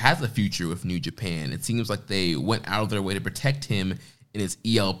Lio Rush has a future with New Japan? It seems like they went out of their way to protect him in his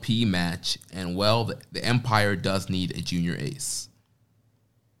ELP match, and well, the Empire does need a junior ace.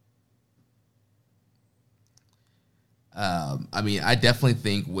 I mean, I definitely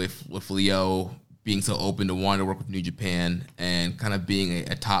think with Lio being so open to wanting to work with New Japan and kind of being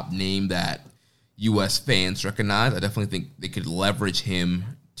a top name that U.S. fans recognize, I definitely think they could leverage him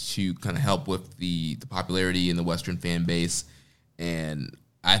to kind of help with the popularity in the Western fan base. And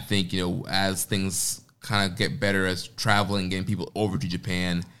I think, as things kind of get better as traveling, getting people over to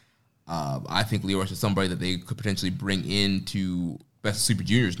Japan, I think Lio Rush is somebody that they could potentially bring into Best of Super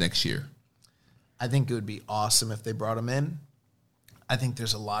Juniors next year. I think it would be awesome if they brought him in. I think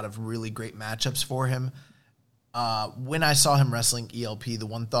there's a lot of really great matchups for him. When I saw him wrestling ELP, the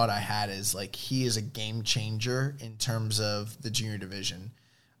one thought I had is like he is a game changer in terms of the junior division.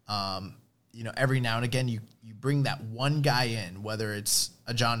 Every now and again you bring that one guy in, whether it's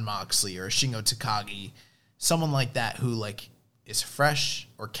a Jon Moxley or a Shingo Takagi, someone like that who like is fresh,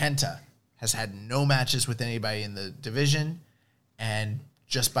 or Kenta has had no matches with anybody in the division, and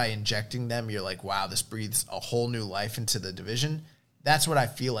just by injecting them, you're like, wow, this breathes a whole new life into the division. That's what I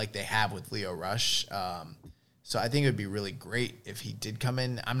feel like they have with Lio Rush. So I think it would be really great if he did come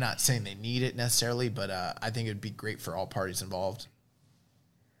in. I'm not saying they need it necessarily, but I think it would be great for all parties involved.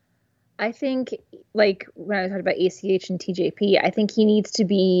 I think, like, when I was talking about ACH and TJP, I think he needs to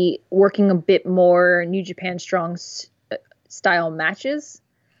be working a bit more New Japan Strong style matches.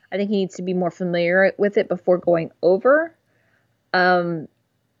 I think he needs to be more familiar with it before going over. I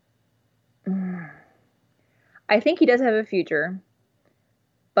think he does have a future,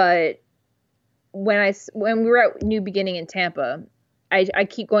 but when we were at New Beginning in Tampa, I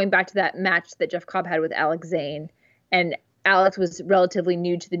keep going back to that match that Jeff Cobb had with Alex Zane, and Alex was relatively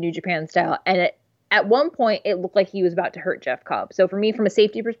new to the New Japan style, and at one point it looked like he was about to hurt Jeff Cobb. So for me, from a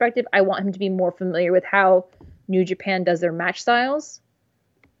safety perspective, I want him to be more familiar with how New Japan does their match styles.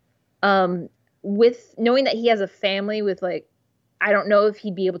 With knowing that he has a family with like, I don't know if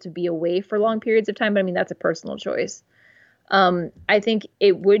he'd be able to be away for long periods of time, but I mean, that's a personal choice. I think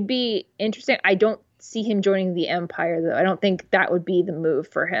it would be interesting. I don't see him joining the Empire, though. I don't think that would be the move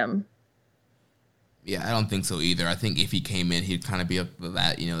for him. Yeah, I don't think so either. I think if he came in, he'd kind of be up with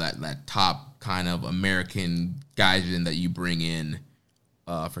that, that top kind of American gaijin that you bring in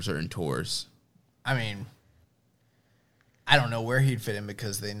for certain tours. I mean, I don't know where he'd fit in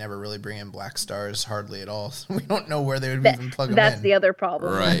because they never really bring in black stars hardly at all. So we don't know where they would even plug him in. That's the other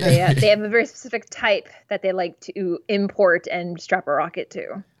problem. Right. They have a very specific type that they like to import and strap a rocket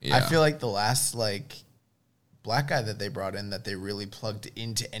to. Yeah. I feel like the last black guy that they brought in that they really plugged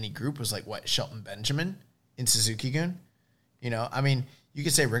into any group was Shelton Benjamin in Suzuki-gun. I mean, you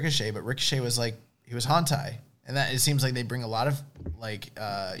could say Ricochet, but Ricochet was he was Hantai. And that it seems like they bring a lot of and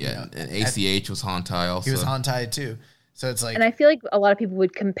ACH was Hantai also. He was Hantai too. So it's and I feel like a lot of people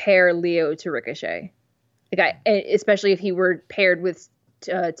would compare Leo to Ricochet, especially if he were paired with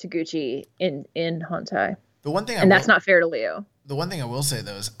Taguchi in Hantai. That's not fair to Leo. The one thing I will say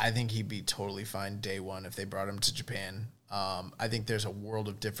though is I think he'd be totally fine day one if they brought him to Japan. I think there's a world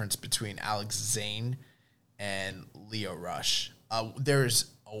of difference between Alex Zane and Leo Rush.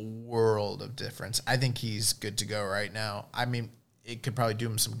 There's a world of difference. I think he's good to go right now. I mean, it could probably do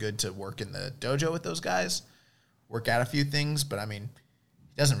him some good to work in the dojo with those guys, work out a few things, but I mean,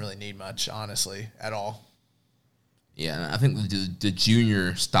 he doesn't really need much, honestly, at all. Yeah, and I think the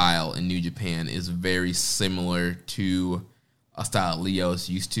junior style in New Japan is very similar to a style Leo's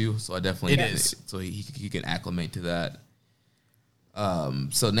used to, so I definitely so he can acclimate to that.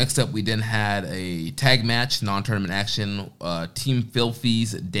 So next up, we then had a tag match, non-tournament action. Team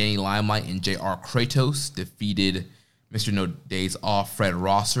Filthy's Danny Limelight and J.R. Kratos defeated Mr. No Days Off Fred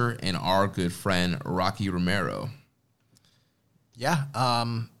Rosser and our good friend Rocky Romero. Yeah,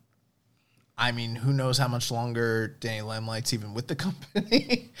 I mean, who knows how much longer Danny Limelight's even with the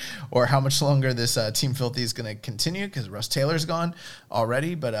company or how much longer this Team Filthy is going to continue because Russ Taylor's gone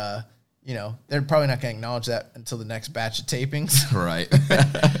already, but they're probably not going to acknowledge that until the next batch of tapings. Right.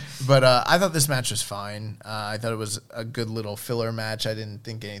 But I thought this match was fine. I thought it was a good little filler match. I didn't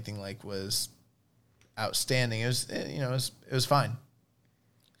think anything was outstanding. It was fine.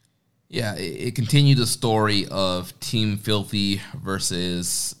 Yeah, it continued the story of Team Filthy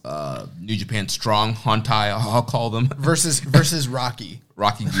versus New Japan Strong, Hantai, I'll call them. Versus Rocky.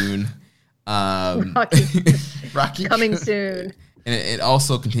 Rocky Goon. Rocky coming soon. And it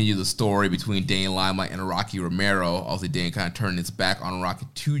also continued the story between Danny Limelight and Rocky Romero. Also, Danny kind of turned his back on Rocky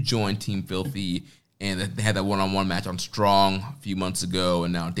to join Team Filthy, and they had that one-on-one match on Strong a few months ago,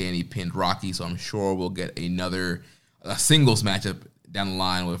 and now Danny pinned Rocky, so I'm sure we'll get a singles matchup down the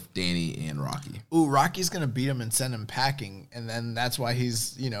line with Danny and Rocky. Ooh, Rocky's going to beat him and send him packing, and then that's why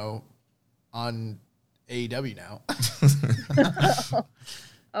he's, on AEW now.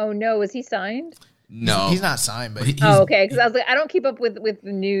 Oh, no. Was he signed? No. He's not signed, but okay. Because I was like, I don't keep up with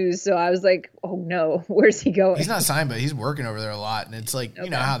the news, so I was like, oh, no. Where's he going? He's not signed, but he's working over there a lot, and it's like, you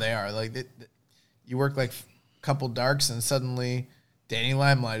know how they are. You work a couple darks, and suddenly Danny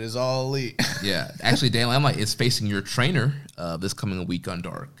Limelight is all elite. Yeah. Actually, Danny Limelight is facing your trainer this coming week on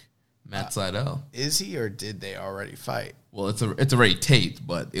Dark, Matt Seidel. Is he, or did they already fight? Well, it's already taped,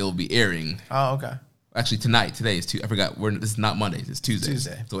 but it'll be airing. Oh, okay. Actually, tonight. Today is Tuesday. I forgot. This is not Monday. It's Tuesday.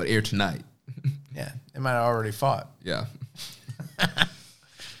 So it aired tonight. Yeah. They might have already fought. Yeah.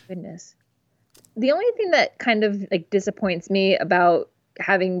 Goodness. The only thing that kind of disappoints me about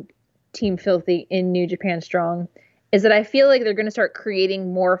having Team Filthy in New Japan Strong is that I feel like they're going to start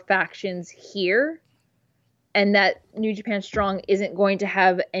creating more factions here, and that New Japan Strong isn't going to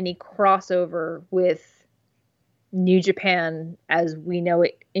have any crossover with New Japan as we know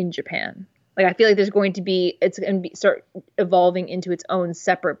it in Japan. I feel like it's going to start evolving into its own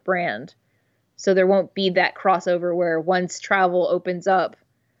separate brand. So there won't be that crossover where once travel opens up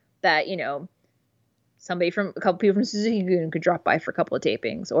that, a couple people from Suzuki-gun could drop by for a couple of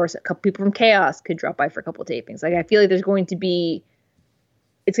tapings, or a couple people from Chaos could drop by for a couple of tapings. I feel like there's going to be,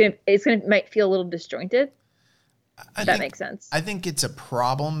 might feel a little disjointed. That makes sense. I think it's a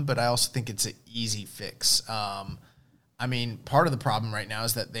problem, but I also think it's an easy fix. Part of the problem right now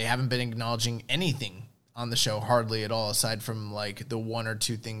is that they haven't been acknowledging anything on the show hardly at all, aside from the one or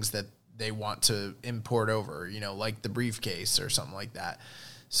two things that they want to import over, like the briefcase or something like that.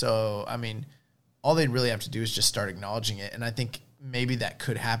 So, all they'd really have to do is just start acknowledging it. And I think maybe that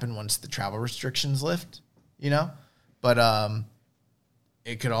could happen once the travel restrictions lift, but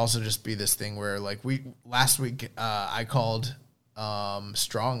it could also just be this thing where like last week I called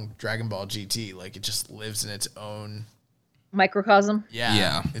Strong Dragon Ball GT, like it just lives in its own microcosm.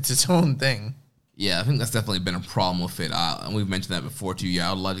 Yeah. It's its own thing. Yeah, I think that's definitely been a problem with it. And we've mentioned that before too.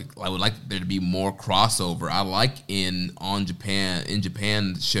 Yeah, I would like there to be more crossover. I like in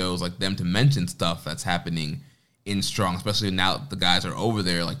Japan shows like them to mention stuff that's happening in Strong, especially now that the guys are over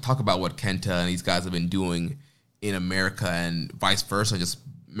there. Like talk about what Kenta and these guys have been doing in America and vice versa. Just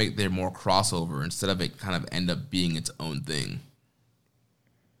make there more crossover instead of it kind of end up being its own thing.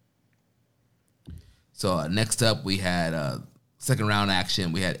 So next up we had second round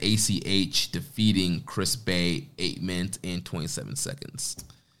action. We had ACH defeating Chris Bay 8 minutes and 27 seconds.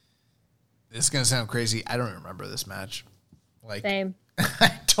 This is gonna sound crazy. I don't remember this match. Like Same.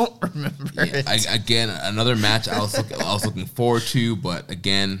 I don't remember it. Again, another match I was looking forward to, but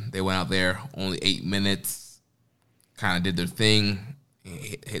again, they went out there only 8 minutes, kind of did their thing,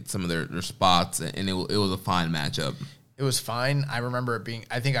 hit some of their spots, and it was a fine matchup. It was fine. I remember it being.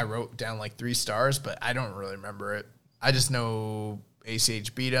 I think I wrote down like 3 stars, but I don't really remember it. I just know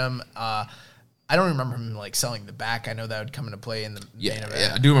ACH beat him. I don't remember him like selling the back. I know that would come into play in the main event.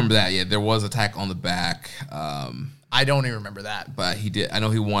 Yeah, I do remember that. Yeah, there was attack on the back. I don't even remember that, but he did. I know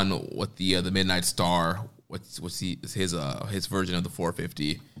he won with the Midnight Star. What's his version of the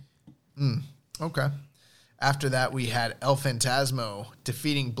 450? Okay. After that, we had El Phantasmo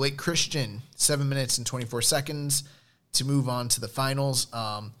defeating Blake Christian 7 minutes and 24 seconds to move on to the finals.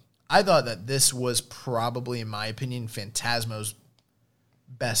 I thought that this was probably, in my opinion, Phantasmo's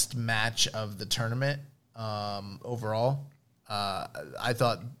best match of the tournament overall. I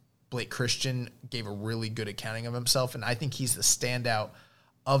thought Blake Christian gave a really good accounting of himself, and I think he's the standout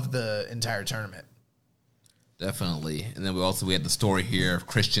of the entire tournament. Definitely. And then we had the story here of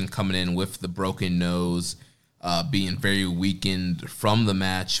Christian coming in with the broken nose, being very weakened from the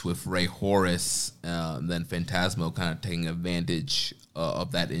match with Ray Horace, then Phantasmo kind of taking advantage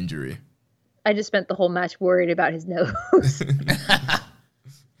of that injury. I just spent the whole match worried about his nose.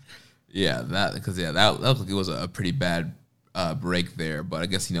 Yeah, that looked like it was a pretty bad break there. But I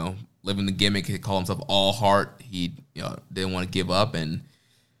guess, living the gimmick, he called himself All Heart. He didn't want to give up and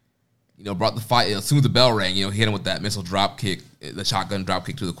brought the fight. As soon as the bell rang, he hit him with that missile drop kick, the shotgun drop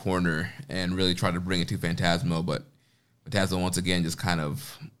kick to the corner, and really tried to bring it to Phantasmo. But Phantasmo once again just kind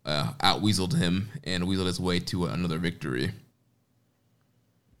of out-weaseled him and weaseled his way to another victory.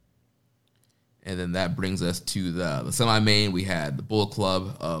 And then that brings us to the semi-main. We had the Bullet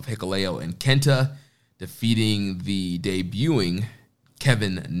Club of Hikuleo and Kenta defeating the debuting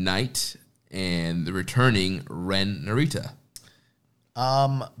Kevin Knight and the returning Ren Narita.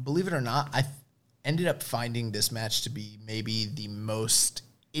 Believe it or not, I ended up finding this match to be maybe the most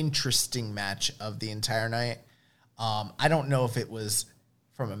interesting match of the entire night. I don't know if it was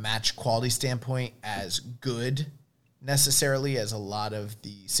from a match quality standpoint as good necessarily as a lot of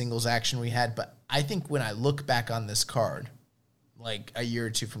the singles action we had, but I think when I look back on this card, like a year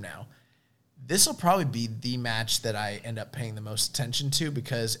or two from now, this will probably be the match that I end up paying the most attention to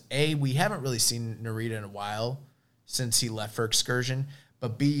because A, we haven't really seen Narita in a while since he left for Excursion,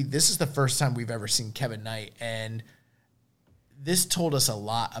 but B, this is the first time we've ever seen Kevin Knight, and this told us a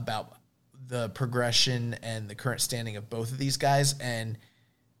lot about the progression and the current standing of both of these guys, and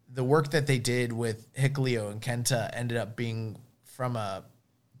the work that they did with Hikuleo and Kenta ended up being from a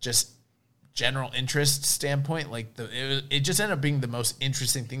just general interest standpoint. Like it just ended up being the most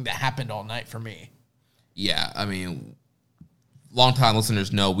interesting thing that happened all night for me. Yeah, I mean, longtime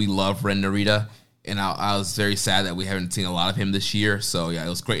listeners know we love Ren Narita, and I was very sad that we haven't seen a lot of him this year. So yeah, it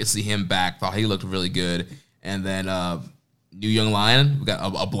was great to see him back. Thought he looked really good. And then new young lion, we got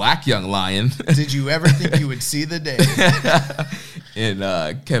a black young lion. Did you ever think you would see the day?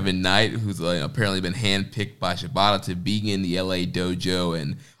 And Kevin Knight, who's apparently been handpicked by Shibata to be in the LA dojo,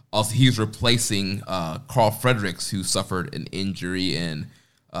 and also he's replacing Carl Fredericks, who suffered an injury and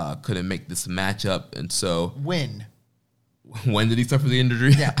couldn't make this matchup. And so when did he suffer the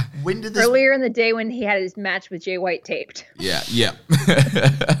injury? Yeah, when did this? Earlier in the day when he had his match with Jay White taped. Yeah.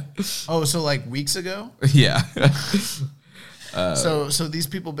 Oh, so like weeks ago? Yeah. So these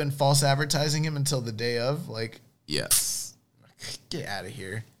people been false advertising him until the day of, like. Yes. Get out of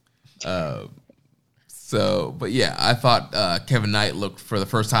here. But yeah, I thought Kevin Knight looked, for the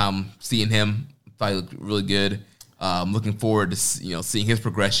first time seeing him, thought he looked really good. I'm looking forward to seeing his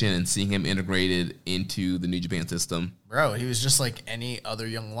progression and seeing him integrated into the New Japan system. Bro, he was just like any other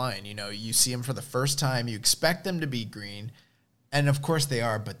young lion. You see him for the first time. You expect them to be green. And of course they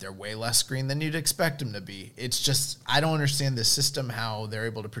are, but they're way less green than you'd expect them to be. It's just, I don't understand the system, how they're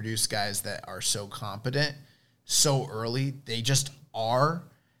able to produce guys that are so competent so early. They just are.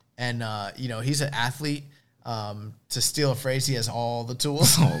 And, he's an athlete. To steal a phrase, he has all the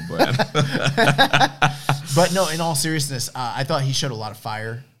tools. Oh, man. But no, in all seriousness, I thought he showed a lot of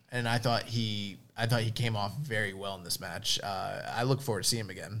fire, and I thought he came off very well in this match. I look forward to seeing him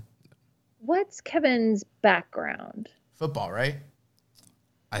again. What's Kevin's background? Football, right?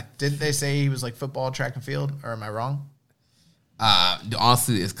 Didn't they say he was like football, track and field, or am I wrong?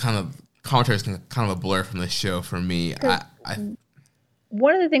 Honestly, it's kind of commentary is kind of a blur from the show for me.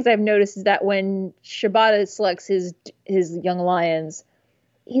 One of the things I've noticed is that when Shibata selects his young lions,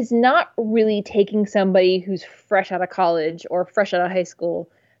 he's not really taking somebody who's fresh out of college or fresh out of high school.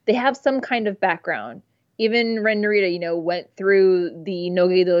 They have some kind of background. Even Ren Narita, went through the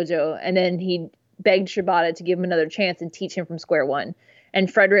Noge Dojo, and then he begged Shibata to give him another chance and teach him from square one.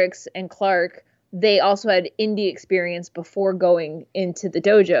 And Fredericks and Clark, they also had indie experience before going into the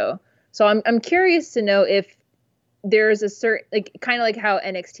dojo. So I'm curious to know if there's a certain, kind of like how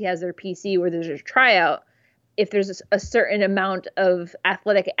NXT has their PC where there's a tryout, if there's a certain amount of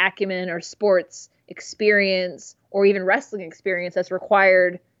athletic acumen or sports experience or even wrestling experience that's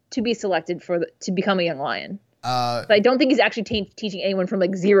required to be selected to become a young lion. But I don't think he's actually teaching anyone from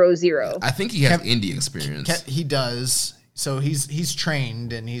 0-0. I think he has indie experience. He does. So he's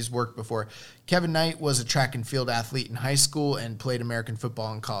trained and he's worked before. Kevin Knight was a track and field athlete in high school and played American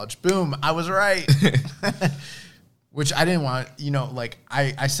football in college. Boom, I was right. Which I didn't want,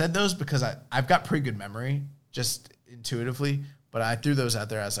 I said those because I've got pretty good memory, just intuitively. But I threw those out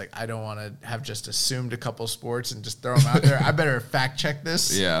there. I was like, I don't want to have just assumed a couple sports and just throw them out there. I better fact check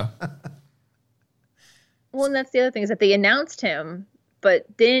this. Yeah. Well, and that's the other thing is that they announced him,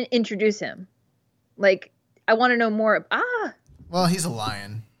 but didn't introduce him. I want to know more. Well, he's a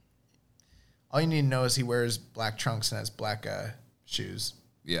lion. All you need to know is he wears black trunks and has black shoes.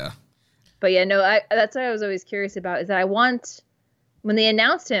 Yeah. But yeah, no, that's what I was always curious about is that when they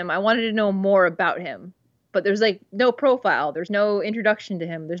announced him, I wanted to know more about him. But there's no profile. There's no introduction to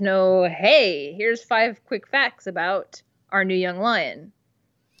him. There's no, hey, here's 5 quick facts about our new young lion.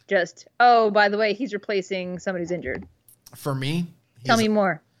 Just, oh, by the way, he's replacing somebody who's injured. For me, tell me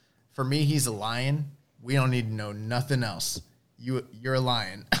more. For me, he's a lion. We don't need to know nothing else. You're a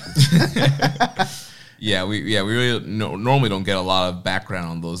lion. Yeah, we really normally don't get a lot of background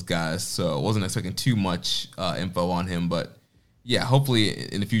on those guys, so I wasn't expecting too much info on him. But yeah,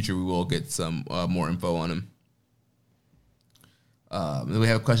 hopefully in the future we will get some more info on him. Then we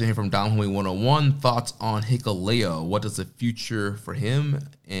have a question here from Dom Homie 101. Thoughts on Hikuleo? What is the future for him,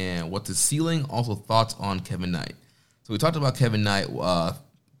 and what's his ceiling? Also, thoughts on Kevin Knight. So we talked about Kevin Knight.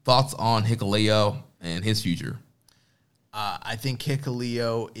 Thoughts on Hikuleo and his future? I think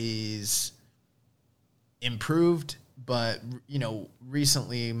Hikuleo is improved, but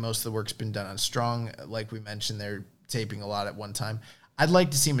recently most of the work's been done on Strong. Like we mentioned, they're taping a lot at one time. I'd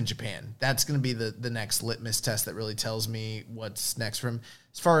like to see him in Japan. That's going to be the next litmus test that really tells me what's next for him.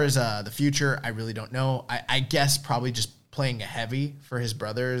 As far as the future, I really don't know. I guess probably just playing a heavy for his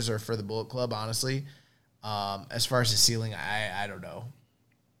brothers or for the Bullet Club, honestly. As far as his ceiling, I don't know.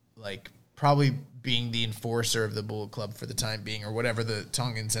 Probably being the enforcer of the Bullet Club for the time being, or whatever the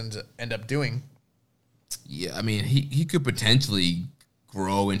Tongans end up doing. Yeah, I mean, he could potentially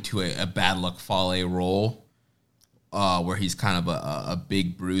grow into a Bad Luck Fale role, where he's kind of a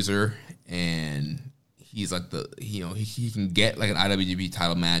big bruiser, and he's he can get an IWGP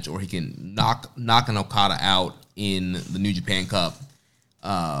title match, or he can knock an Okada out in the New Japan Cup,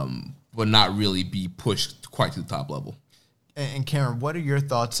 but not really be pushed quite to the top level. And Cameron, what are your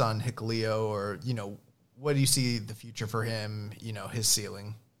thoughts on Hikuleo, or what do you see the future for him? His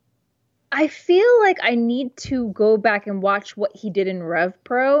ceiling. I feel like I need to go back and watch what he did in Rev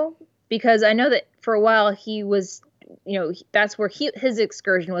Pro, because I know that for a while he was, that's where his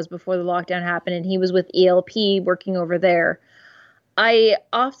excursion was before the lockdown happened, and he was with ELP working over there. I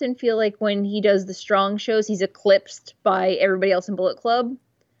often feel like when he does the Strong shows, he's eclipsed by everybody else in Bullet Club.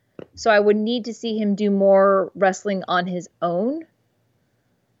 So I would need to see him do more wrestling on his own.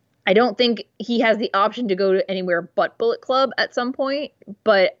 I don't think he has the option to go to anywhere but Bullet Club at some point,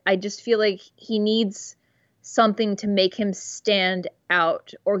 but I just feel like he needs something to make him stand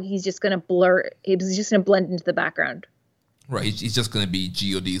out, or he's just going to blend into the background. Right, he's just going to be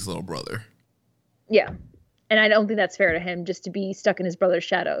G.O.D's little brother. Yeah, and I don't think that's fair to him just to be stuck in his brother's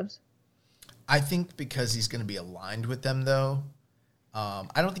shadows. I think because he's going to be aligned with them, though, I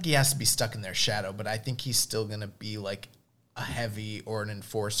don't think he has to be stuck in their shadow, but I think he's still going to be a heavy or an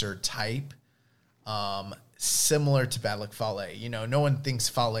enforcer type. similar to Bad Luck Fale. You know, no one thinks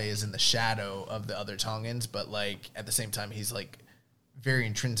Fale is in the shadow of the other Tongans, but like at the same time, he's like very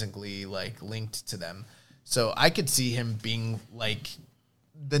intrinsically like linked to them. So I could see him being like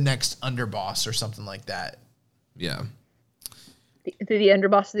the next underboss or something like that. Yeah. The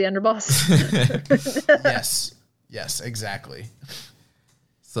underboss of the underboss. Yes, exactly.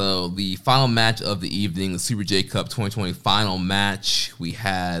 So the final match of the evening, the Super J Cup 2020 final match, we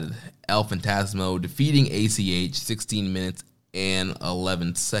had El Phantasmo defeating ACH 16 minutes and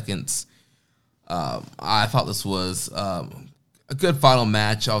 11 seconds. I thought this was a good final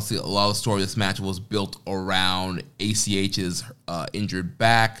match. Obviously, a lot of the story of this match was built around ACH's injured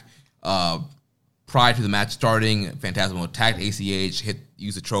back. Prior to the match starting, Phantasmo attacked ACH,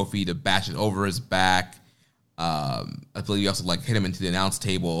 used a trophy to bash it over his back. I believe he also hit him into the announce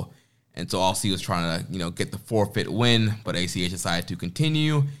table, and so all he was trying to get the forfeit win, but ACH decided to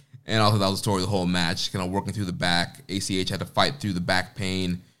continue, and also that was the story of the whole match, kind of working through the back. ACH had to fight through the back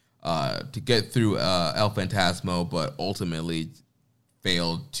pain to get through El Phantasmo, but ultimately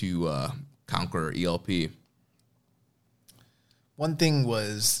failed to conquer ELP. One thing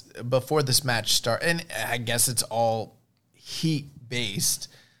was, before this match started, and I guess it's all heat based,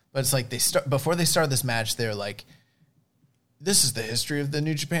 but it's like before they started this match, they're like, this is the history of the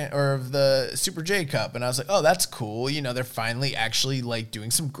New Japan or of the Super J Cup. And I was like, oh, that's cool. They're finally actually doing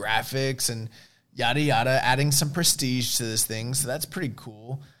some graphics and yada yada, adding some prestige to this thing. So that's pretty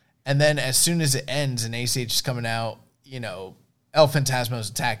cool. And then as soon as it ends and ACH is coming out, El Phantasmo is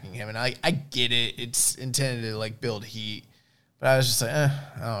attacking him. And I get it. It's intended to build heat. But I was just like, I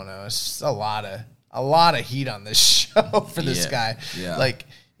don't know. It's just a lot of heat on this show for this guy. Yeah.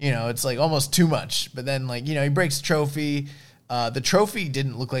 It's almost too much. But then he breaks the trophy. The trophy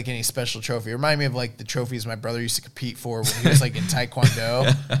didn't look like any special trophy. It reminded me of the trophies my brother used to compete for when he was in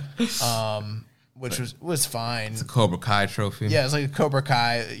Taekwondo, which was fine. It's a Cobra Kai trophy. Yeah, it's like a Cobra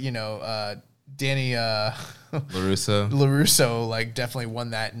Kai. Danny LaRusso definitely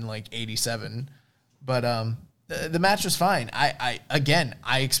won that in 87. But the match was fine. I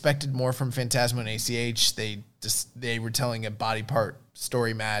expected more from Phantasmo and ACH. They were telling a body part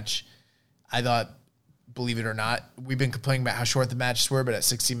story match. I thought, believe it or not, we've been complaining about how short the matches were, but at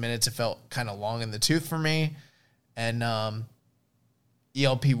 60 minutes, it felt kind of long in the tooth for me. And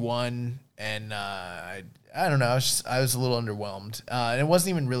ELP won, and I don't know. I was a little underwhelmed. And it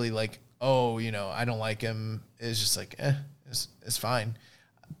wasn't even really I don't like him. It's just it's fine.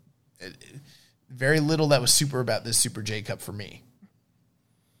 Very little that was super about this Super J Cup for me.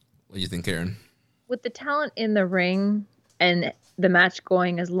 What do you think, Karen? With the talent in the ring and the match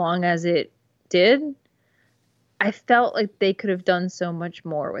going as long as it did, I felt like they could have done so much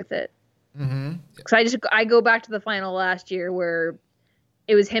more with it. Mm-hmm. Because I go back to the final last year where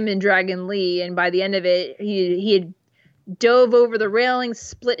it was him and Dragon Lee, and by the end of it, he had dove over the railing,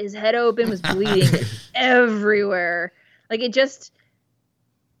 split his head open, was bleeding everywhere. It just,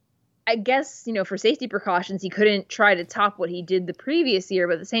 I guess, for safety precautions, he couldn't try to top what he did the previous year,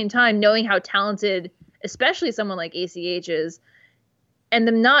 but at the same time, knowing how talented, especially someone like ACH is, and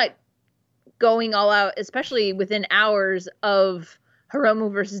them not going all out, especially within hours of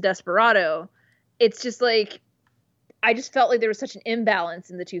Hiromu versus Desperado, it's just I just felt like there was such an imbalance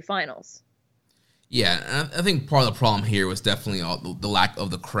in the two finals. Yeah, I think part of the problem here was definitely the lack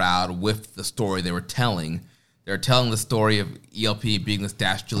of the crowd with the story they were telling. They're telling the story of ELP being this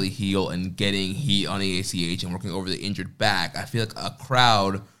dastardly heel and getting heat on ACH and working over the injured back. I feel like a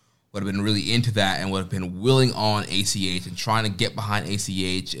crowd would have been really into that and would have been willing on ACH and trying to get behind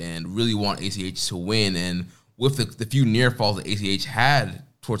ACH and really want ACH to win. And with the few near falls that ACH had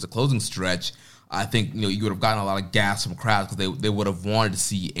towards the closing stretch, I think you would have gotten a lot of gas from crowds because they would have wanted to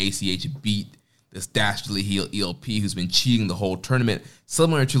see ACH beat this dastardly heel ELP who's been cheating the whole tournament,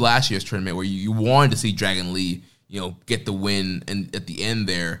 similar to last year's tournament where you wanted to see Dragon Lee, get the win and at the end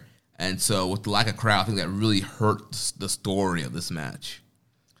there. And so with the lack of crowd, I think that really hurt the story of this match.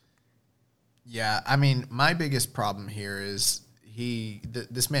 Yeah, I mean, my biggest problem here is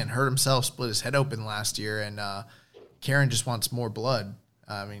this man hurt himself, split his head open last year, and Karen just wants more blood.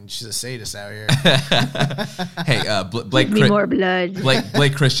 I mean, she's a sadist out here. Hey, Blake, Give me more blood.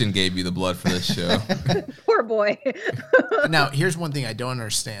 Blake Christian gave you the blood for this show. Poor boy. Now, here's one thing I don't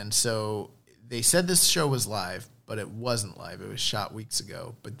understand. So they said this show was live, but it wasn't live. It was shot weeks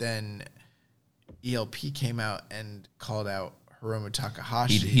ago. But then ELP came out and called out Hiromu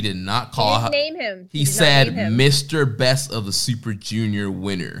Takahashi. He did not call out. He didn't name him. He said, Mr. Best of the Super Junior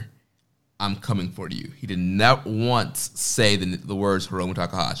winner, I'm coming for you. He did not once say the words Hiromu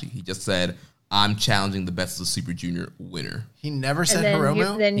Takahashi. He just said, I'm challenging the Best of the Super Junior winner. He never said then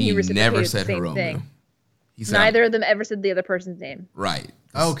Hiromu? He never reciprocated said the same Hiromu. thing. He said, Neither of them ever said the other person's name. right.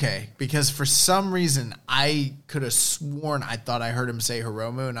 Okay, because for some reason, I could have sworn I thought I heard him say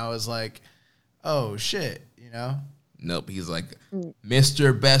Hiromu, and I was like, oh, shit, you know? Nope. He's like,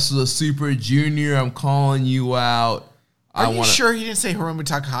 Mr. Best of the Super Junior, I'm calling you out. Are you sure he didn't say Hiromu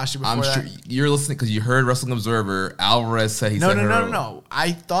Takahashi before I'm sure that? you're listening because you heard Wrestling Observer. Alvarez said he said Hiromu. No.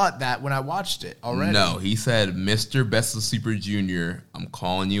 I thought that when I watched it already. No, he said, Mr. Best of the Super Junior, I'm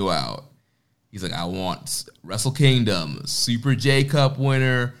calling you out. He's like, I want Wrestle Kingdom, Super J Cup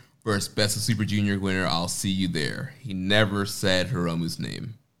winner versus Best of Super Junior winner. I'll see you there. He never said Hiromu's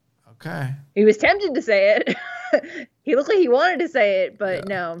name. Okay. He was tempted to say it. He looked like he wanted to say it, but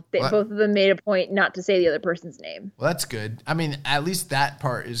no. Both of them made a point not to say the other person's name. Well, that's good. I mean, at least that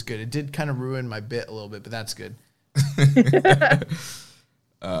part is good. It did kind of ruin my bit a little bit, but that's good.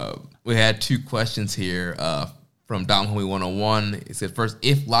 We had 2 questions here from Dom Homie 101. It said, first,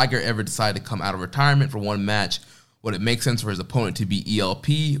 if Liger ever decided to come out of retirement for one match, would it make sense for his opponent to be ELP,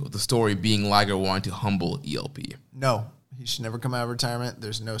 with the story being Liger wanting to humble ELP? No, he should never come out of retirement.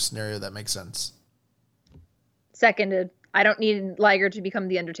 There's no scenario that makes sense. Seconded. I don't need Liger to become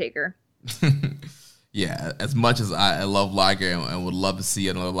the Undertaker. Yeah, as much as I love Liger and would love to see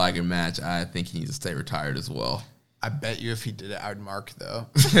another Liger match, I think he needs to stay retired as well. I bet you if he did it, I'd mark, though.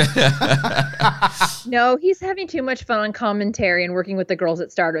 No, he's having too much fun on commentary and working with the girls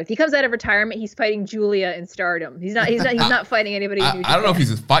at Stardom. If he comes out of retirement, he's fighting Julia in Stardom. He's not fighting anybody in New Japan. I don't know if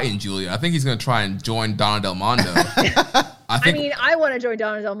he's fighting Julia. I think he's going to try and join Donna Del Mondo. I want to join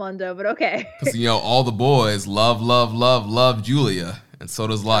Donna Del Mondo, but okay. Because, all the boys love Julia, and so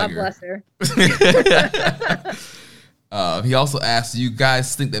does Liger. God bless her. He also asked, do you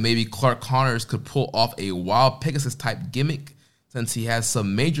guys think that maybe Clark Connors could pull off a Wild Pegasus type gimmick, since he has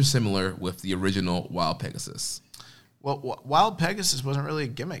some major similar with the original Wild Pegasus? Well, Wild Pegasus wasn't really a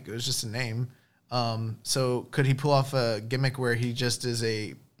gimmick. It was just a name. So could he pull off a gimmick where he just is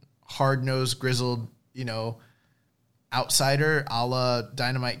a hard-nosed, grizzled, outsider a la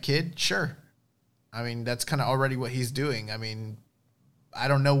Dynamite Kid? Sure. I mean, that's kind of already what he's doing. I mean, I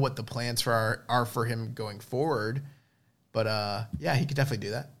don't know what the plans are for him going forward, but yeah, he could definitely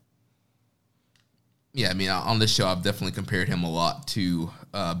do that. Yeah, I mean, on this show, I've definitely compared him a lot to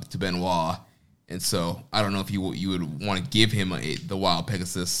Benoit, and so I don't know if you would want to give him the Wild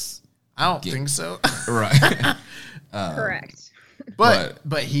Pegasus. I don't think so. Right. Correct.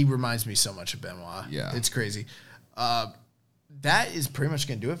 But he reminds me so much of Benoit. Yeah. It's crazy. That is pretty much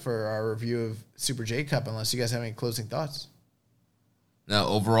going to do it for our review of Super J Cup, unless you guys have any closing thoughts. Now,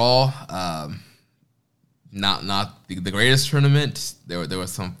 overall, not the greatest tournament. There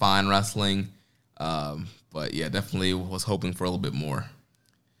was some fine wrestling, but yeah, definitely was hoping for a little bit more.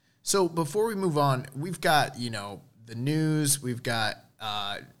 So before we move on, we've got the news, we've got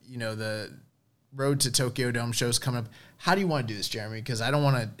the Road to Tokyo Dome shows coming up. How do you want to do this, Jeremy? Because I don't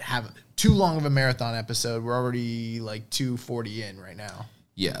want to have too long of a marathon episode. We're already like 2:40 in right now.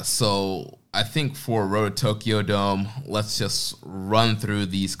 Yeah, so I think for Road to Tokyo Dome, let's just run through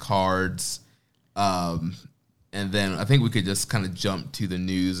these cards. And then I think we could just kind of jump to the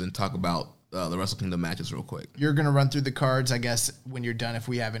news and talk about the Wrestle Kingdom matches real quick. You're going to run through the cards, I guess, when you're done. If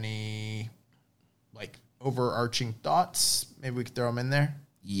we have any overarching thoughts, maybe we could throw them in there.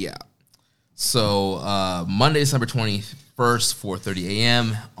 Yeah. So Monday, December 21st, 4:30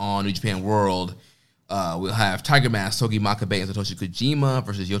 a.m. on New Japan World, we'll have Tiger Mask, Togi Makabe, and Satoshi Kojima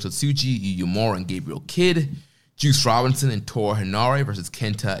versus Yota Tsuji, Yu Uemura, and Gabriel Kidd. Juice Robinson and Toru Hinare versus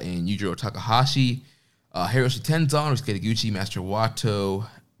Kenta and Yujiro Takahashi. Hiroshi Tenzan versus Kitaguchi, Master Wato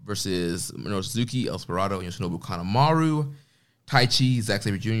versus Minoru Suzuki, El Desperado, and Yoshinobu Kanemaru. Taichi, Zack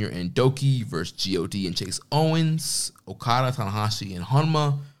Sabre Jr., and Doki versus G.O.D. and Chase Owens. Okada, Tanahashi, and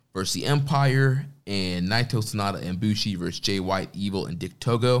Honma versus the Empire. And Naito, Sonata, and Bushi versus Jay White, Evil, and Dick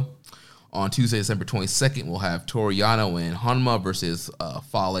Togo. On Tuesday, December 22nd, we'll have Toru Yano and Honma versus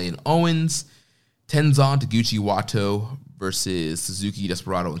Fale and Owens. Tenzan, Taguchi, Wato versus Suzuki,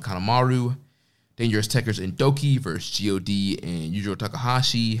 Desperado, and Kanemaru. Dangerous Tekkers and Doki versus G.O.D. and Yujiro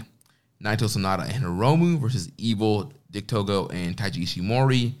Takahashi. Naito, Sonata, and Hiromu versus Evil, Dick Togo, and Taiji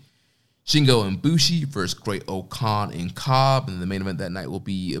Ishimori. Shingo and Bushi versus Great Okan and Cobb. And the main event that night will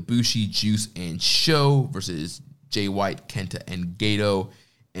be Ibushi, Juice, and Sho versus Jay White, Kenta, and Gato.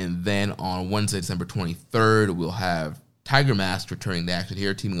 And then on Wednesday, December 23rd, we'll have Tiger Mask returning to action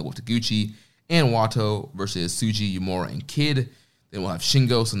here, teaming up with Taguchi and Wato versus Tsuji, Uemura, and Kidd. Then we'll have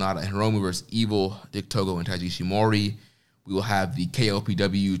Shingo, Sonata, and Hiromu versus Evil, Dick Togo, and Taiji Ishimori. We will have the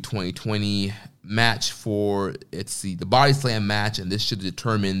KOPW 2020 match for, it's the Body Slam match, and this should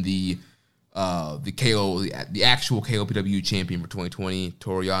determine the the actual KOPW champion for 2020,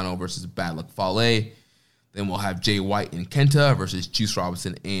 Toru Yano versus Bad Luck Fale. Then we'll have Jay White and Kenta versus Juice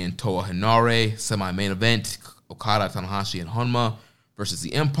Robinson and Toa Henare. Semi-main event, Okada, Tanahashi, and Honma versus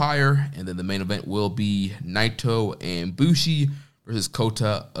the Empire. And then the main event will be Naito and Bushi versus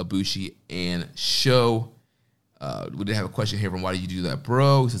Kota, Ibushi, and Sho. We did have a question here from Why Did You Do That,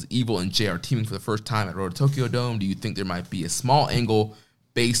 Bro? It says, Evil and Jay are teaming for the first time at Road to Tokyo Dome. Do you think there might be a small angle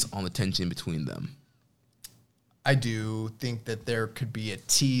based on the tension between them? I do think that there could be a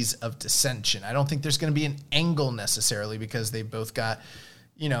tease of dissension. I don't think there's going to be an angle necessarily because they both got,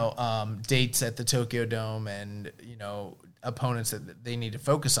 dates at the Tokyo Dome and, opponents that they need to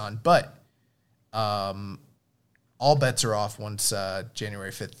focus on. But all bets are off once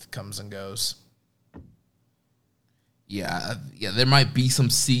January 5th comes and goes. Yeah, there might be some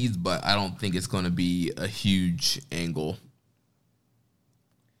seeds, but I don't think it's going to be a huge angle.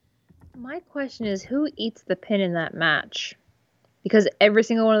 My question is, who eats the pin in that match? Because every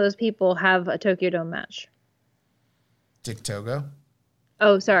single one of those people have a Tokyo Dome match. Dick Togo?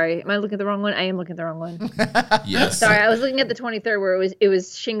 Oh, sorry. Am I looking at the wrong one? I am looking at the wrong one. Yes. Sorry, I was looking at the 23rd where it was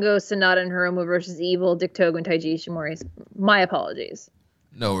Shingo, Sonata, and Hiromu versus Evil, Dick Togo, and Taiji Ishimori. My apologies.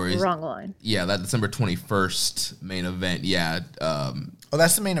 No worries. Wrong line. Yeah, that December 21st main event. Yeah.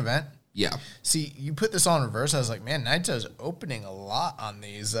 That's the main event? Yeah. See, you put this on reverse. I was like, man, Naito's opening a lot on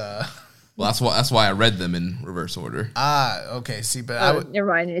these. Well, that's why I read them in reverse order. Okay. See, but never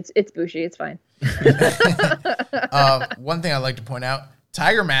mind. It's Bushi. It's fine. One thing I'd like to point out: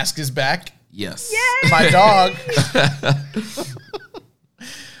 Tiger Mask is back. Yes. Yay! My dog.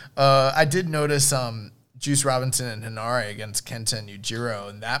 I did notice Juice Robinson and Hinare against Kenta and Yujiro,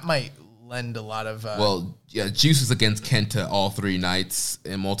 and that might lend a lot of. Juice is against Kenta all 3 nights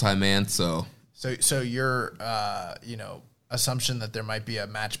in multi-man, so your assumption that there might be a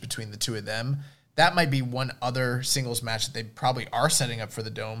match between the two of them, that might be one other singles match that they probably are setting up for the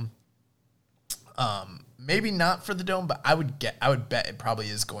Dome. Maybe not for the Dome, but I would bet it probably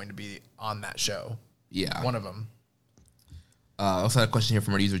is going to be on that show. Yeah, one of them. I also had a question here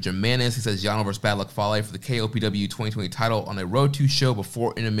from our user Jim Manis. He says Yano versus Bad Luck Fale for the KOPW 2020 title on a Road to show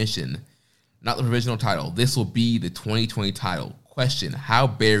before intermission. Not the provisional title. This will be the 2020 title. Question: how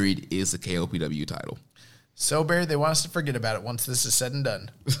buried is the KOPW title? So buried they want us to forget about it once this is said and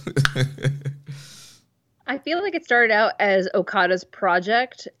done. I feel like it started out as Okada's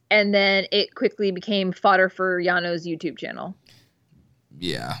project, and then it quickly became fodder for Yano's YouTube channel.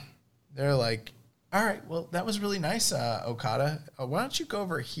 Yeah. They're like, all right, well, that was really nice, Okada. Why don't you go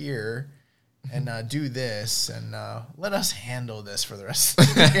over here and do this and let us handle this for the rest of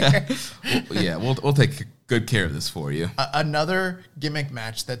the year. We'll take good care of this for you. Another gimmick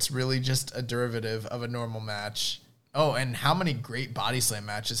match that's really just a derivative of a normal match. Oh, and how many great body slam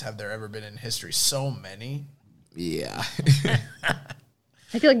matches have there ever been in history? So many. Yeah.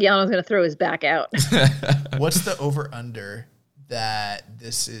 I feel like Yano's going to throw his back out. What's the over-under that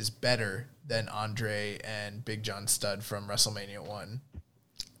this is better than Andre and Big John Studd from WrestleMania 1?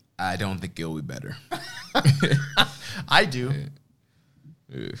 I don't think it'll be better. I do.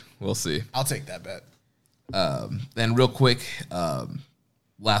 We'll see. I'll take that bet. Then real quick,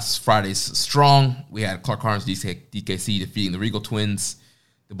 last Friday's Strong, we had Clark Harms DKC defeating the Regal Twins,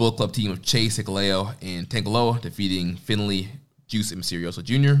 the Bullet Club team of Chase, Hikuleo, and Tangaloa defeating Finley, Juice, and Mysterioso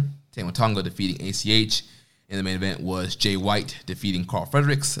Jr., Tama Tonga defeating ACH, and the main event was Jay White defeating Carl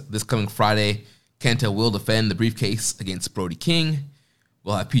Fredericks. This coming Friday, Kenta will defend the briefcase against Brody King.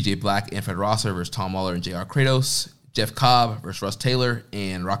 We'll have PJ Black and Fred Rosser versus Tom Lawler and JR Kratos, Jeff Cobb versus Russ Taylor,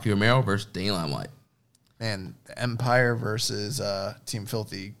 and Rocky Romero versus Daniel Limelight. Man, the Empire versus Team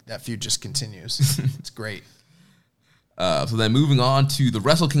Filthy, that feud just continues. It's great. So then moving on to the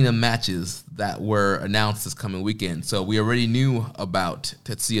Wrestle Kingdom matches that were announced this coming weekend. So we already knew about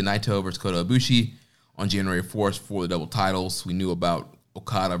Tetsuya Naito versus Kota Ibushi on January 4th for the double titles. We knew about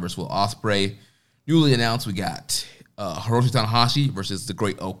Okada versus Will Ospreay. Newly announced, we got Hiroshi Tanahashi versus the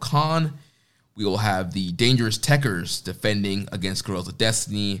Great O-Khan. We will have the Dangerous Tekkers defending against Guerrillas of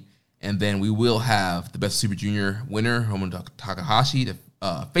Destiny. And then we will have the Best Super Junior winner, Hiromu Takahashi,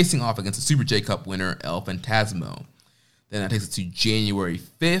 facing off against the Super J Cup winner, El Phantasmo. Then that takes us to January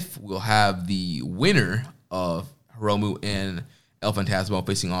 5th. We'll have the winner of Hiromu and El Phantasmo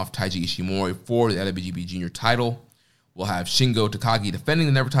facing off Taiji Ishimori for the IWGP Junior title. We'll have Shingo Takagi defending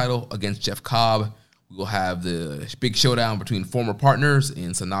the Never title against Jeff Cobb. We will have the big showdown between former partners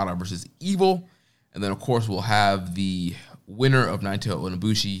in Sonata versus Evil. And then, of course, we'll have the winner of Naito and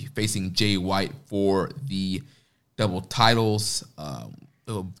Ibushi facing Jay White for the double titles. A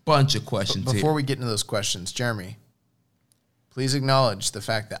bunch of questions Before we get into those questions, Jeremy, please acknowledge the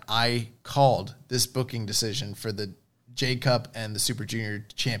fact that I called this booking decision for the J Cup and the Super Junior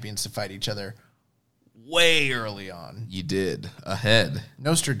champions to fight each other way early on. You did. Ahead.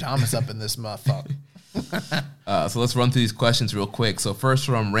 Nostradamus up in this motherfucker. So let's run through these questions real quick. So first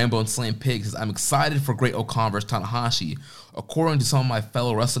from Rambo and Slam Pig says, I'm excited for Great Okan versus Tanahashi. According to some of my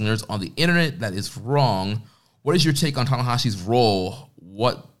fellow wrestling nerds on the internet, that is wrong. What is your take on Tanahashi's role?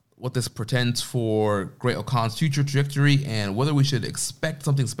 What this portends for Great Okan's future trajectory, and whether we should expect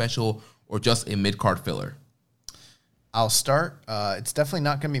something special or just a mid-card filler? I'll start. It's definitely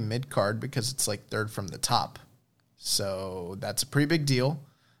not going to be mid-card because it's like third from the top. So that's a pretty big deal.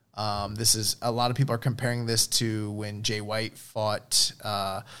 This is a lot of people are comparing this to when Jay White fought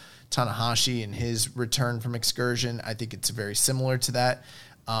Tanahashi in his return from Excursion. I think it's very similar to that.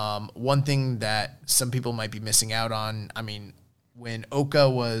 One thing that some people might be missing out on, I mean, when Oka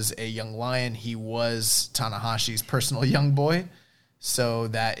was a young lion, he was Tanahashi's personal young boy. So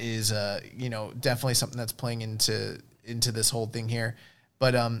that is, definitely something that's playing into this whole thing here.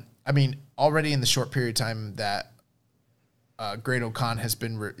 But, I mean, already in the short period of time that Great Okan has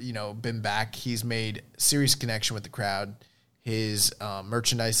been back, he's made serious connection with the crowd. His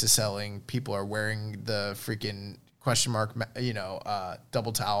merchandise is selling. People are wearing the freaking question mark,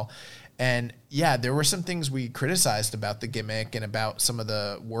 double towel. And yeah, there were some things we criticized about the gimmick and about some of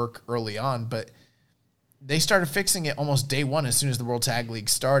the work early on, but they started fixing it almost day one as soon as the World Tag League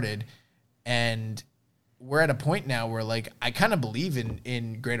started. And we're at a point now where, like, I kind of believe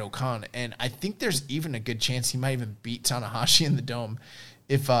in Great Okan, and I think there's even a good chance he might even beat Tanahashi in the Dome,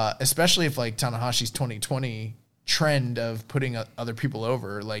 especially if like Tanahashi's 2020 trend of putting other people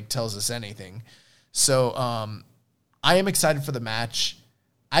over like tells us anything. So I am excited for the match.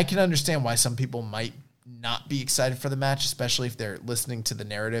 I can understand why some people might not be excited for the match, especially if they're listening to the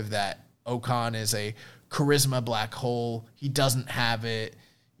narrative that Okan is a charisma black hole. He doesn't have it,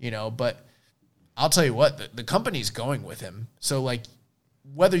 but I'll tell you what, the company's going with him. So, like,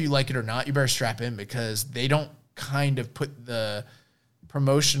 whether you like it or not, you better strap in because they don't kind of put the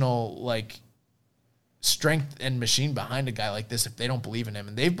promotional, like, strength and machine behind a guy like this if they don't believe in him.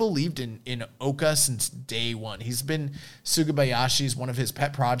 And they've believed in Oka since day one. He's been Sugabayashi's one of his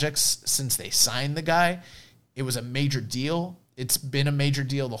pet projects since they signed the guy. It was a major deal. It's been a major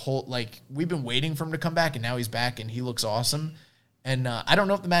deal. We've been waiting for him to come back, and now he's back, and he looks awesome. And I don't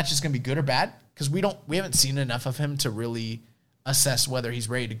know if the match is going to be good or bad because we haven't seen enough of him to really assess whether he's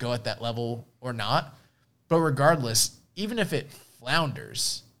ready to go at that level or not. But regardless, even if it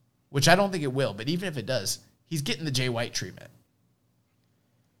flounders, which I don't think it will, but even if it does, he's getting the Jay White treatment.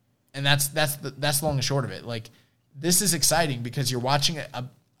 And that's long and short of it. Like, this is exciting because you're watching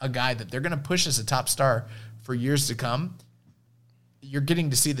a guy that they're going to push as a top star for years to come. You're getting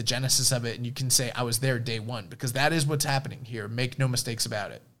to see the genesis of it, and you can say, I was there day one, because that is what's happening here. Make no mistakes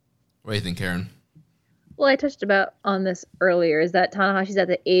about it. What do you think, Karen? Well, I touched on this earlier, is that Tanahashi's at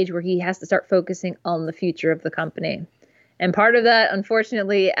the age where he has to start focusing on the future of the company. And part of that,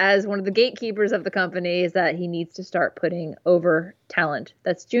 unfortunately, as one of the gatekeepers of the company, is that he needs to start putting over talent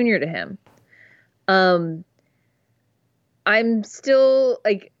that's junior to him. I'm still,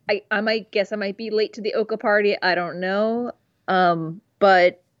 like, I might be late to the Oka party. I don't know.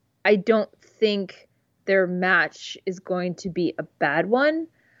 But I don't think their match is going to be a bad one.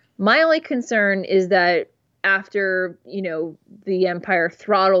 My only concern is that after, the Empire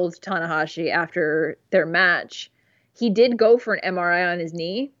throttled Tanahashi after their match, he did go for an MRI on his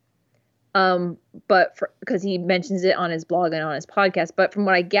knee. But because he mentions it on his blog and on his podcast, but from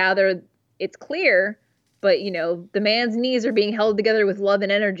what I gather, it's clear. But, the man's knees are being held together with love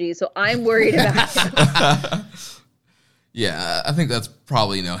and energy. So I'm worried about him. Yeah, I think that's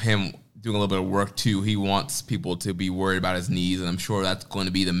probably, him doing a little bit of work too. He wants people to be worried about his knees, and I'm sure that's going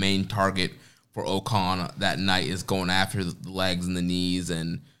to be the main target for Okan that night, is going after the legs and the knees.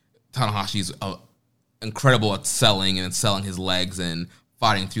 And Tanahashi's incredible at selling his legs and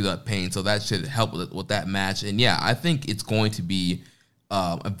fighting through that pain, so that should help with that match. And yeah, I think it's going to be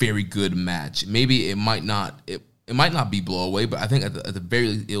a very good match. Maybe it might not be blow away, but I think at the very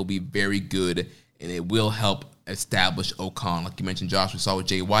least it'll be very good, and it will help establish Okan. Like you mentioned, Josh, we saw with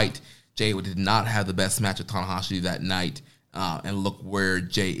Jay White. Jay did not have the best match with Tanahashi that night, and look where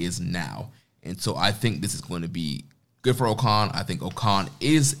Jay is now. And so I think this is going to be good for Okan. I think Okan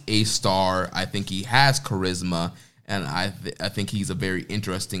is a star. I think he has charisma, and I think he's a very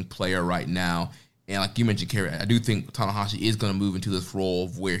interesting player right now. And like you mentioned, Kerry, I do think Tanahashi is going to move into this role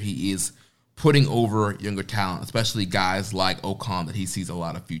of where he is putting over younger talent, especially guys like Okan that he sees a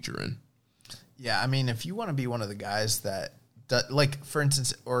lot of future in. Yeah, I mean, if you want to be one of the guys that, like, for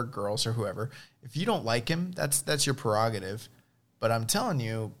instance, or girls or whoever, if you don't like him, that's your prerogative. but I'm telling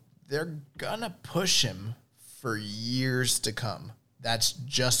you, they're gonna push him for years to come. That's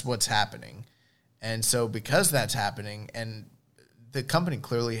just what's happening. And so because that's happening, and the company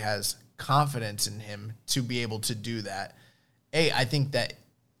clearly has confidence in him to be able to do that, I think that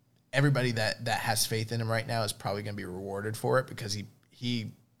everybody that has faith in him right now is probably going to be rewarded for it, because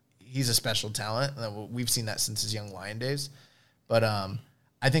he's a special talent. We've seen that since his young Lion days. But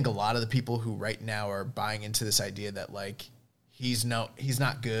I think a lot of the people who right now are buying into this idea that like he's not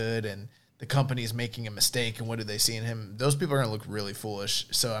good and the company's making a mistake and what do they see in him, those people are going to look really foolish.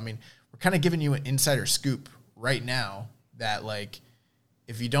 So, I mean, we're kind of giving you an insider scoop right now that, like,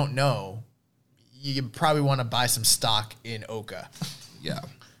 if you don't know, you probably want to buy some stock in Oka. Yeah.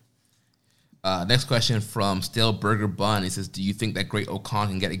 Next question from Stale Burger Bun. He says, do you think that Great Okan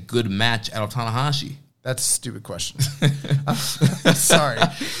can get a good match out of Tanahashi? That's a stupid question. Sorry.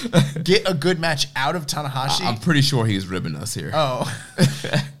 Get a good match out of Tanahashi? I'm pretty sure he's ribbing us here. Oh.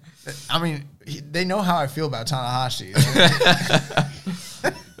 I mean, they know how I feel about Tanahashi.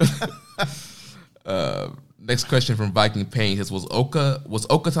 Next question from Viking Pain. He says, was Oka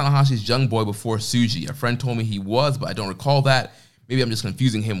Tanahashi's young boy before Tsuji? A friend told me he was, but I don't recall that. Maybe I'm just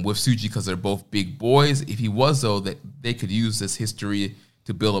confusing him with Tsuji because they're both big boys. If he was, though, that they could use this history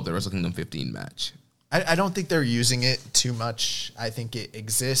to build up the Wrestle Kingdom 15 match. I don't think they're using it too much. I think it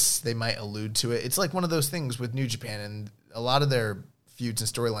exists. They might allude to it. It's like one of those things with New Japan, and a lot of their feuds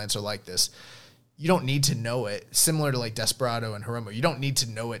and storylines are like this. You don't need to know it. Similar to like Desperado and Hiromu. You don't need to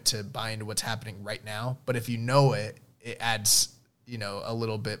know it to buy into what's happening right now. But if you know it, it adds, a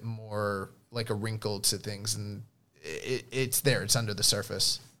little bit more like a wrinkle to things, and it's there. It's under the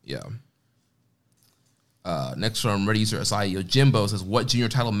surface. Yeah. Next from Ready User Asai Jimbo says, what junior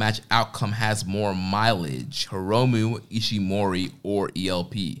title match outcome has more mileage? Hiromu, Ishimori, or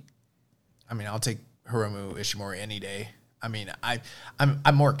ELP? I mean, I'll take Hiromu Ishimori any day. I mean,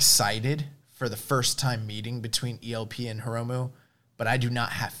 I'm more excited for the first time meeting between ELP and Hiromu, but I do not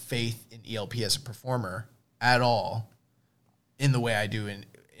have faith in ELP as a performer at all in the way I do in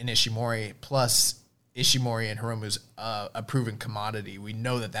Ishimori. Plus, Ishimori and Hiromu's a proven commodity. We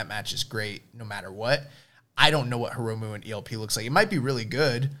know that match is great no matter what. I don't know what Hiromu and ELP looks like. It might be really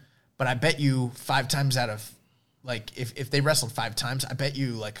good, but I bet you 5 times out of, like, if they wrestled 5 times, I bet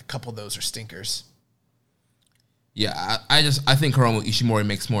you, like, a couple of those are stinkers. Yeah, I think Hiromu Ishimori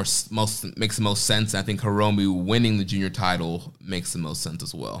makes the most sense. And I think Hiromu winning the junior title makes the most sense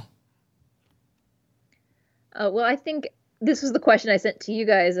as well. Well, I think this was the question I sent to you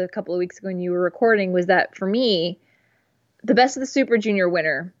guys a couple of weeks ago when you were recording, was that for me, the best of the Super Junior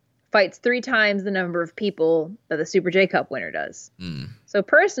winner fights 3 times the number of people that the Super J Cup winner does. So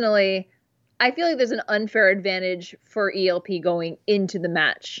personally, I feel like there's an unfair advantage for ELP going into the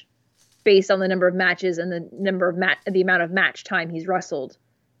match based on the number of matches and the amount of match time he's wrestled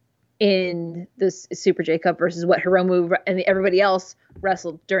in this Super J Cup versus what Hiromu and everybody else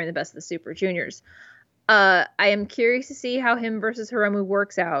wrestled during the best of the Super Juniors. I am curious to see how him versus Hiromu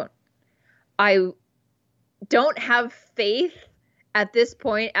works out. I don't have faith at this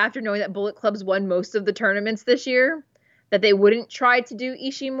point, after knowing that Bullet Club's won most of the tournaments this year, that they wouldn't try to do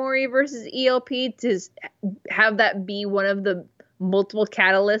Ishimori versus ELP to have that be one of the multiple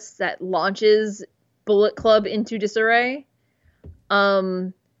catalysts that launches Bullet Club into disarray.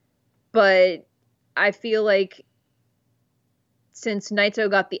 But I feel like since Naito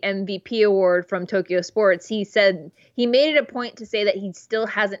got the MVP award from Tokyo Sports, he made it a point to say that he still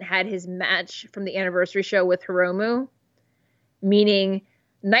hasn't had his match from the anniversary show with Hiromu, meaning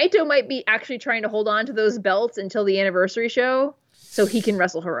Naito might be actually trying to hold on to those belts until the anniversary show so he can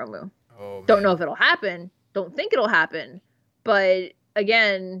wrestle Hiromu. Oh, don't know if it'll happen. Don't think it'll happen. But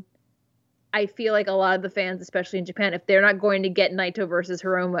again, I feel like a lot of the fans, especially in Japan, if they're not going to get Naito versus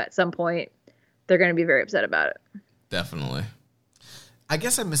Hiromu at some point, they're going to be very upset about it. Definitely. I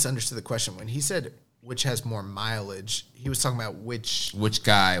guess I misunderstood the question. When he said which has more mileage, he was talking about which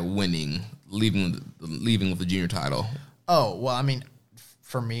guy winning, leaving with the junior title. Oh, well, I mean,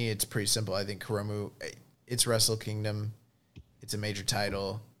 for me, it's pretty simple. I think Hiromu, it's Wrestle Kingdom. It's a major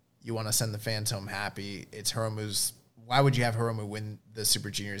title. You want to send the fans home happy. It's Hiromu's. Why would you have Hiromu win the Super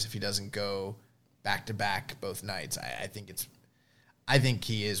Juniors if he doesn't go back-to-back both nights? I think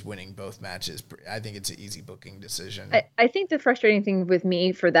he is winning both matches. I think it's an easy booking decision. I think the frustrating thing with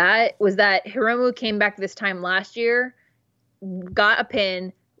me for that was that Hiromu came back this time last year, got a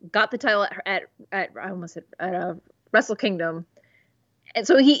pin, got the title at Wrestle Kingdom, and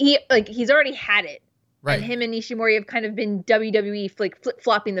so he's already had it. Right. And him and Ishimori have kind of been WWE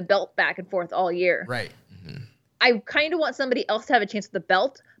flip-flopping the belt back and forth all year. Right. Mm-hmm. I kind of want somebody else to have a chance with the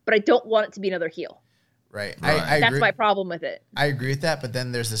belt, but I don't want it to be another heel. right? Right. I That's agree. my problem with it. I agree with that, but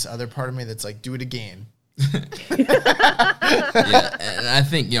then there's this other part of me that's like, do it again. Yeah, and I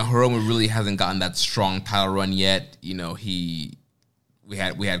think Hiromu really hasn't gotten that strong title run yet. We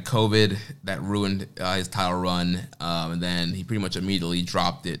had COVID that ruined his title run, and then he pretty much immediately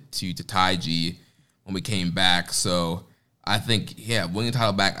dropped it to Taiji when we came back. So I think winning the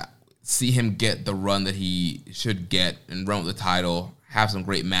title back, see him get the run that he should get and run with the title, have some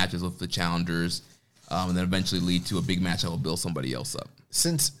great matches with the challengers, and then eventually lead to a big match that will build somebody else up.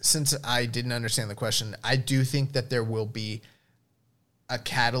 Since I didn't understand the question, I do think that there will be a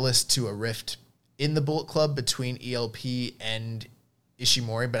catalyst to a rift in the Bullet Club between ELP and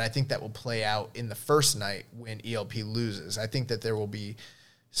Ishimori, but I think that will play out in the first night when ELP loses. I think that there will be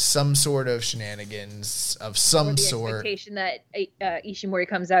some sort of shenanigans of some sort. Expectation that Ishimori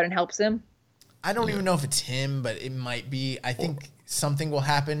comes out and helps him. I don't even know if it's him, but it might be. I think something will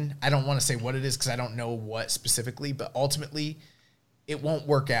happen. I don't want to say what it is because I don't know what specifically, but ultimately it won't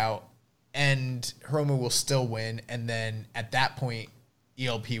work out and Hiromu will still win. And then at that point,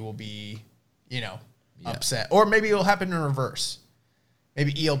 ELP will be, upset. Or maybe it'll happen in reverse.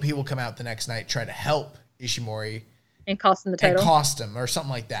 Maybe ELP will come out the next night, try to help Ishimori. And cost him the title. And cost him or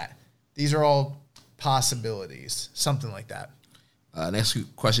something like that. These are all possibilities. Something like that. Next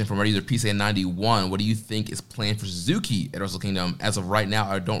question from our user PSA91. What do you think is planned for Suzuki at Wrestle Kingdom? As of right now,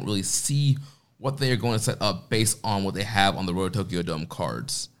 I don't really see what they are going to set up based on what they have on the Road to Tokyo Dome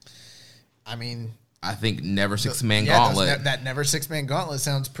cards. I mean, I think Never Six-Man Gauntlet. That Never Six-Man Gauntlet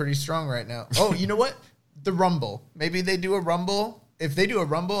sounds pretty strong right now. Oh, you know what? The Rumble. Maybe they do a Rumble. If they do a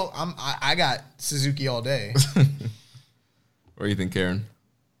Rumble, I got Suzuki all day. What do you think, Karen?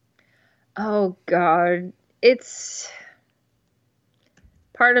 Oh, God. It's...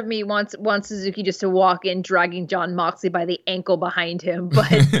 Part of me wants Suzuki just to walk in dragging Jon Moxley by the ankle behind him,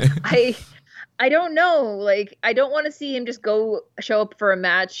 but I don't know. Like, I don't want to see him just show up for a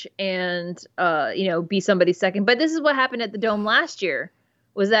match and be somebody's second. But this is what happened at the Dome last year,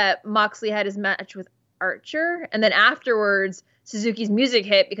 was that Moxley had his match with Archer, and then afterwards Suzuki's music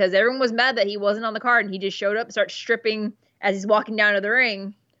hit because everyone was mad that he wasn't on the card, and he just showed up and started stripping as he's walking down to the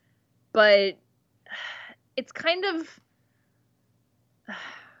ring. But it's kind of...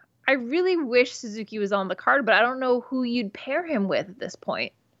 I really wish Suzuki was on the card, but I don't know who you'd pair him with at this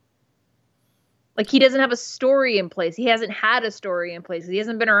point. Like, he doesn't have a story in place. He hasn't had a story in place. He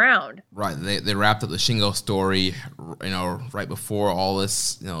hasn't been around. Right. They wrapped up the Shingo story, right before all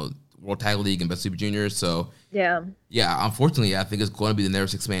this, World Tag League and Best Super Juniors. So, yeah, unfortunately, I think it's going to be the Never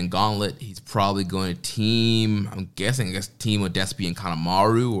Six-Man Gauntlet. He's probably going to team with Despy and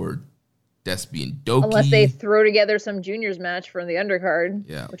Kanemaru or Despy and Doki. Unless they throw together some juniors match from the undercard,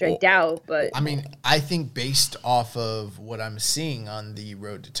 which I doubt. But I mean, I think based off of what I'm seeing on the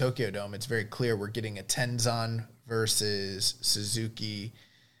Road to Tokyo Dome, it's very clear we're getting a Tenzan versus Suzuki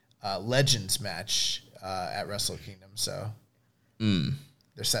Legends match at Wrestle Kingdom. So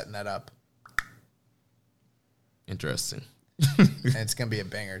they're setting that up. Interesting. And it's going to be a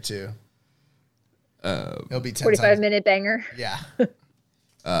banger, too. It'll be 45-minute banger. Yeah.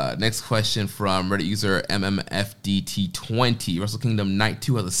 Next question from Reddit user MMFDT20. Wrestle Kingdom Night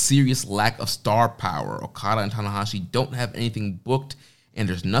 2 has a serious lack of star power. Okada and Tanahashi don't have anything booked, and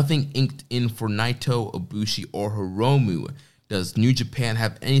there's nothing inked in for Naito, Ibushi, or Hiromu. Does New Japan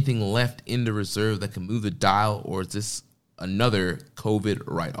have anything left in the reserve that can move the dial, or is this another COVID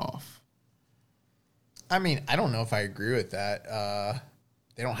write-off? I mean, I don't know if I agree with that.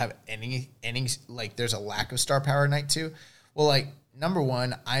 They don't have any there's a lack of star power Night 2. Well, number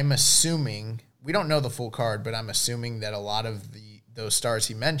one, I'm assuming, we don't know the full card, but I'm assuming that a lot of those stars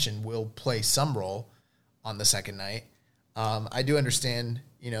he mentioned will play some role on the second night. I do understand,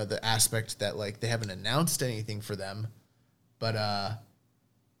 the aspect that they haven't announced anything for them, but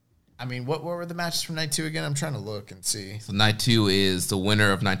I mean, what were the matches from Night 2 again? I'm trying to look and see. So Night 2 is the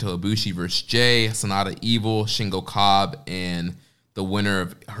winner of Naito Ibushi versus Jay, Sonata Evil, Shingo Cobb, and the winner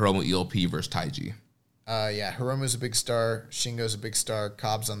of Hiromu ELP versus Taiji. Hiromu's a big star. Shingo's a big star.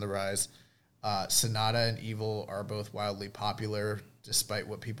 Cobb's on the rise. Sonata and Evil are both wildly popular, despite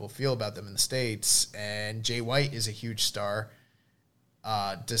what people feel about them in the States. And Jay White is a huge star,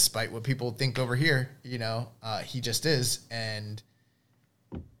 despite what people think over here. He just is. And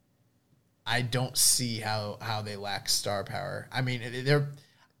I don't see how they lack star power. I mean,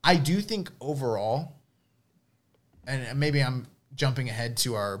 I do think overall, and maybe I'm jumping ahead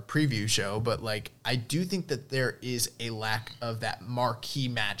to our preview show, but I do think that there is a lack of that marquee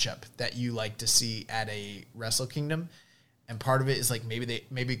matchup that you like to see at a Wrestle Kingdom. And part of it is maybe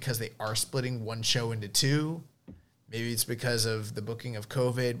because they are splitting one show into two, Maybe it's because of the booking of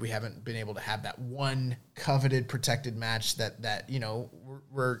COVID. We haven't been able to have that one coveted, protected match that you know,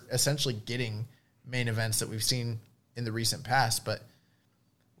 we're essentially getting main events that we've seen in the recent past, but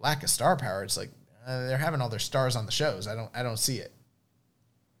lack of star power. It's like they're having all their stars on the shows. I don't see it.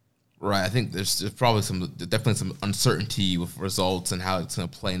 Right. I think there's probably definitely some uncertainty with results and how it's going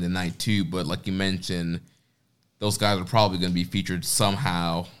to play in the night too. But like you mentioned, those guys are probably going to be featured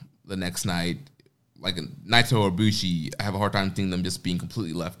somehow the next night. Like Naito or Bushi, I have a hard time seeing them just being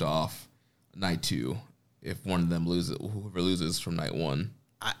completely left off night 2 if one of them loses, whoever loses from night 1.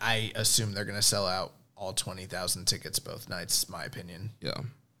 I assume they're going to sell out all 20,000 tickets both nights, my opinion. Yeah.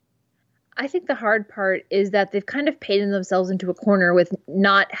 I think the hard part is that they've kind of painted themselves into a corner with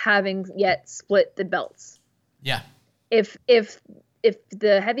not having yet split the belts. Yeah. If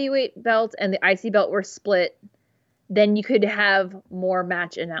the heavyweight belt and the IC belt were split, then you could have more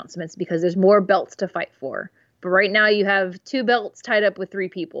match announcements because there's more belts to fight for. But right now you have 2 belts tied up with 3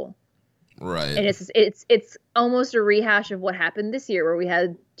 people. Right. And it's almost a rehash of what happened this year where we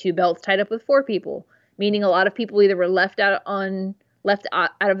had 2 belts tied up with 4 people, meaning a lot of people either were left out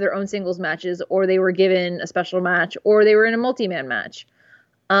of their own singles matches, or they were given a special match, or they were in a multi-man match.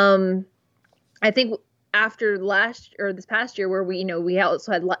 I think after this past year where we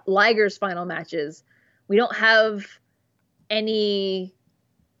also had Liger's final matches, we don't have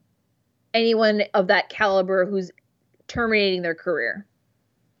anyone of that caliber who's terminating their career.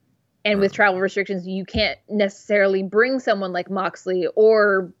 And with travel restrictions, you can't necessarily bring someone like Moxley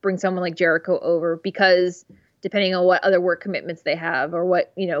or bring someone like Jericho over because depending on what other work commitments they have or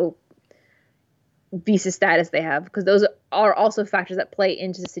what, visa status they have, because those are also factors that play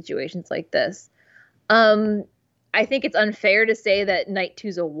into situations like this. I think it's unfair to say that night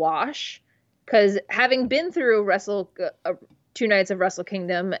 2's a wash, because having been through 2 nights of Wrestle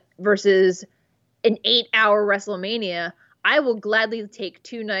Kingdom versus an 8-hour WrestleMania, I will gladly take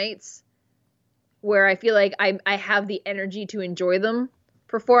 2 nights where I feel like I have the energy to enjoy them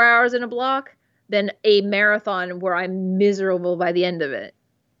for 4 hours in a block than a marathon where I'm miserable by the end of it,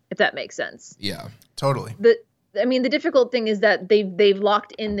 if that makes sense. Yeah, totally. The difficult thing is that they've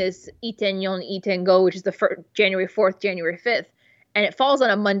locked in this Iten Yon Iten Go, which is the January 4th, January 5th, and it falls on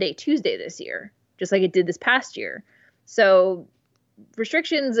a Monday, Tuesday this year, just like it did this past year. So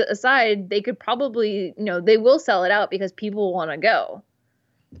restrictions aside, they could probably, they will sell it out because people want to go.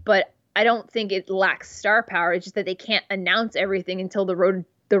 But I don't think it lacks star power. It's just that they can't announce everything until the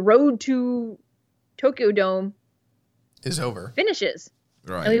road to Tokyo Dome is over, finishes.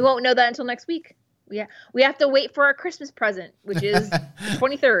 Right. And we won't know that until next week. We have to wait for our Christmas present, which is the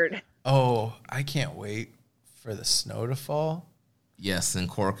 23rd. Oh, I can't wait for the snow to fall. Yes, in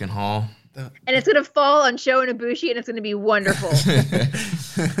Cork and Hall. And it's going to fall on Sho and Ibushi, and it's going to be wonderful.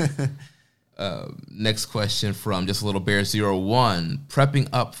 Next question from Just a Little Bear 01. Prepping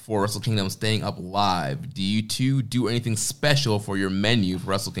up for Wrestle Kingdom, staying up live. Do you two do anything special for your menu for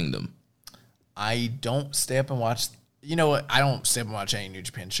Wrestle Kingdom? I don't stay up and watch. You know what? I don't stay up and watch any New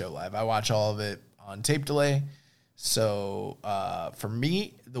Japan show live. I watch all of it on tape delay. So for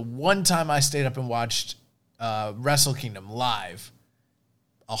me, the one time I stayed up and watched Wrestle Kingdom live,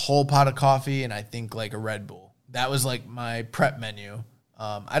 a whole pot of coffee and I think like a Red Bull. That was like my prep menu.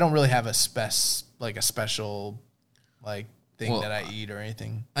 I don't really have a special like thing that I eat or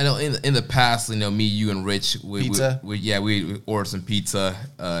anything. I know in the past, me, you, and Rich, we order some pizza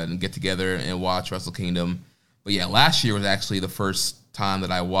and get together and watch Wrestle Kingdom. But yeah, last year was actually the first time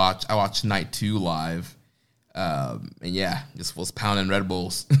that I watched night 2 live. And yeah, just was pounding Red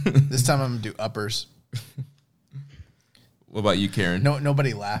Bulls. This time I'm gonna do uppers. What about you, Karen?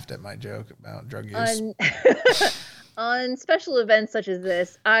 Nobody laughed at my joke about drug use. On special events such as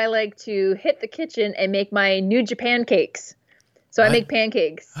this, I like to hit the kitchen and make my New Japan cakes. So I make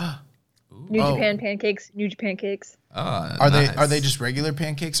pancakes. New Japan cakes. Are they just regular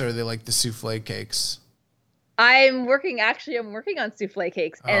pancakes or are they like the souffle cakes? I'm working on souffle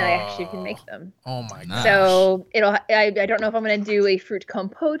cakes, and I actually can make them. Oh my gosh. So I don't know if I'm going to do a fruit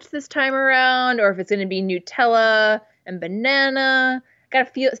compote this time around or if it's going to be Nutella and banana.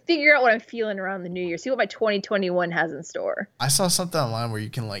 Got to figure out what I'm feeling around the new year. See what my 2021 has in store. I saw something online where you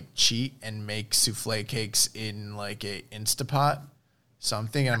can like cheat and make souffle cakes in like a Instapot. So I'm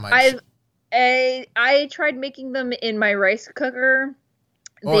thinking I tried making them in my rice cooker.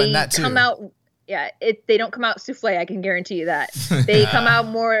 And that too. They don't come out souffle, I can guarantee you that. They come out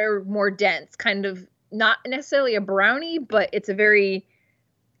more dense, kind of not necessarily a brownie, but it's a very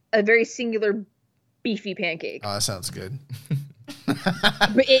singular beefy pancake. Oh, that sounds good.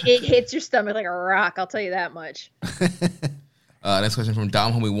 But it hits your stomach like a rock, I'll tell you that much. Next question from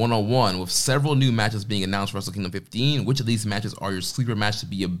Dom Homie 101. With several new matches being announced for Wrestle Kingdom 15, which of these matches are your sleeper match to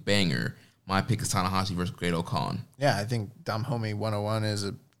be a banger? My pick is Tanahashi versus Great O'Khan. Yeah, I think Dom Homie 101 is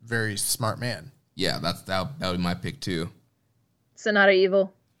a very smart man. Yeah, that would be my pick too. Sonata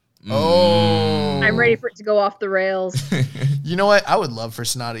Evil. Oh. I'm ready for it to go off the rails. You know what? I would love for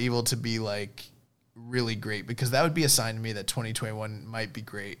Sonata Evil to be like really great, because that would be a sign to me that 2021 might be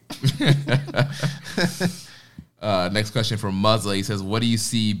great. Next question from Muzzle. He says, what do you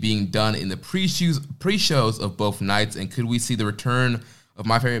see being done in the pre-shows of both nights, and could we see the return of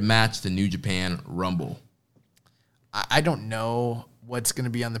my favorite match, the New Japan Rumble? I don't know what's going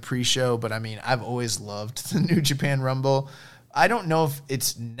to be on the pre-show, but I mean, I've always loved the New Japan Rumble. I don't know if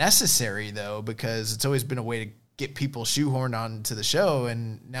it's necessary, though, because it's always been a way to get people shoehorned onto the show,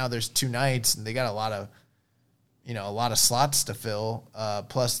 and now there's 2 nights, and they got a lot of slots to fill.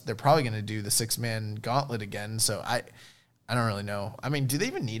 Plus, they're probably going to do the 6-man gauntlet again, so I don't really know. I mean, do they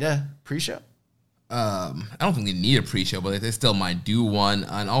even need a pre-show? I don't think they need a pre-show, but they still might do one.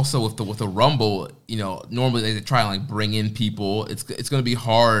 And also with the Rumble, normally they try and like bring in people. It's going to be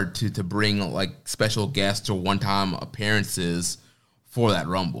hard to bring like special guests or one-time appearances for that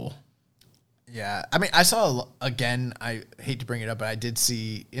Rumble. Yeah, I mean, I saw, again, I hate to bring it up, but I did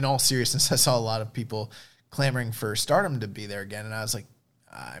see, in all seriousness, I saw a lot of people clamoring for Stardom to be there again, and I was like,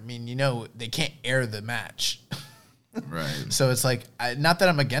 I mean, they can't air the match. Right. So it's like, not that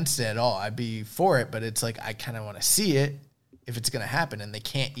I'm against it at all. I'd be for it, but it's like, I kind of want to see it if it's going to happen, and they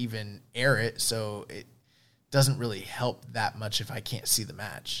can't even air it, so it doesn't really help that much if I can't see the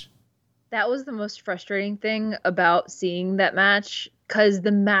match. That was the most frustrating thing about seeing that match, because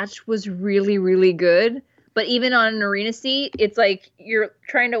the match was really, really good. But even on an arena seat, it's like you're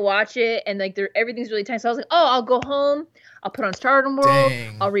trying to watch it, and like everything's really tight. So I was like, oh, I'll go home. I'll put on Stardom World.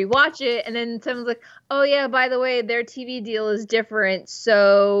 Dang. I'll rewatch it. And then someone's like, oh, yeah, by the way, their TV deal is different.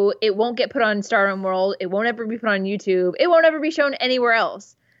 So it won't get put on Stardom World. It won't ever be put on YouTube. It won't ever be shown anywhere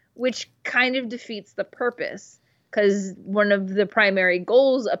else, which kind of defeats the purpose. Because one of the primary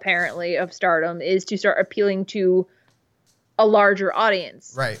goals, apparently, of Stardom is to start appealing to a larger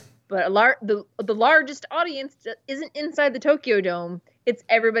audience. Right. But the largest audience isn't inside the Tokyo Dome. It's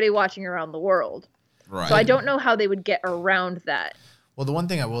everybody watching around the world. Right. So I don't know how they would get around that. Well, the one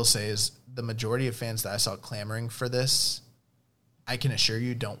thing I will say is the majority of fans that I saw clamoring for this, I can assure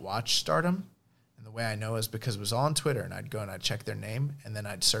you, don't watch Stardom. And the way I know is because it was all on Twitter, and I'd go and I'd check their name, and then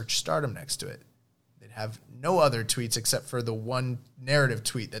I'd search Stardom next to it. They'd have no other tweets except for the one narrative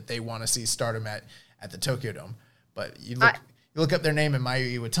tweet that they want to see Stardom at the Tokyo Dome. But you look up their name in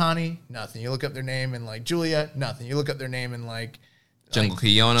Mayu Iwatani, nothing. You look up their name in like Julia, nothing. You look up their name in like Jungle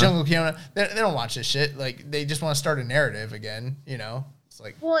Kiona. They don't watch this shit. Like, they just want to start a narrative again, It's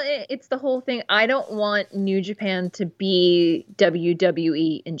like, Well, it's the whole thing. I don't want New Japan to be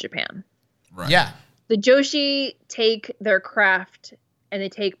WWE in Japan. Right. Yeah. The Joshi take their craft, and they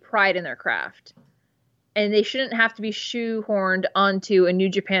take pride in their craft. And they shouldn't have to be shoehorned onto a New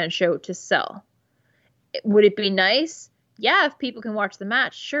Japan show to sell. Would it be nice? Yeah, if people can watch the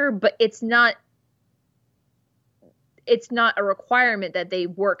match, sure, but it's not a requirement that they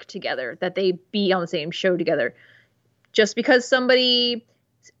work together, that they be on the same show together. Just because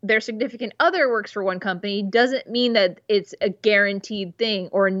their significant other works for one company doesn't mean that it's a guaranteed thing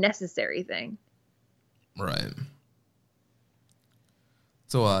or a necessary thing. Right.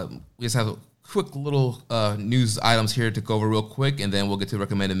 So we just have a quick little news items here to go over real quick, and then we'll get to the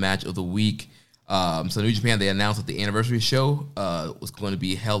recommended match of the week. So New Japan, they announced that the anniversary show was going to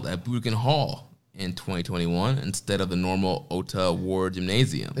be held at Budokan Hall in 2021 instead of the normal Ota War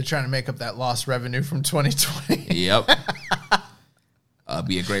Gymnasium. They're trying to make up that lost revenue from 2020. Yep.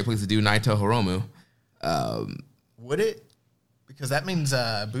 Be a great place to do Naito Hiromu. Would it? Because that means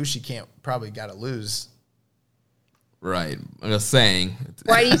Bushi probably got to lose. Right. I'm just saying.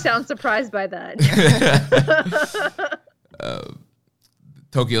 Why do you sound surprised by that?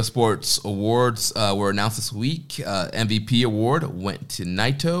 Tokyo Sports Awards were announced this week. MVP award went to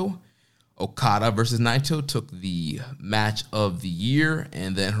Naito. Okada versus Naito took the match of the year.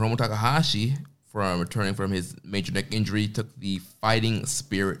 And then Hiromu Takahashi, from returning from his major neck injury, took the Fighting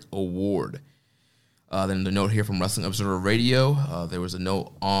Spirit Award. Then the note here from Wrestling Observer Radio, there was a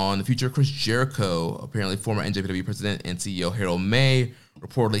note on the future of Chris Jericho. Apparently, former NJPW president and CEO Harold May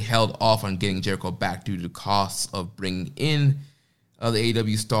reportedly held off on getting Jericho back due to the costs of bringing in the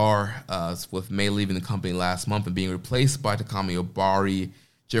AEW star, with May leaving the company last month and being replaced by Takami Obari.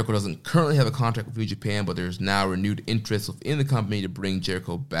 Jericho doesn't currently have a contract with New Japan, but there's now renewed interest within the company to bring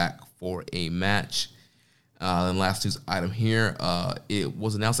Jericho back for a match. And last news item here, it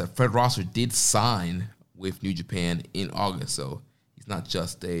was announced that Fred Rosser did sign with New Japan in August. So he's not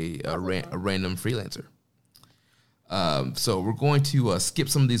just a random freelancer. So we're going to skip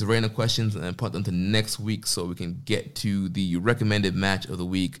some of these random questions and put them to next week so we can get to the recommended match of the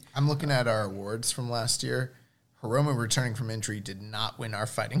week. I'm looking at our awards from last year. Hiromu returning from injury did not win our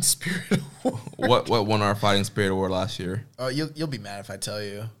Fighting Spirit Award. What won our Fighting Spirit Award last year? Oh, you'll be mad if I tell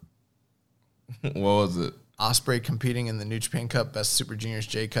you. What was it? Ospreay competing in the New Japan Cup, Best Super Juniors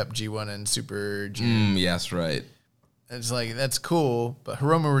J Cup, G1, and Super Junior. Yes, right. It's like, that's cool, but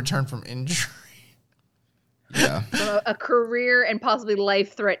Hiromu returned from injury. Yeah. A career and possibly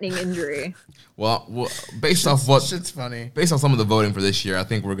life-threatening injury. Well, based off what Shit's funny. Based on some of the voting for this year, I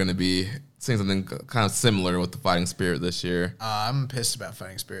think we're going to be seeing something kind of similar with the Fighting Spirit this year. I'm pissed about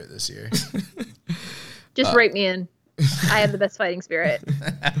Fighting Spirit this year. Just write me in. I have the best fighting spirit.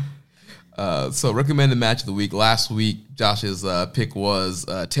 So recommended match of the week. Last week, Josh's pick was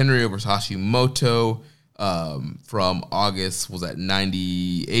Tenryu versus Hashimoto from August, was that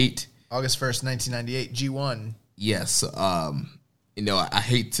 98? August 1st, 1998, G1. Yes. I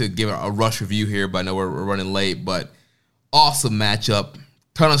hate to give a rush review here, but I know we're running late, but awesome matchup.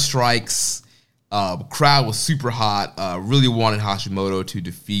 Ton of strikes. Crowd was super hot. Really wanted Hashimoto to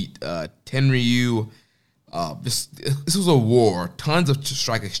defeat Tenryu. This was a war. Tons of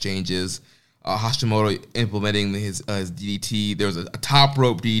strike exchanges. Hashimoto implementing his DDT. There was a top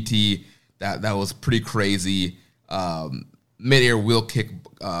rope DDT that was pretty crazy. Mid-air wheel kick.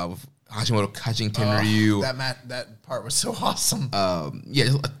 Hashimoto catching Tenryu. That part was so awesome.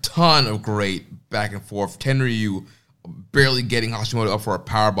 Yeah, a ton of great back and forth. Tenryu barely getting Hashimoto up for a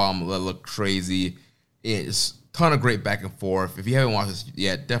powerbomb that looked crazy. It's a ton of great back and forth. If you haven't watched this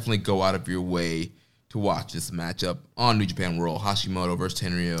yet, definitely go out of your way to watch this matchup on New Japan World. Hashimoto versus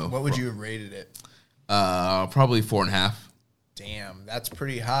Tenryu. What would you have rated it? Probably 4.5. Damn, that's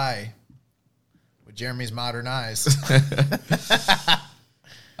pretty high. With Jeremy's modern eyes.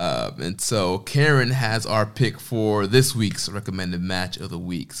 And so Karen has our pick for this week's recommended match of the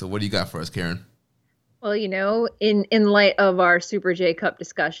week. So what do you got for us, Karen? Well, in light of our Super J Cup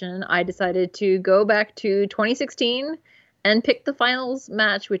discussion, I decided to go back to 2016 and pick the finals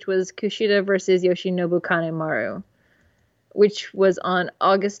match, which was Kushida versus Yoshinobu Kanemaru, which was on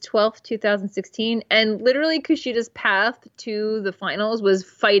August 12th, 2016. And literally Kushida's path to the finals was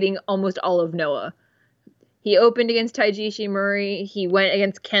fighting almost all of Noah. He opened against Taiji Ishimori. He went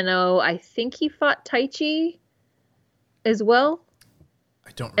against Keno. I think he fought Taichi as well.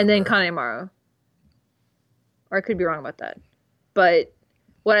 I don't remember. And then Kanemaru. Or I could be wrong about that. But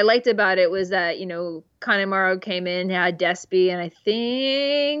what I liked about it was that, Kanemaru came in, had Despy, and I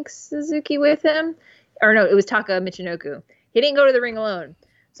think Suzuki with him. Or no, it was Taka Michinoku. He didn't go to the ring alone.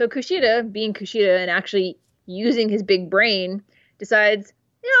 So Kushida, being Kushida and actually using his big brain, decides,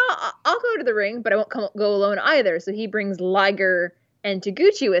 I'll go to the ring, but I won't go alone either. So he brings Liger and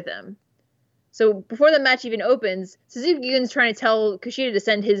Taguchi with him. So before the match even opens, Suzuki-gun's trying to tell Kushida to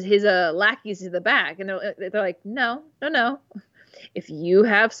send his lackeys to the back. And they're like, no. If you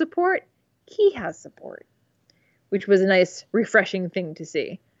have support, he has support. Which was a nice, refreshing thing to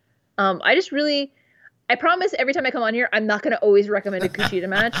see. I promise every time I come on here, I'm not going to always recommend a Kushida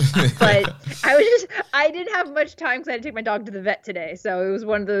match, but I didn't have much time because I had to take my dog to the vet today. So it was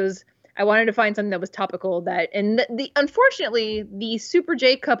one of those, I wanted to find something that was topical unfortunately, the Super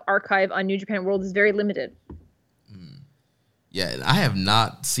J Cup archive on New Japan World is very limited. Yeah, and I have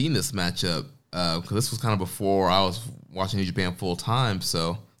not seen this matchup because this was kind of before I was watching New Japan full time.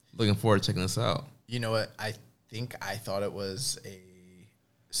 So looking forward to checking this out. You know what? I think I thought it was a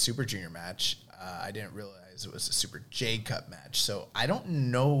Super Junior match. I didn't realize it was a Super J Cup match. So I don't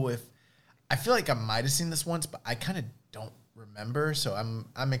know if I feel like I might have seen this once, but I kind of don't remember. So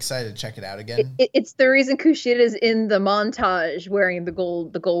I'm excited to check it out again. It's the reason Kushida's in the montage wearing the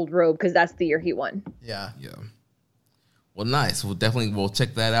gold robe because that's the year he won. Yeah. Well, nice. We'll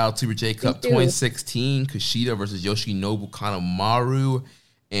check that out. Super J Cup 2016, Kushida versus Yoshinobu Kanemaru.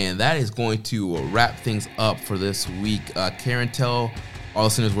 And that is going to wrap things up for this week. Karen, tell our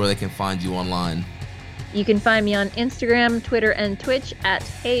listeners where they can find you online. You can find me on Instagram, Twitter, and Twitch at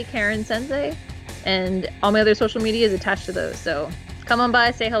HeyKarenSensei. And all my other social media is attached to those. So come on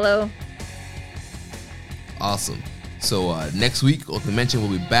by, say hello. Awesome. So next week, like we mentioned,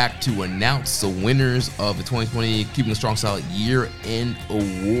 we'll be back to announce the winners of the 2020 Keeping It Strong Style Year-End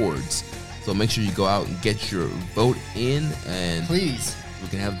Awards. So make sure you go out and get your vote in, and please, we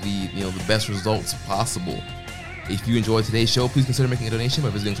can have the best results possible. If you enjoyed today's show, please consider making a donation by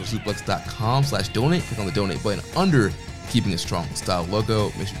visiting socialsuplex.com/donate. Click on the donate button under Keeping It Strong Style logo.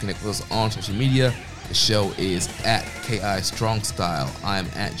 Make sure you connect with us on social media. The show is at KI Strong Style. I'm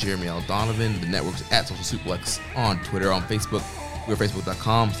at Jeremy L. Donovan. The network's at Social Suplex on Twitter, on Facebook. We're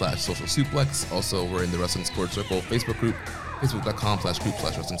facebook.com/Social Suplex. Also, we're in the Wrestling Squared Circle Facebook group,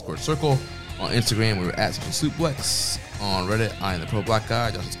 facebook.com/group/Wrestling Squared Circle. On Instagram, we're at Social Suplex. On Reddit, I am the Pro Black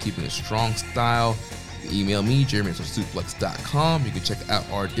Guy. Josh is Keeping It Strong Style. You can email me, jeremy@socialsuplex.com. You can check out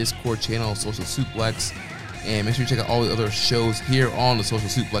our Discord channel, Social Suplex. And make sure you check out all the other shows here on the Social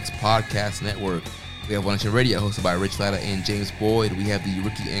Suplex Podcast Network. We have One Nation Radio, hosted by Rich Latta and James Boyd. We have the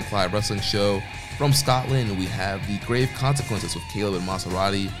Ricky and Clyde Wrestling Show from Scotland. We have the Grave Consequences with Caleb and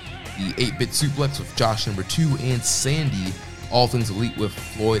Maserati. The 8-Bit Suplex with Josh number 2 and Sandy. All Things Elite with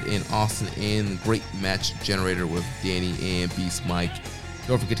Floyd and Austin. And the Great Match Generator with Danny and Beast Mike.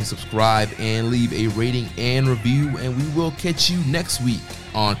 Don't forget to subscribe and leave a rating and review. And we will catch you next week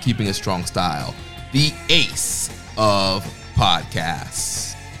on Keeping It Strong Style, the ace of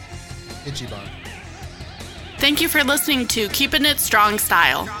podcasts. Ichiban. Thank you for listening to Keepin' It Strong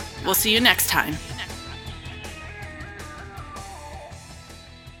Style. We'll see you next time.